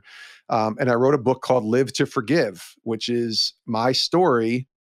back here. And I wrote a book called Live to Forgive, which is my story,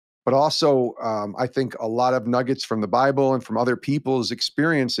 but also I think a lot of nuggets from the Bible and from other people's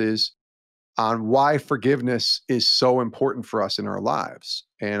experiences on why forgiveness is so important for us in our lives.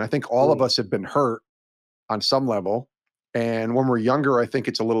 And I think all of us have been hurt on some level. And when we're younger, I think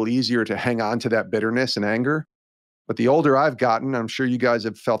it's a little easier to hang on to that bitterness and anger. But the older I've gotten, I'm sure you guys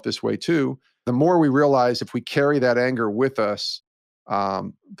have felt this way too, the more we realize if we carry that anger with us,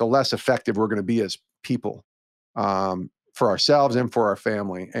 the less effective we're going to be as people, for ourselves and for our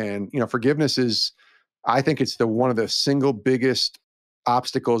family. And, forgiveness is, I think it's one of the single biggest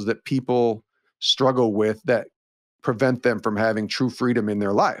obstacles that people struggle with that prevent them from having true freedom in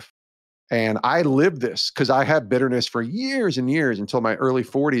their life. And I lived this because I had bitterness for years and years until my early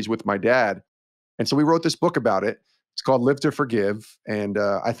 40s with my dad. And so we wrote this book about it. It's called Live to Forgive. And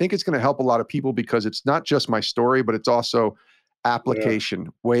I think it's going to help a lot of people because it's not just my story, but it's also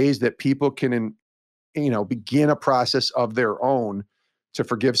application, ways that people can, begin a process of their own to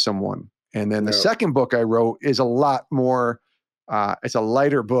forgive someone. And then the second book I wrote is a lot more, it's a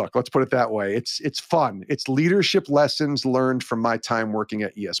lighter book. Let's put it that way. It's fun. It's leadership lessons learned from my time working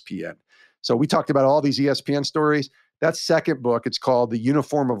at ESPN. So we talked about all these ESPN stories. That second book, it's called The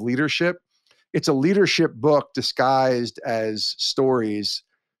Uniform of Leadership. It's a leadership book disguised as stories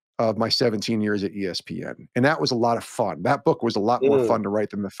of my 17 years at ESPN. And that was a lot of fun. That book was a lot more fun to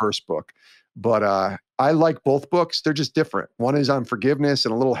write than the first book. But I like both books. They're just different. One is on forgiveness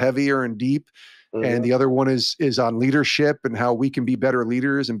and a little heavier and deep. And the other one is on leadership and how we can be better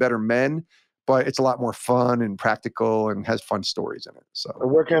leaders and better men. But it's a lot more fun and practical and has fun stories in it. So,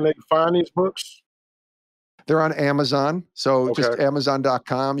 and where can they find these books? They're on Amazon. So just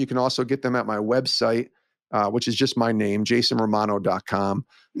Amazon.com. You can also get them at my website, which is just my name, JasonRomano.com.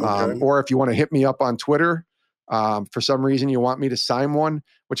 Or if you want to hit me up on Twitter, for some reason you want me to sign one,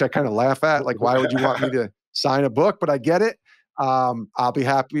 which I kind of laugh at. Like, why would you want me to sign a book? But I get it. I'll be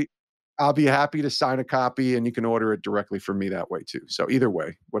happy to sign a copy, and you can order it directly from me that way too. So either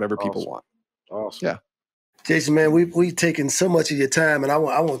way, whatever people want. Awesome. Yeah. Jason, man, we've taken so much of your time, and I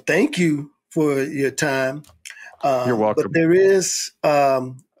want to thank you for your time. You're welcome. But there is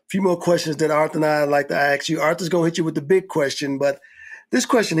a few more questions that Arthur and I would like to ask you. Arthur's going to hit you with the big question, but this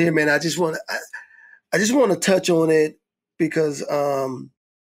question here, man, I just want to touch on it because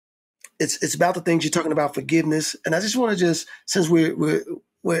it's about the things you're talking about, forgiveness, and I just want to since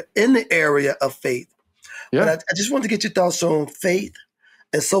we're in the area of faith, but I just want to get your thoughts on faith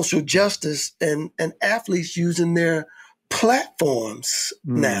and social justice and athletes using their platforms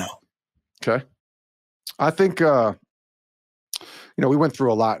now. Okay. I think, we went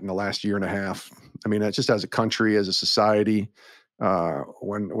through a lot in the last year and a half. I mean, just as a country, as a society,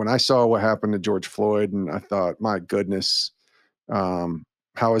 when I saw what happened to George Floyd, and I thought, my goodness,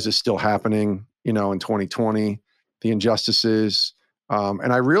 how is this still happening, in 2020, the injustices.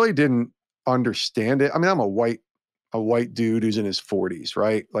 And I really didn't understand it. I mean, I'm a white dude who's in his 40s,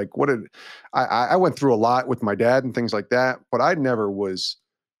 right? Like I went through a lot with my dad and things like that, but I never was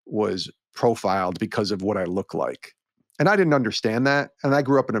profiled because of what I look like. And I didn't understand that. And I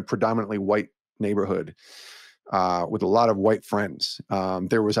grew up in a predominantly white neighborhood with a lot of white friends.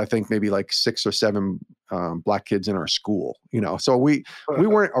 There was, I think, maybe like 6 or 7 black kids in our school, so we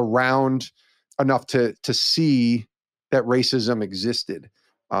weren't around enough to see that racism existed.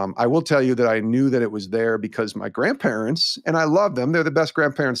 I will tell you that I knew that it was there because my grandparents, and I love them, they're the best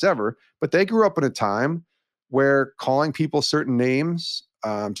grandparents ever, but they grew up in a time where calling people certain names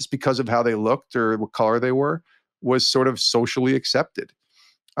just because of how they looked or what color they were was sort of socially accepted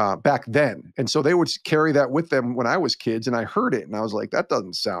back then. And so they would carry that with them when I was kids, and I heard it and I was like, that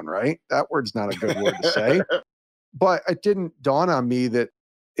doesn't sound right. That word's not a good word to say. But it didn't dawn on me that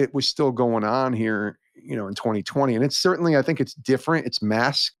it was still going on here, in 2020. And it's certainly, I think it's different. It's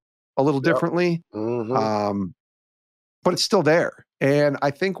masked a little differently, but it's still there. And I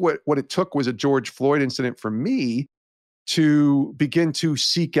think what it took was a George Floyd incident for me to begin to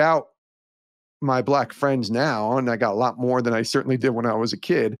seek out my black friends now. And I got a lot more than I certainly did when I was a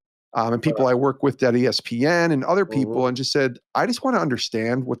kid. And people I work with at ESPN and other people, and just said, I just want to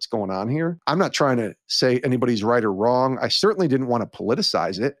understand what's going on here. I'm not trying to say anybody's right or wrong. I certainly didn't want to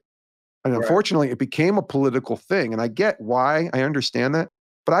politicize it. And unfortunately, it became a political thing. And I get why. I understand that.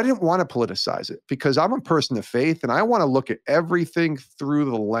 But I didn't want to politicize it because I'm a person of faith and I want to look at everything through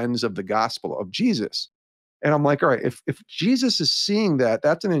the lens of the gospel of Jesus. And I'm like, all right, if Jesus is seeing that,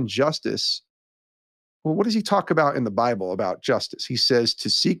 that's an injustice. Well, what does he talk about in the Bible about justice? He says to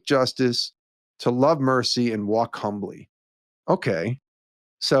seek justice, to love mercy, and walk humbly. Okay.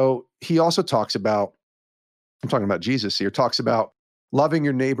 So he also talks about, I'm talking about Jesus here, talks about loving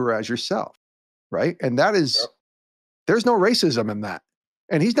your neighbor as yourself, right? And that is, there's no racism in that.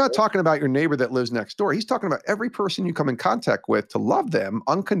 And he's not talking about your neighbor that lives next door. He's talking about every person you come in contact with to love them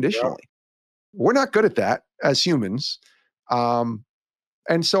unconditionally. We're not good at that as humans. And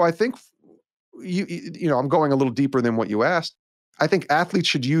so I think, you know, I'm going a little deeper than what you asked. I think athletes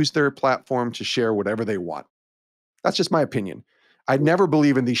should use their platform to share whatever they want. That's just my opinion. I never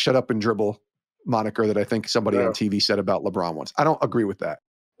believe in the shut up and dribble moniker that I think somebody on TV said about LeBron once. I don't agree with that.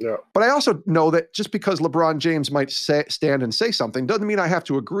 Yeah. But I also know that just because LeBron James might stand and say something doesn't mean I have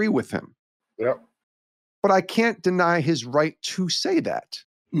to agree with him. Yeah. But I can't deny his right to say that.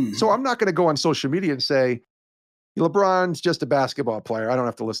 So I'm not going to go on social media and say, LeBron's just a basketball player. I don't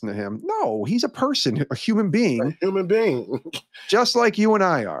have to listen to him. No, he's a person, a human being. A human being. Just like you and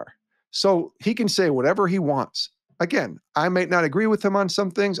I are. So he can say whatever he wants. Again, I might not agree with him on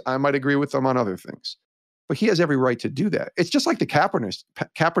some things. I might agree with him on other things. But he has every right to do that. It's just like the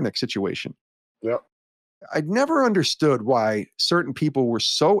Kaepernick situation. Yeah. I never understood why certain people were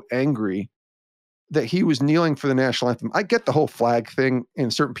so angry that he was kneeling for the national anthem. I get the whole flag thing,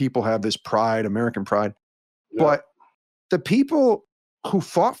 and certain people have this pride, American pride. Yeah. But the people who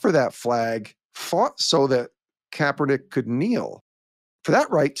fought for that flag fought so that Kaepernick could kneel for that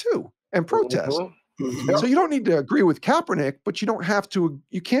right too and protest. So you don't need to agree with Kaepernick, but you don't have to,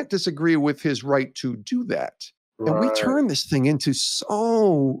 you can't disagree with his right to do that. And we turn this thing into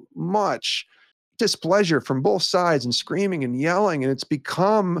so much displeasure from both sides and screaming and yelling. And it's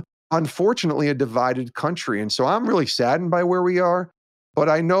become, unfortunately, a divided country. And so I'm really saddened by where we are. But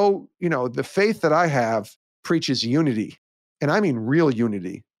I know, you know, the faith that I have preaches unity. And I mean real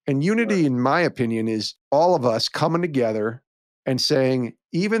unity. And unity, in my opinion, is all of us coming together and saying,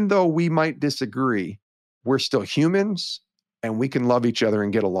 even though we might disagree, we're still humans and we can love each other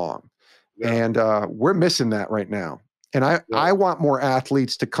and get along. Yeah. And we're missing that right now. And I want more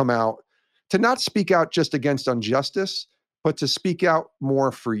athletes to come out, to not speak out just against injustice, but to speak out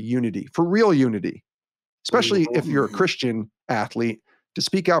more for unity, for real unity, especially if you're a Christian athlete, to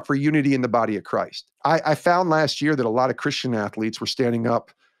speak out for unity in the body of Christ. I found last year that a lot of Christian athletes were standing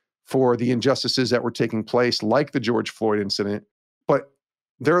up for the injustices that were taking place, like the George Floyd incident. But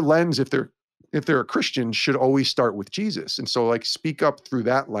their lens, if they're a Christian, should always start with Jesus. And so, like, speak up through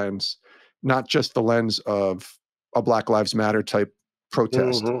that lens, not just the lens of a Black Lives Matter type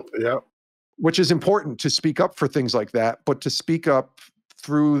protest. Yeah. Which is important to speak up for things like that, but to speak up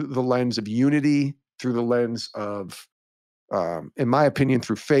through the lens of unity, through the lens of, in my opinion,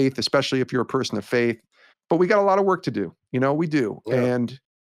 through faith, especially if you're a person of faith. But we got a lot of work to do. You know, we do. Yeah. And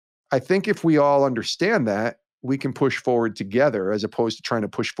I think if we all understand that, we can push forward together as opposed to trying to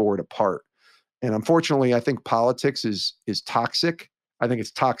push forward apart. And unfortunately, I think politics is toxic. I think it's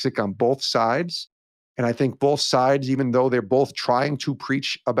toxic on both sides. And I think both sides, even though they're both trying to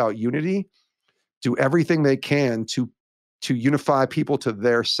preach about unity, do everything they can to unify people to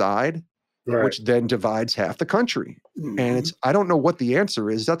their side, which then divides half the country. And I don't know what the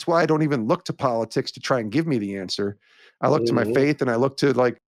answer is. That's why I don't even look to politics to try and give me the answer. I look to my faith, and I look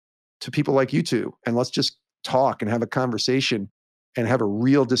to people like you two, and let's just talk and have a conversation and have a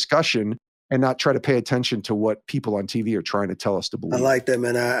real discussion and not try to pay attention to what people on TV are trying to tell us to believe. I like that,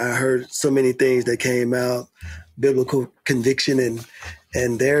 man. I heard so many things that came out, biblical conviction,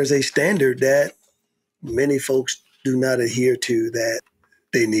 and there's a standard that many folks do not adhere to that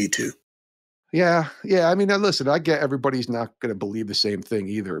they need to. Yeah. I mean, listen, I get everybody's not going to believe the same thing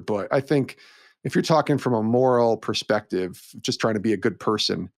either, but I think if you're talking from a moral perspective, just trying to be a good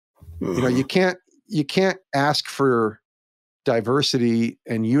person, you know, you can't ask for diversity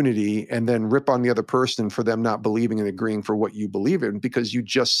and unity and then rip on the other person for them not believing and agreeing for what you believe in, because you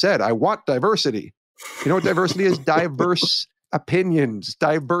just said, I want diversity. You know what diversity is? Diverse opinions,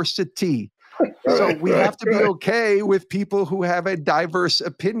 diversity. So we have to be okay with people who have a diverse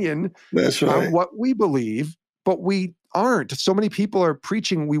opinion on what we believe, but we aren't. So many people are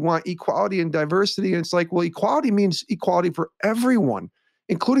preaching we want equality and diversity. And it's like, well, equality means equality for everyone,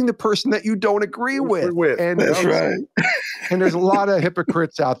 including the person that you don't agree with. And that's right. And there's a lot of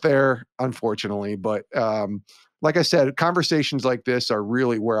hypocrites out there, unfortunately. But like I said, conversations like this are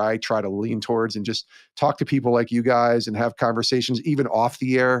really where I try to lean towards and just talk to people like you guys and have conversations even off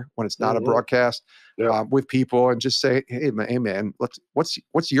the air when it's not a broadcast with people and just say, hey man,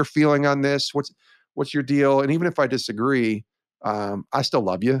 what's your feeling on this? What's your deal? And even if I disagree, I still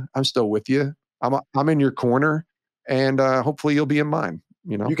love you. I'm still with you. I'm in your corner, and hopefully you'll be in mine.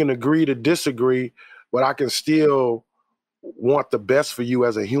 You can agree to disagree, but I can still want the best for you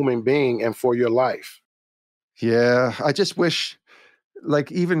as a human being and for your life. Yeah, I just wish,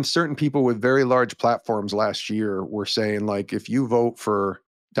 like, even certain people with very large platforms last year were saying, like, if you vote for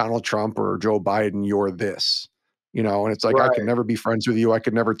Donald Trump or Joe Biden, you're this, and it's like, I could never be friends with you. I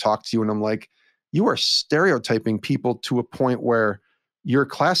could never talk to you. And I'm like, you are stereotyping people to a point where you're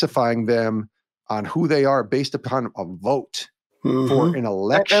classifying them on who they are based upon a vote for an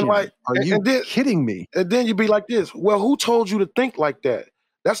election. Are you kidding me? And then you'd be like this. Well, who told you to think like that?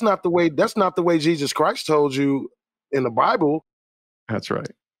 That's not the way Jesus Christ told you in the Bible. That's right.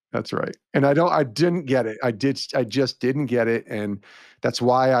 And I didn't get it. I just didn't get it. And that's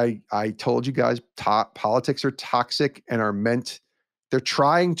why I told you guys politics are toxic and they're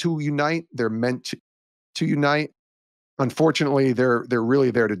trying to unite. They're meant to unite. Unfortunately, they're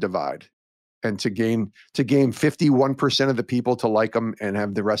really there to divide and to gain 51% of the people to like them and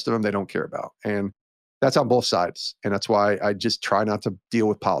have the rest of them they don't care about. And that's on both sides. And that's why I just try not to deal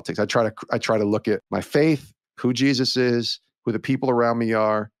with politics. I try to look at my faith, who Jesus is, who the people around me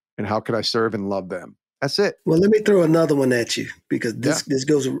are, and how can I serve and love them. That's it. Well, let me throw another one at you because this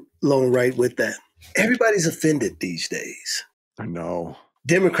goes along right with that. Everybody's offended these days. I know.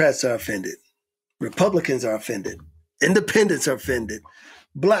 Democrats are offended. Republicans are offended. Independents are offended.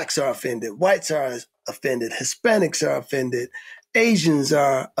 Blacks are offended. Whites are offended. Hispanics are offended. Asians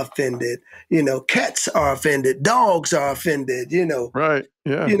are offended, cats are offended, dogs are offended, Right.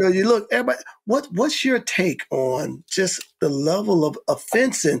 Yeah. You look, everybody, what's your take on just the level of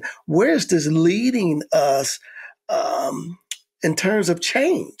offense and where's this leading us in terms of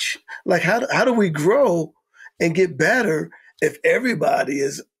change? Like how do we grow and get better if everybody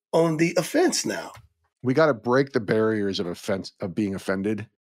is on the offense now? We got to break the barriers of being offended,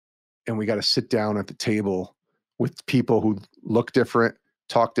 and we got to sit down at the table with people who look different,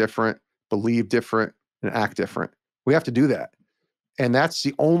 talk different, believe different, and act different. We have to do that. And that's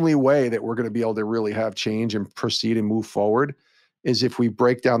the only way that we're going to be able to really have change and proceed and move forward is if we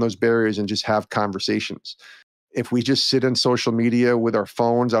break down those barriers and just have conversations. If we just sit on social media with our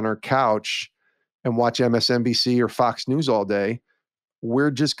phones on our couch and watch MSNBC or Fox News all day, we're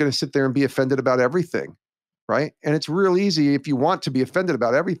just going to sit there and be offended about everything, right? And it's real easy if you want to be offended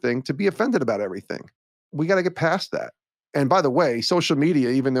about everything, to be offended about everything. We got to get past that. And by the way, social media,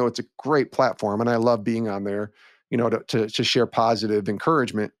 even though it's a great platform and I love being on there, to share positive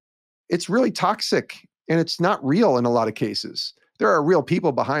encouragement, it's really toxic and it's not real in a lot of cases. There are real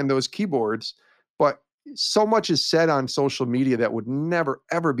people behind those keyboards, but so much is said on social media that would never,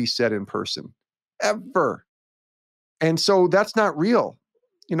 ever be said in person, ever. And so that's not real.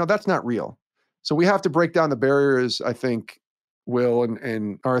 That's not real. So we have to break down the barriers, I think, Will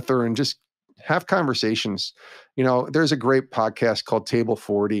and Arthur, and just have conversations. There's a great podcast called Table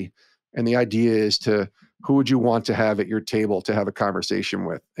 40. And the idea is who would you want to have at your table to have a conversation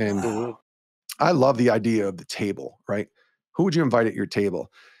with? And I love the idea of the table, right? Who would you invite at your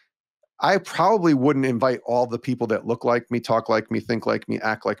table? I probably wouldn't invite all the people that look like me, talk like me, think like me,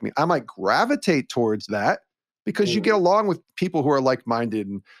 act like me. I might gravitate towards that because you get along with people who are like-minded.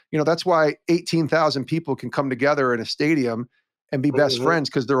 And, that's why 18,000 people can come together in a stadium and be best friends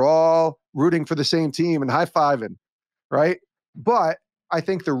because they're all rooting for the same team and high-fiving, right? But I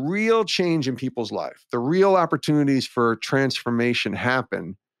think the real change in people's life, the real opportunities for transformation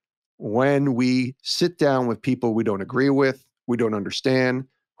happen when we sit down with people we don't agree with, we don't understand,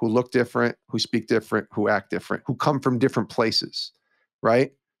 who look different, who speak different, who act different, who come from different places,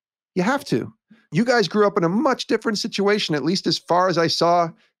 right? You have to. You guys grew up in a much different situation, at least as far as I saw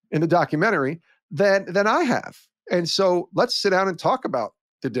in the documentary, than I have. And so let's sit down and talk about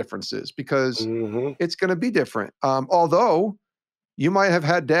the differences because it's going to be different. Although you might have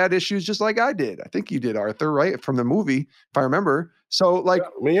had dad issues just like I did. I think you did, Arthur, right? From the movie, if I remember. So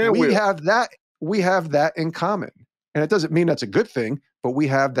we have that in common. And it doesn't mean that's a good thing, but we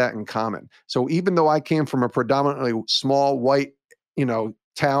have that in common. So even though I came from a predominantly small white,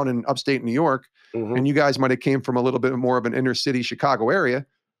 town in upstate New York, and you guys might have came from a little bit more of an inner city Chicago area,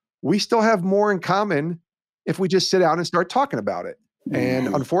 we still have more in common if we just sit down and start talking about it.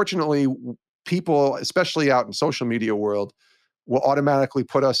 And unfortunately, people, especially out in social media world, will automatically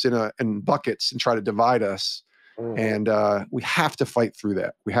put us in buckets and try to divide us. And we have to fight through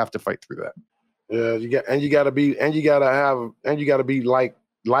that. Yeah, you gotta be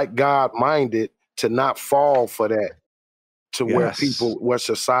like God minded to not fall for that. To where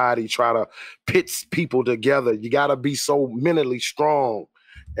society try to pit people together. You gotta be so mentally strong,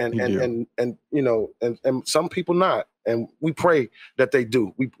 and you know, and some people not. And we pray that they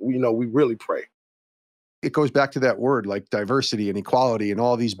do. We really pray. It goes back to that word like diversity and equality and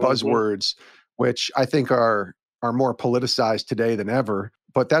all these buzzwords, which I think are more politicized today than ever.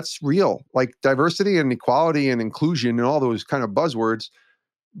 But that's real. Like diversity and equality and inclusion and all those kind of buzzwords,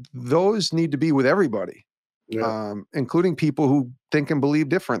 those need to be with everybody, including people who think and believe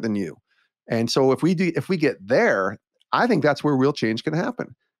different than you. And so if we get there, I think that's where real change can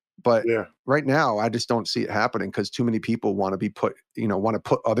happen. But right now, I just don't see it happening because too many people want to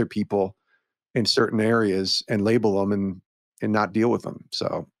put other people in certain areas and label them and not deal with them.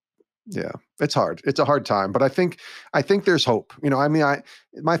 So yeah, it's hard. It's a hard time, but I think there's hope. You know, I mean,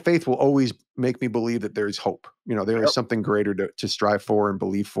 my faith will always make me believe that there's hope. You know, there is something greater to strive for and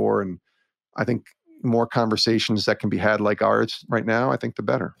believe for. And I think more conversations that can be had like ours right now, I think the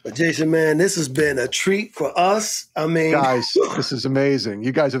better. But Jason, man, this has been a treat for us. I mean, guys, this is amazing.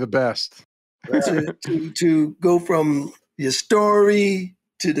 You guys are the best. to go from your story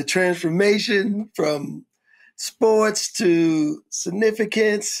to the transformation from sports to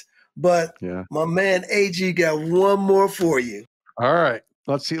significance. But my man Agee got one more for you. All right.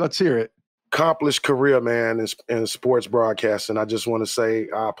 Let's hear it. Accomplished career, man, in sports broadcasting. I just want to say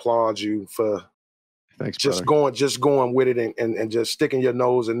I applaud you for just going with it and just sticking your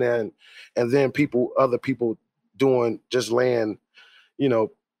nose in there and then other people laying, you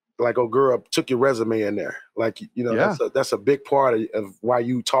know, like old girl took your resume in there. Like, you know, that's a big part of why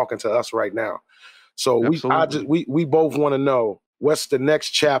you talking to us right now. So we both want to know, what's the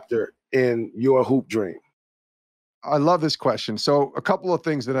next chapter in your hoop dream? I love this question. So a couple of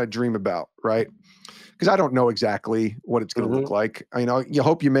things that I dream about, right? Because I don't know exactly what it's going to look like. You know, you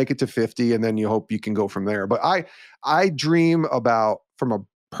hope you make it to 50 and then you hope you can go from there. But I dream about, from a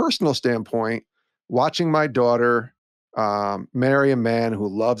personal standpoint, watching my daughter marry a man who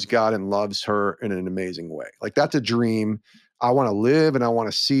loves God and loves her in an amazing way. Like that's a dream. I want to live and I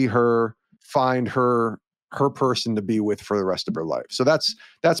want to see her find her person to be with for the rest of her life. So that's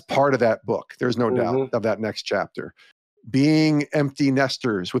part of that book. There's no doubt of that next chapter. Being empty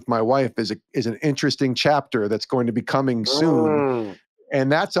nesters with my wife is an interesting chapter that's going to be coming soon.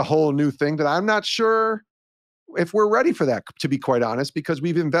 And that's a whole new thing that I'm not sure if we're ready for that, to be quite honest, because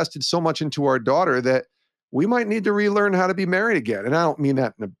we've invested so much into our daughter that we might need to relearn how to be married again. And I don't mean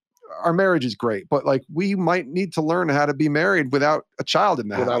that our marriage is great, but like we might need to learn how to be married without a child in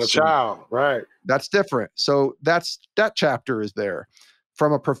the house. Without a child, right. That's different. So that chapter is there.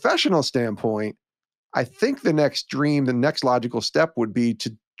 From a professional standpoint, I think the next logical step would be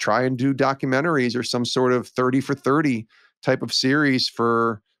to try and do documentaries or some sort of 30 for 30 type of series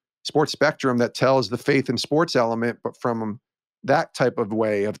for Sports Spectrum that tells the faith and sports element, but from that type of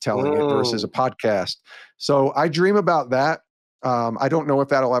way of telling it versus a podcast. So I dream about that. I don't know if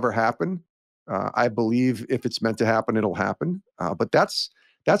that'll ever happen. I believe if it's meant to happen, it'll happen. But that's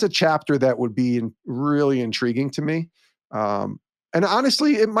a chapter that would be really intriguing to me. And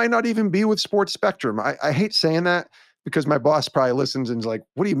honestly, it might not even be with Sports Spectrum. I hate saying that because my boss probably listens and is like,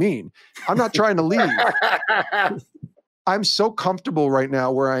 what do you mean? I'm not trying to leave. I'm so comfortable right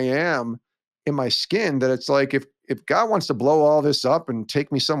now where I am in my skin that it's like, if God wants to blow all this up and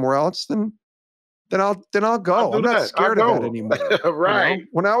take me somewhere else, then I'll go. I'm not scared of that anymore. Right. You know?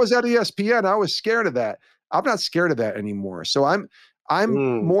 When I was at ESPN, I was scared of that. I'm not scared of that anymore. So I'm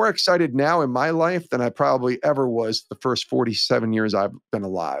more excited now in my life than I probably ever was the first 47 years I've been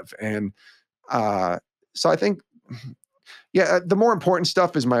alive. And so I think, the more important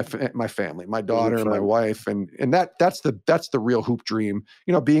stuff is my family, my daughter and my wife. And that's the real hoop dream,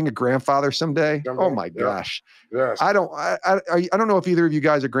 you know, being a grandfather someday. Oh my gosh. Yes. I don't know if either of you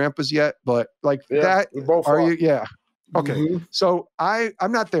guys are grandpas yet, but like that, we both are are. you? Yeah. Okay. So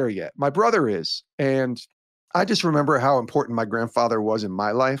I'm not there yet. My brother is. And I just remember how important my grandfather was in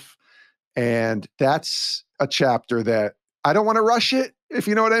my life. And that's a chapter that I don't want to rush it, if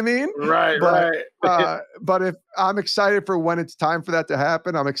you know what I mean. Right. But if I'm excited for when it's time for that to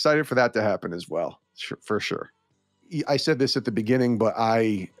happen, I'm excited for that to happen as well, for sure. I said this at the beginning, but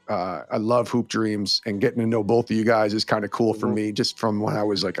I love Hoop Dreams, and getting to know both of you guys is kind of cool for me, just from when I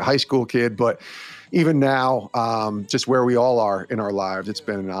was like a high school kid. But even now, just where we all are in our lives, it's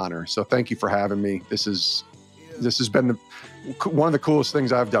been an honor. So thank you for having me. This has been one of the coolest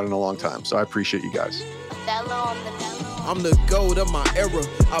things I've done in a long time. So I appreciate you guys. I'm the gold of my era.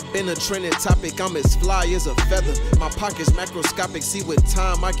 I've been a trending topic. I'm as fly as a feather. My pockets macroscopic. See, with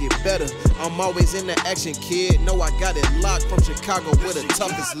time I get better. I'm always in the action, kid. Know I got it locked from Chicago where the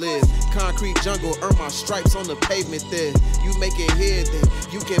toughest live. Concrete jungle, earn my stripes on the pavement there. You make it here, then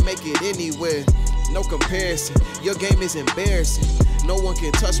you can make it anywhere. No comparison. Your game is embarrassing. No one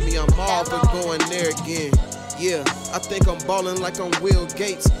can touch me. I'm all for going there again. Yeah, I think I'm ballin' like I'm Will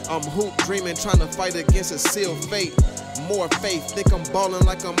Gates. I'm hoop dreaming, trying to fight against a sealed fate. More faith, think I'm ballin'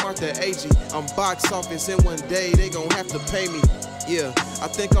 like I'm Agee. I'm box office and one day they gon' have to pay me. Yeah, I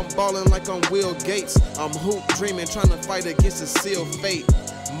think I'm ballin' like I'm Will Gates. I'm hoop dreaming, trying to fight against a sealed fate.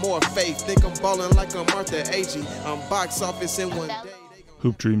 More faith, think I'm ballin' like I'm Agee. I'm box office and one day.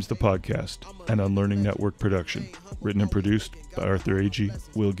 Hoop Dreams the podcast, an Unlearning Network production, written and produced by Arthur Agee,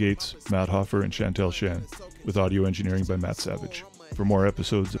 Will Gates, Matt Hoffar, and Chantel Shan, with audio engineering by Matt Savage. For more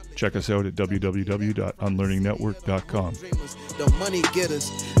episodes, check us out at www.unlearningnetwork.com. The money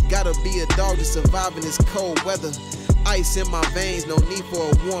getters, gotta be a dog to survive in this cold weather. Ice in my veins, no need for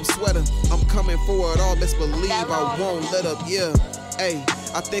a warm sweater. I'm coming for it all, best believe I won't let up, yeah. Hey,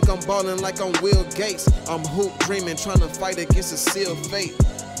 I think I'm ballin' like I'm Will Gates. I'm hoop dreaming, trying to fight against a sealed fate.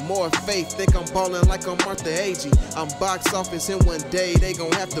 More faith, think I'm ballin' like I'm Agee. I'm box office and one day they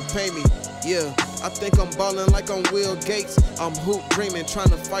gon' have to pay me. Yeah, I think I'm ballin' like I'm Will Gates. I'm hoop dreaming, trying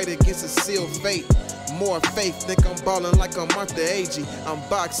to fight against a sealed fate. More faith, think I'm ballin' like I'm Agee. I'm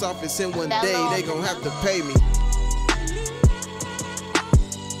box office and one day they gon' have to pay me.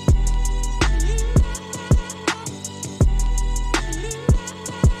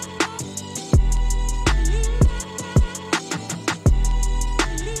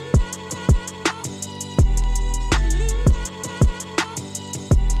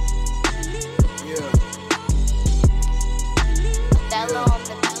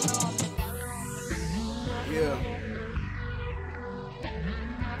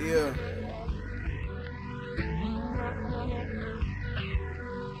 Yeah.